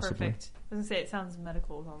 Okay, possibly. Perfect. I was going to say, it sounds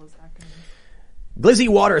medical with all those acronyms. Glizzy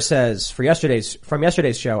Water says, from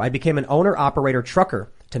yesterday's show, I became an owner-operator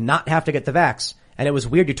trucker to not have to get the vax. And it was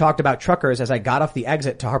weird you talked about truckers as I got off the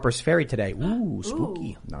exit to Harper's Ferry today. Ooh,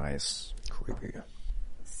 spooky. Ooh. Nice. Creepy.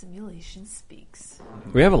 Simulation speaks.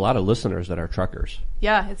 We have a lot of listeners that are truckers.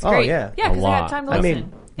 Yeah, it's great. Oh, yeah. Yeah, because they got time to listen. I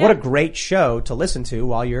mean, what a great show to listen to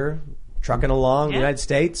while you're trucking along the United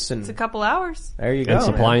States. And it's a couple hours. There you go. And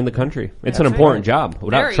supplying the country. It's an important job.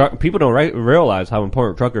 Without people don't realize how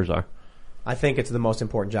important truckers are. I think it's the most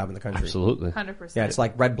important job in the country. Absolutely. 100%. Yeah, it's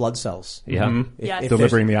like red blood cells. Yeah. Mm-hmm. Yes.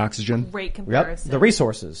 Delivering the oxygen. Great comparison. Yep. The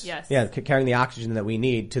resources. Yes. Yeah, carrying the oxygen that we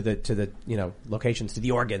need to the locations, to the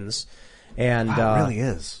organs. And wow, it really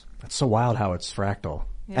is. That's so wild how it's fractal.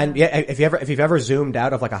 Yeah. And if you've ever zoomed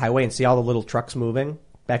out of like a highway and see all the little trucks moving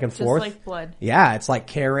back and forth. Just like blood. Yeah, it's like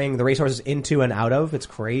carrying the resources into and out of. It's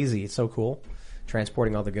crazy. It's so cool.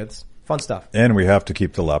 Transporting all the goods. Fun stuff. And we have to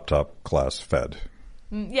keep the laptop class fed.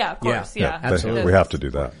 Yeah, of course. Yeah, absolutely. We have to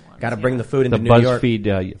do that. Got to bring the food into the New York.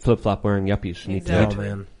 BuzzFeed flip-flop wearing yuppies need to eat. Oh,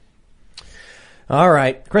 man. All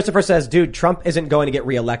right. Christopher says, dude, Trump isn't going to get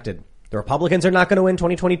reelected. The Republicans are not going to win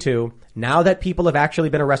 2022. Now that people have actually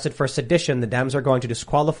been arrested for sedition, the Dems are going to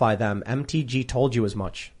disqualify them. MTG told you as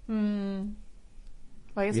much. Well,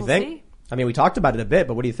 I guess you we'll think? see. I mean, we talked about it a bit,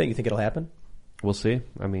 but what do you think? You think it'll happen? We'll see.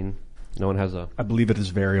 I mean, no one has I believe it is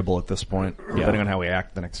variable at this point, depending on how we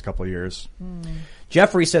act the next couple of years.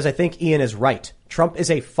 Jeffrey says, I think Ian is right. Trump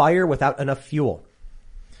is a fire without enough fuel.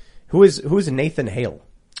 Who is Nathan Hale?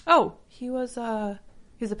 Oh, he was a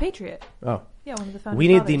patriot. Oh. Yeah, one of the founding We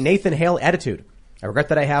need fathers. the Nathan Hale attitude. I regret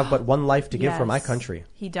that I have but one life to give for my country.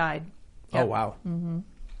 He died. Yep. Oh, wow. Mm-hmm.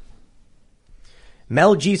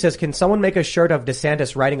 Mel G says, can someone make a shirt of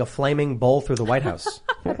DeSantis riding a flaming bull through the White House?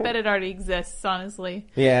 I bet it already exists, honestly.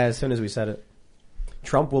 Yeah, as soon as we said it.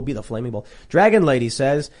 Trump will be the flaming bull. Dragon Lady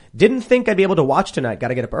says, didn't think I'd be able to watch tonight. Got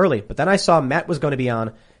to get up early. But then I saw Matt was going to be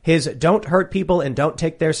on. His Don't Hurt People and Don't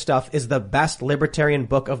Take Their Stuff is the best libertarian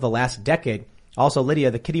book of the last decade. Also,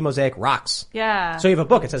 Lydia, the Kitty Mosaic rocks. Yeah. So you have a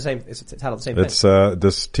book. It's the same. It's titled the same thing. It's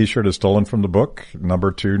this T-shirt is stolen from the book.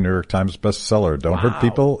 #2 New York Times bestseller. Don't hurt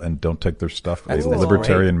people and don't take their stuff. That's a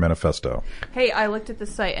libertarian manifesto. Hey, I looked at the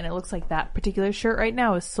site and it looks like that particular shirt right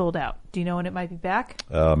now is sold out. Do you know when it might be back?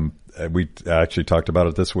 We actually talked about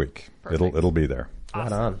it this week. Perfect. It'll be there.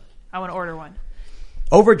 Right on. I want to order one.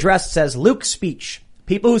 Overdressed says Luke's speech.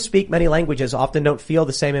 People who speak many languages often don't feel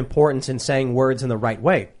the same importance in saying words in the right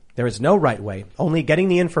way. There is no right way, only getting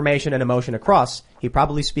the information and emotion across. He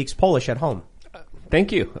probably speaks Polish at home.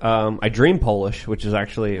 Thank you. I dream Polish, which is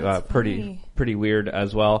actually pretty weird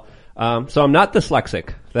as well. So I'm not dyslexic.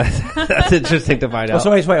 That's interesting to find out.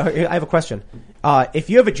 So wait, I have a question. If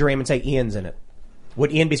you have a dream and say Ian's in it,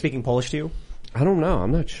 would Ian be speaking Polish to you? I don't know.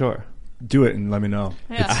 I'm not sure. Do it and let me know.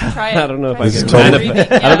 Yeah, try it. I don't know if I can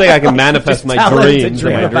manifest. I don't think I can manifest my dreams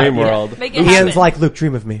in my dream world. Ian's like, Luke,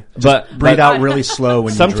 dream of me. But breathe out really slow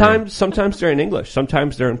when you dream. Sometimes they're in English.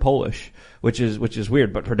 Sometimes they're in Polish, which is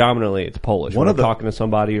weird. But predominantly it's Polish. When I'm talking to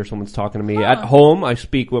somebody or someone's talking to me at home, I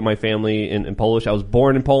speak with my family in Polish. I was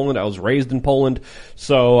born in Poland. I was raised in Poland.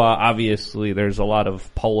 So obviously there's a lot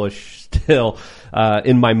of Polish still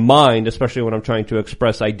in my mind, especially when I'm trying to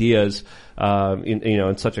express ideas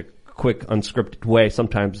in such a quick, unscripted way.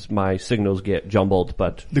 Sometimes my signals get jumbled,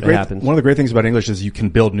 but it happens. One of the great things about English is you can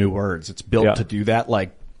build new words. It's built to do that,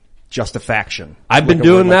 like justifaction. I've been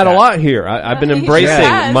doing that a lot here. I've been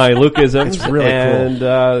embracing my Lukeisms. It's really cool.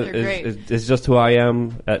 And it's just who I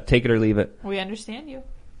am. Take it or leave it. We understand you.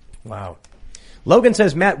 Wow. Logan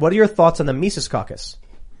says, Matt, what are your thoughts on the Mises Caucus?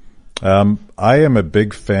 I am a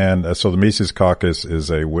big fan. So the Mises Caucus is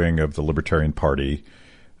a wing of the Libertarian Party.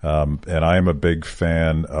 And I am a big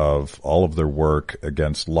fan of all of their work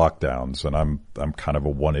against lockdowns. And I'm kind of a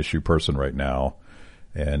one issue person right now.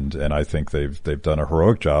 And I think they've done a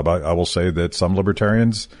heroic job. I will say that some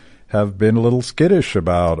libertarians have been a little skittish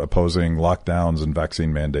about opposing lockdowns and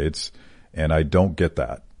vaccine mandates. And I don't get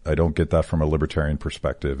that. I don't get that from a libertarian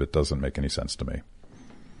perspective. It doesn't make any sense to me.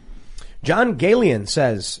 John Galian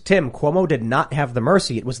says, Tim, Cuomo did not have the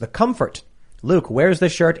mercy. It was the comfort. Luke, where's the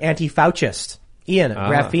shirt anti-Faucist? Ian,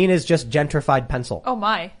 graphene is just gentrified pencil. Oh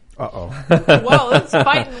my. Uh-oh. Whoa, that's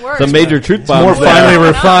fighting words. It's a major truth bomb. More finely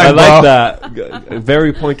refined, I like that.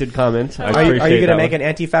 Very pointed comment. I appreciate Are you going to make one. an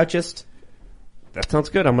anti-Faucist? That sounds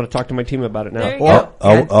good. I'm going to talk to my team about it now. There you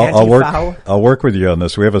Or go. I'll work with you on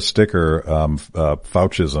this. We have a sticker,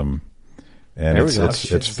 Faucism. And it's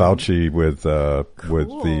Fauci with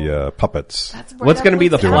the puppets. What's going to be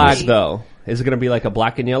the flag though? Is it going to be like a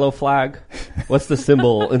black and yellow flag? What's the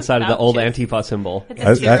symbol inside of the old Antifa symbol?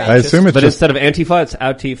 I assume it's but just, instead of Antifa, it's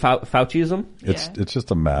Faucism? It's just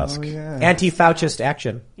a mask. Oh, yeah. Anti-Faucist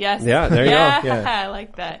action. Yes. Yeah, there you go. Yeah, I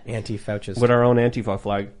like that. Anti-Faucist. With our own Antifa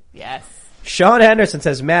flag. Yes. Sean Henderson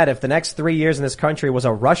says, Matt, if the next 3 years in this country was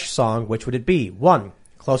a Rush song, which would it be? 1,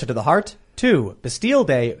 Closer to the Heart. 2, Bastille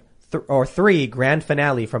Day. Or 3, Grand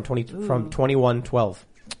Finale from 2112.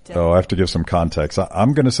 Oh, I have to give some context.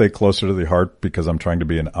 I'm going to say Closer to the Heart because I'm trying to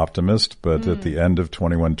be an optimist, but at the end of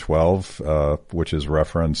 2112, which is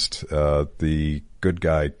referenced, the good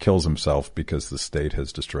guy kills himself because the state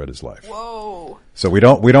has destroyed his life. Whoa. So we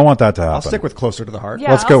don't want that to happen. I'll stick with Closer to the Heart.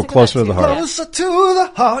 Yeah, Let's go Closer to the Heart. Closer to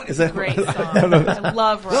the Heart. Is that Great song. I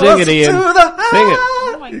love Rush. Sing it, Ian. Sing it.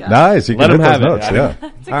 Oh my God. Nice. You Let can him hit have those it. notes,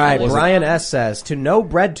 yeah. All right, Brian S. says, to know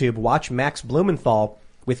BreadTube, watch Max Blumenthal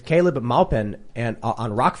with Caleb Maupin and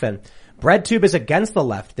on Rockfin. BreadTube is against the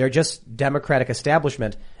left. They're just Democratic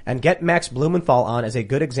establishment. And get Max Blumenthal on as a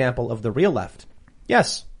good example of the real left.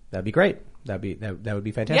 Yes, that'd be great. That would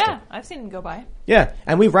be fantastic. Yeah, I've seen him go by. Yeah,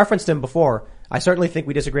 and we've referenced him before. I certainly think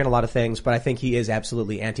we disagree on a lot of things, but I think he is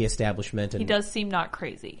absolutely anti-establishment. And He does seem not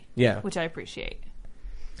crazy. Yeah. Which I appreciate.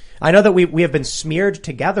 I know that we have been smeared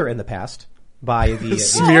together in the past by the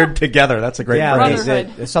smeared together. That's a great phrase.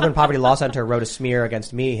 The Southern Poverty Law Center wrote a smear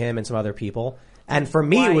against me, him, and some other people. And for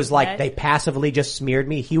me, it was like they passively just smeared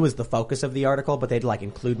me. He was the focus of the article, but they'd like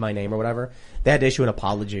include my name or whatever. They had to issue an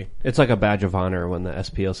apology. It's like a badge of honor when the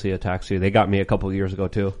SPLC attacks you. They got me a couple of years ago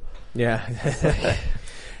too. Yeah.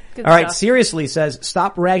 Good All right, stuff. seriously says,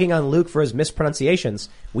 stop ragging on Luke for his mispronunciations.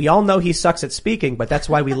 We all know he sucks at speaking, but that's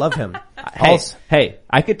why we love him. Hey,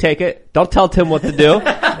 I could take it. Don't tell Tim what to do.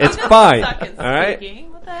 It's fine. Suck at All right?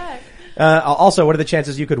 speaking. What the heck? Also, what are the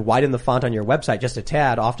chances you could widen the font on your website just a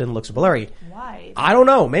tad? Often looks blurry. Why? I don't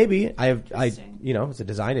know. Maybe it's a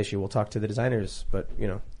design issue. We'll talk to the designers, but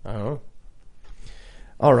I don't know.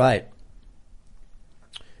 All right.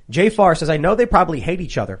 Jay Farr says, I know they probably hate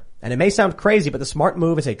each other, and it may sound crazy, but the smart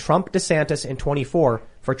move is a Trump DeSantis in 24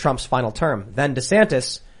 for Trump's final term, then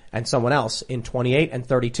DeSantis and someone else in 28 and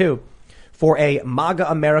 32. for a MAGA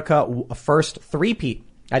America first three-peat.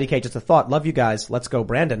 IDK, just a thought. Love you guys. Let's go,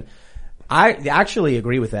 Brandon. I actually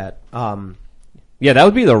agree with that. Yeah, that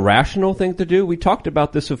would be the rational thing to do. We talked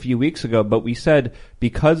about this a few weeks ago, but we said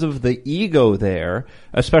because of the ego there,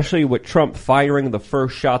 especially with Trump firing the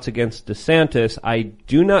first shots against DeSantis, I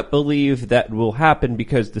do not believe that will happen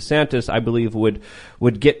because DeSantis, I believe,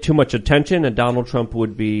 would get too much attention and Donald Trump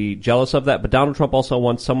would be jealous of that. But Donald Trump also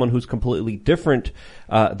wants someone who's completely different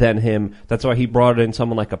than him. That's why he brought in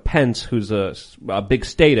someone like a Pence, who's a big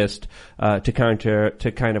statist, to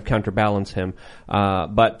kind of counterbalance him.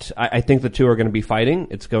 But I think the two are going to be fighting.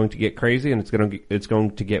 It's going to get crazy and it's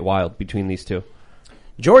going to get wild between these two.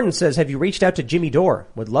 Jordan says, have you reached out to Jimmy Dore?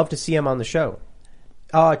 Would love to see him on the show.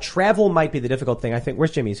 Travel might be the difficult thing. I think,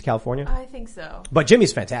 where's Jimmy? He's California? I think so. But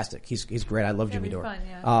Jimmy's fantastic. He's great. I love Jimmy Dore. Fun,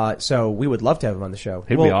 yeah. So we would love to have him on the show.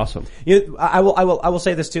 He'd be awesome. I will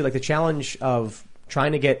say this too, like the challenge of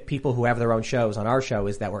trying to get people who have their own shows on our show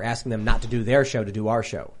is that we're asking them not to do their show to do our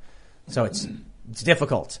show. So it's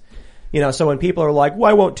difficult. So when people are like,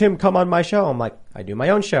 why won't Tim come on my show? I'm like, I do my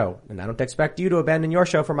own show and I don't expect you to abandon your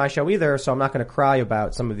show for my show either. So I'm not going to cry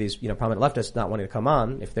about some of these, prominent leftists not wanting to come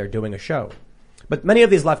on if they're doing a show. But many of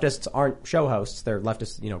these leftists aren't show hosts. They're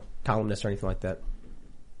leftists, columnists or anything like that.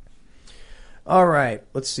 All right.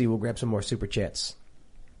 Let's see. We'll grab some more super chats.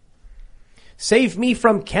 Save Me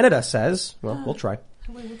from Canada says, well, we'll try.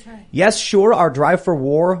 We'll try. Yes, sure, our drive for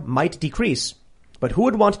war might decrease, but who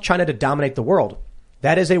would want China to dominate the world?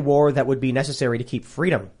 That is a war that would be necessary to keep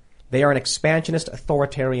freedom. They are an expansionist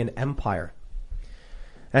authoritarian empire.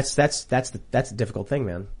 That's the difficult thing,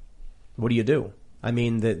 man. What do you do? I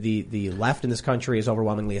mean, the left in this country is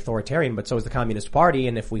overwhelmingly authoritarian, but so is the Communist Party,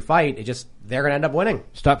 and if we fight, they're gonna end up winning.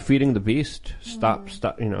 Stop feeding the beast. Start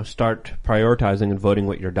prioritizing and voting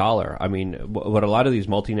with your dollar. I mean, what a lot of these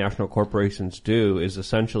multinational corporations do is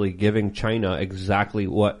essentially giving China exactly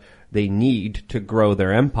what they need to grow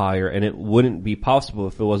their empire, and it wouldn't be possible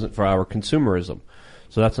if it wasn't for our consumerism.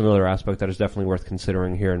 So that's another aspect that is definitely worth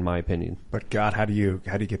considering here, in my opinion. But God, how do you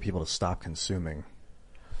get people to stop consuming?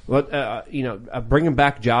 Well, bringing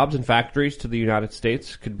back jobs and factories to the United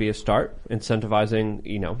States could be a start. Incentivizing,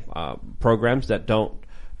 programs that don't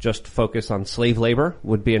just focus on slave labor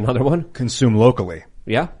would be another one. Consume locally.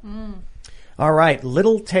 Yeah. All right.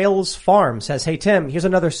 Little Tails Farm says, hey, Tim, here's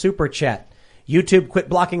another super chat. YouTube, quit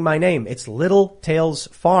blocking my name. It's Little Tails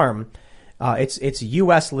Farm. It's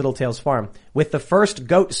U.S. Little Tails Farm. With the first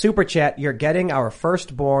goat super chat, you're getting our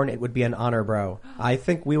firstborn. It would be an honor, bro. I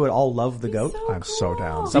think we would all love the goat. So I'm so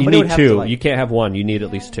down. Somebody you need two. to You can't have one. You need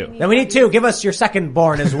at least two. Then we need two. Give us your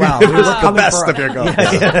secondborn as well. Give us the best of your goats.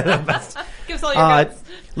 The best. Give us all your goats.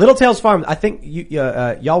 Little Tails Farm. I think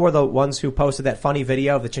y'all were the ones who posted that funny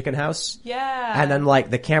video of the chicken house. Yeah. And then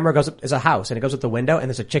the camera goes up, there's a house and it goes up the window and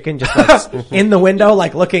there's a chicken just in the window,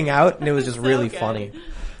 looking out, and it was just really funny.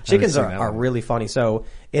 Chickens are really funny. So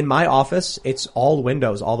in my office, it's all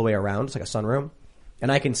windows all the way around. It's like a sunroom.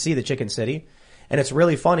 And I can see the Chicken City. And it's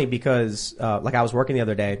really funny because, I was working the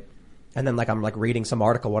other day and then I'm reading some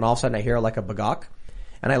article when all of a sudden I hear a bagok.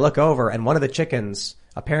 And I look over and one of the chickens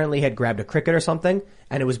apparently had grabbed a cricket or something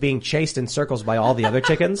and it was being chased in circles by all the other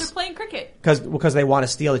chickens. They're playing cricket. Because they want to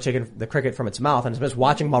steal the cricket from its mouth. And I'm just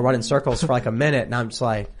watching them all run in circles for a minute and I'm just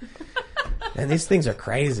like, man, these things are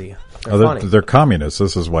crazy. They're communists.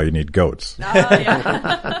 This is why you need goats.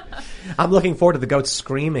 Yeah. I'm looking forward to the goats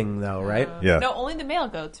screaming, though, right? Yeah. No, only the male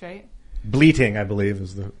goats, right? Bleating, I believe,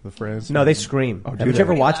 is the phrase. No, they scream. Have you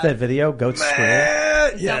ever watched that video? Goats scream.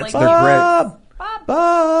 Yeah, Like they're great.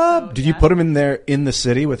 Bob. Did you put them in there in the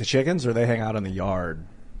city with the chickens, or they hang out in the yard?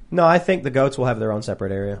 No, I think the goats will have their own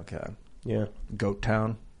separate area. Okay. Yeah. Goat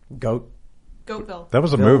Town. Goatville. That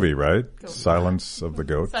was a movie, right? Silence of the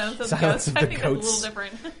Goats. Silence of the Goats. I think that's a little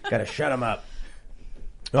different. Gotta shut them up.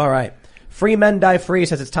 All right. Free Men Die Free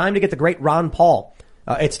says it's time to get the great Ron Paul.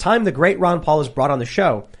 It's time the great Ron Paul is brought on the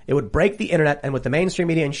show. It would break the internet, and with the mainstream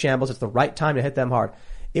media in shambles, it's the right time to hit them hard.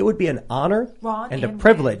 It would be an honor and a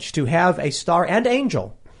privilege to have a star and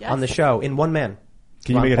angel on the show in one man.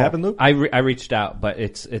 Can you make it happen, Luke? I reached out, but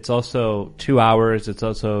it's also 2 hours. It's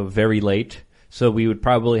also very late. So we would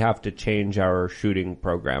probably have to change our shooting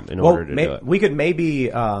program in order to do it. We could maybe,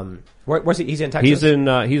 where's he? He's in Texas?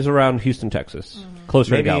 He's around Houston, Texas.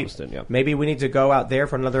 Closer to Galveston, yeah. Maybe we need to go out there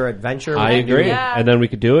for another adventure. I agree. Yeah. And then we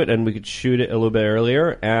could do it and we could shoot it a little bit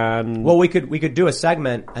earlier and... Well, we could do a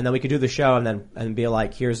segment and then we could do the show and be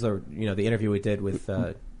like, here's the interview we did with,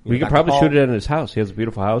 we could probably shoot it in his house. He has a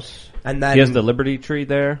beautiful house. And then he has the Liberty Tree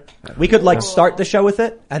there. We could start the show with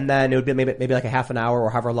it, and then it would be maybe a half an hour or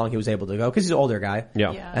however long he was able to go, because he's an older guy.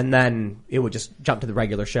 Yeah. And then it would just jump to the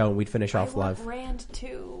regular show, and we'd finish off live. Rand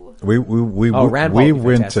too. We Rand Paul we would be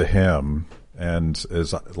went fantastic. to him, and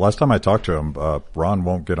last time I talked to him, Ron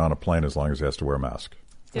won't get on a plane as long as he has to wear a mask.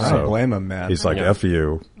 I don't blame him, man. He's like, F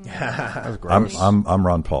you. That was gross. I'm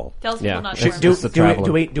Ron Paul. Tells people not to wear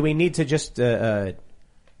masks. Do we need to just get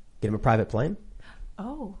him a private plane?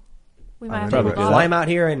 Oh. We might have to fly him out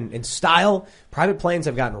here in style. Private planes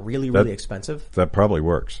have gotten really expensive. That probably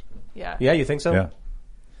works. Yeah. Yeah, you think so? Yeah.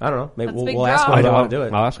 I don't know. Maybe That's a big we'll ask him draw. if they want to do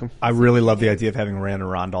it. I'll ask him. I really love the idea of having Rand and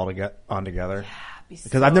Ron all on together.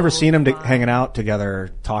 Because I've never seen them hanging out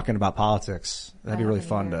together talking about politics. That'd be really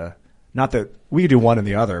fun to. Not that we could do one and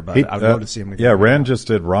the other, but I'd love to see them together. Yeah, Rand just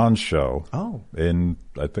did Ron's show. Oh. I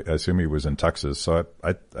assume he was in Texas, so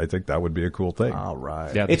I think that would be a cool thing. All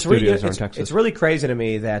right. Yeah, It's really crazy to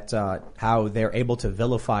me that how they're able to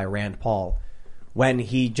vilify Rand Paul when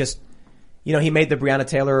he just, he made the Breonna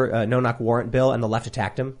Taylor no-knock warrant bill and the left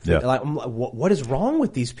attacked him. Yeah. Like, what is wrong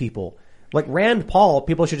with these people? Like Rand Paul,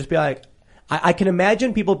 people should just be like, I can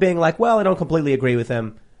imagine people being like, well, I don't completely agree with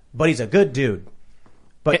him, but he's a good dude.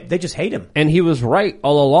 But they just hate him. And he was right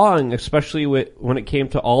all along, especially when it came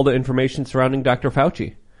to all the information surrounding Dr.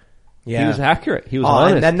 Fauci. Yeah. He was accurate. He was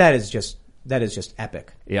honest. And then that is just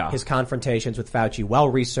epic. Yeah. His confrontations with Fauci,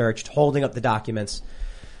 well-researched, holding up the documents.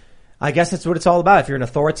 I guess that's what it's all about. If you're an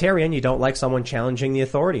authoritarian, you don't like someone challenging the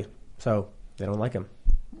authority. So they don't like him.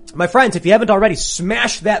 My friends, if you haven't already,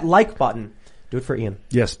 smash that like button. Do it for Ian.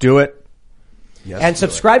 Yes, do it. Yes, and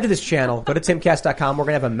subscribe to this channel. Go to timcast.com. We're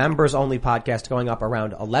going to have a members-only podcast going up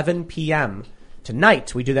around 11 p.m.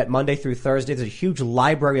 tonight. We do that Monday through Thursday. There's a huge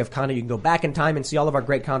library of content. You can go back in time and see all of our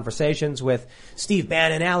great conversations with Steve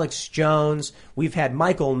Bannon, Alex Jones. We've had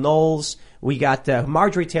Michael Knowles. We got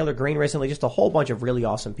Marjorie Taylor Greene recently. Just a whole bunch of really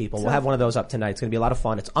awesome people. We'll have one of those up tonight. It's going to be a lot of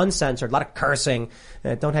fun. It's uncensored, a lot of cursing.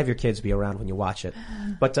 Don't have your kids be around when you watch it.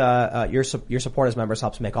 But your support as members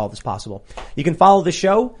helps make all this possible. You can follow the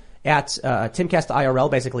show at Timcast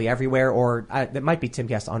IRL basically everywhere, or it might be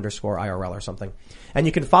Timcast_IRL or something. And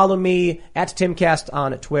you can follow me at Timcast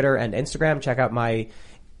on Twitter and Instagram. Check out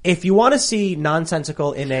if you want to see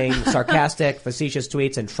nonsensical, inane, sarcastic, facetious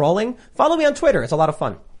tweets and trolling, follow me on Twitter. It's a lot of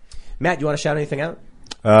fun. Matt, you want to shout anything out?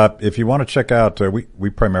 If you want to check out, we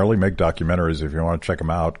primarily make documentaries. If you want to check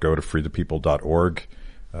them out, go to freethepeople.org.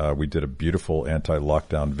 We did a beautiful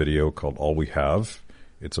anti-lockdown video called All We Have.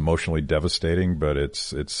 It's emotionally devastating, but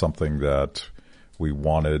it's something that we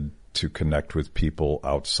wanted to connect with people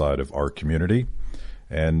outside of our community.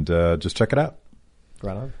 And just check it out.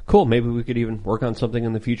 Right on. Cool. Maybe we could even work on something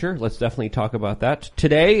in the future. Let's definitely talk about that.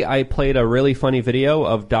 Today, I played a really funny video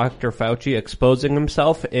of Dr. Fauci exposing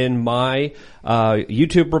himself in my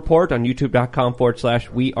YouTube report on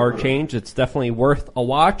youtube.com/wearechange. It's definitely worth a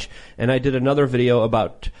watch. And I did another video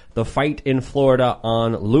about the fight in Florida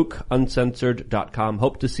on lukeuncensored.com.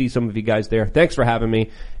 Hope to see some of you guys there. Thanks for having me.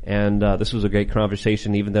 And this was a great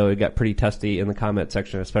conversation, even though it got pretty testy in the comment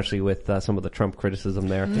section, especially with some of the Trump criticism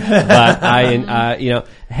there. But I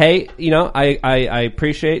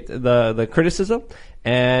appreciate the criticism.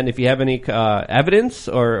 And if you have any evidence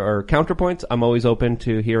or counterpoints, I'm always open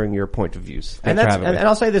to hearing your point of views. Thanks for having me. And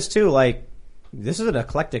I'll say this too, this is an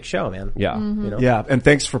eclectic show, man. Yeah. Yeah, and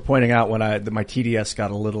thanks for pointing out when my TDS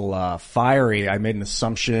got a little fiery, I made an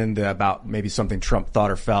assumption about maybe something Trump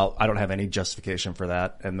thought or felt. I don't have any justification for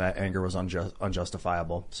that, and that anger was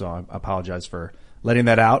unjustifiable. So I apologize for letting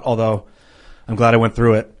that out, although I'm glad I went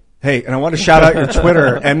through it. Hey, and I want to shout out your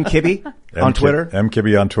Twitter, mkibby on Twitter.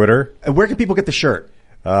 mkibby on Twitter. And where can people get the shirt?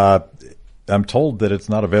 I'm told that it's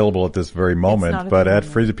not available at this very moment, but at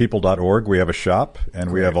freethepeople.org we have a shop,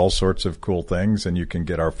 and we have all sorts of cool things, and you can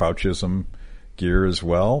get our Faucism gear as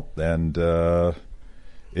well. And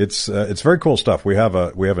it's very cool stuff. We have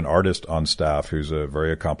an artist on staff who's a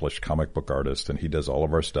very accomplished comic book artist, and he does all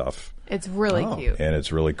of our stuff. It's really cute. And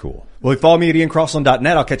it's really cool. Well, follow me at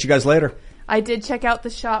IanCrossland.net. I'll catch you guys later. I did check out the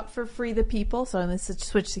shop for Free the People, so I'm going to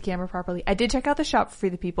switch the camera properly. I did check out the shop for Free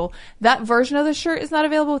the People. That version of the shirt is not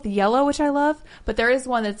available with yellow, which I love, but there is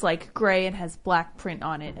one that's like gray and has black print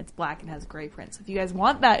on it. It's black and has gray print. So if you guys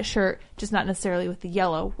want that shirt, just not necessarily with the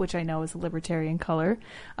yellow, which I know is a libertarian color,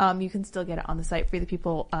 you can still get it on the site,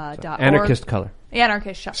 freethepeople.org. Anarchist color.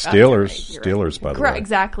 Anarchist shop. Steelers, by the way. Correct,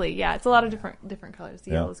 exactly. Yeah, it's a lot of different colors.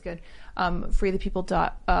 The yellow is good.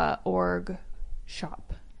 Freethepeople.org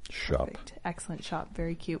shop. Perfect. Excellent shop.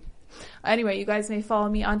 Very cute. Anyway, you guys may follow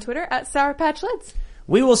me on Twitter at Sour Patch Lids.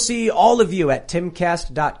 We will see all of you at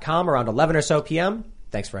timcast.com around 11 or so p.m.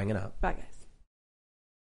 Thanks for hanging out. Bye, guys.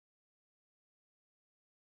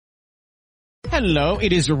 Hello,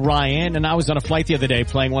 it is Ryan, and I was on a flight the other day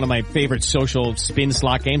playing one of my favorite social spin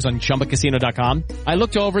slot games on ChumbaCasino.com. I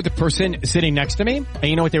looked over the person sitting next to me, and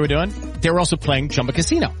you know what they were doing? They were also playing Chumba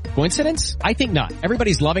Casino. Coincidence? I think not.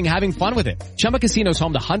 Everybody's loving having fun with it. Chumba Casino is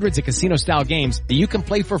home to hundreds of casino-style games that you can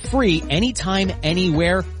play for free anytime,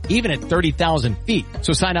 anywhere, even at 30,000 feet.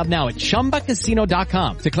 So sign up now at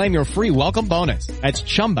ChumbaCasino.com to claim your free welcome bonus. That's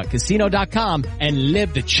ChumbaCasino.com and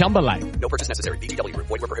live the Chumba life. No purchase necessary. VGW Group.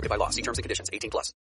 Void where prohibited by law. See terms and conditions. 18+.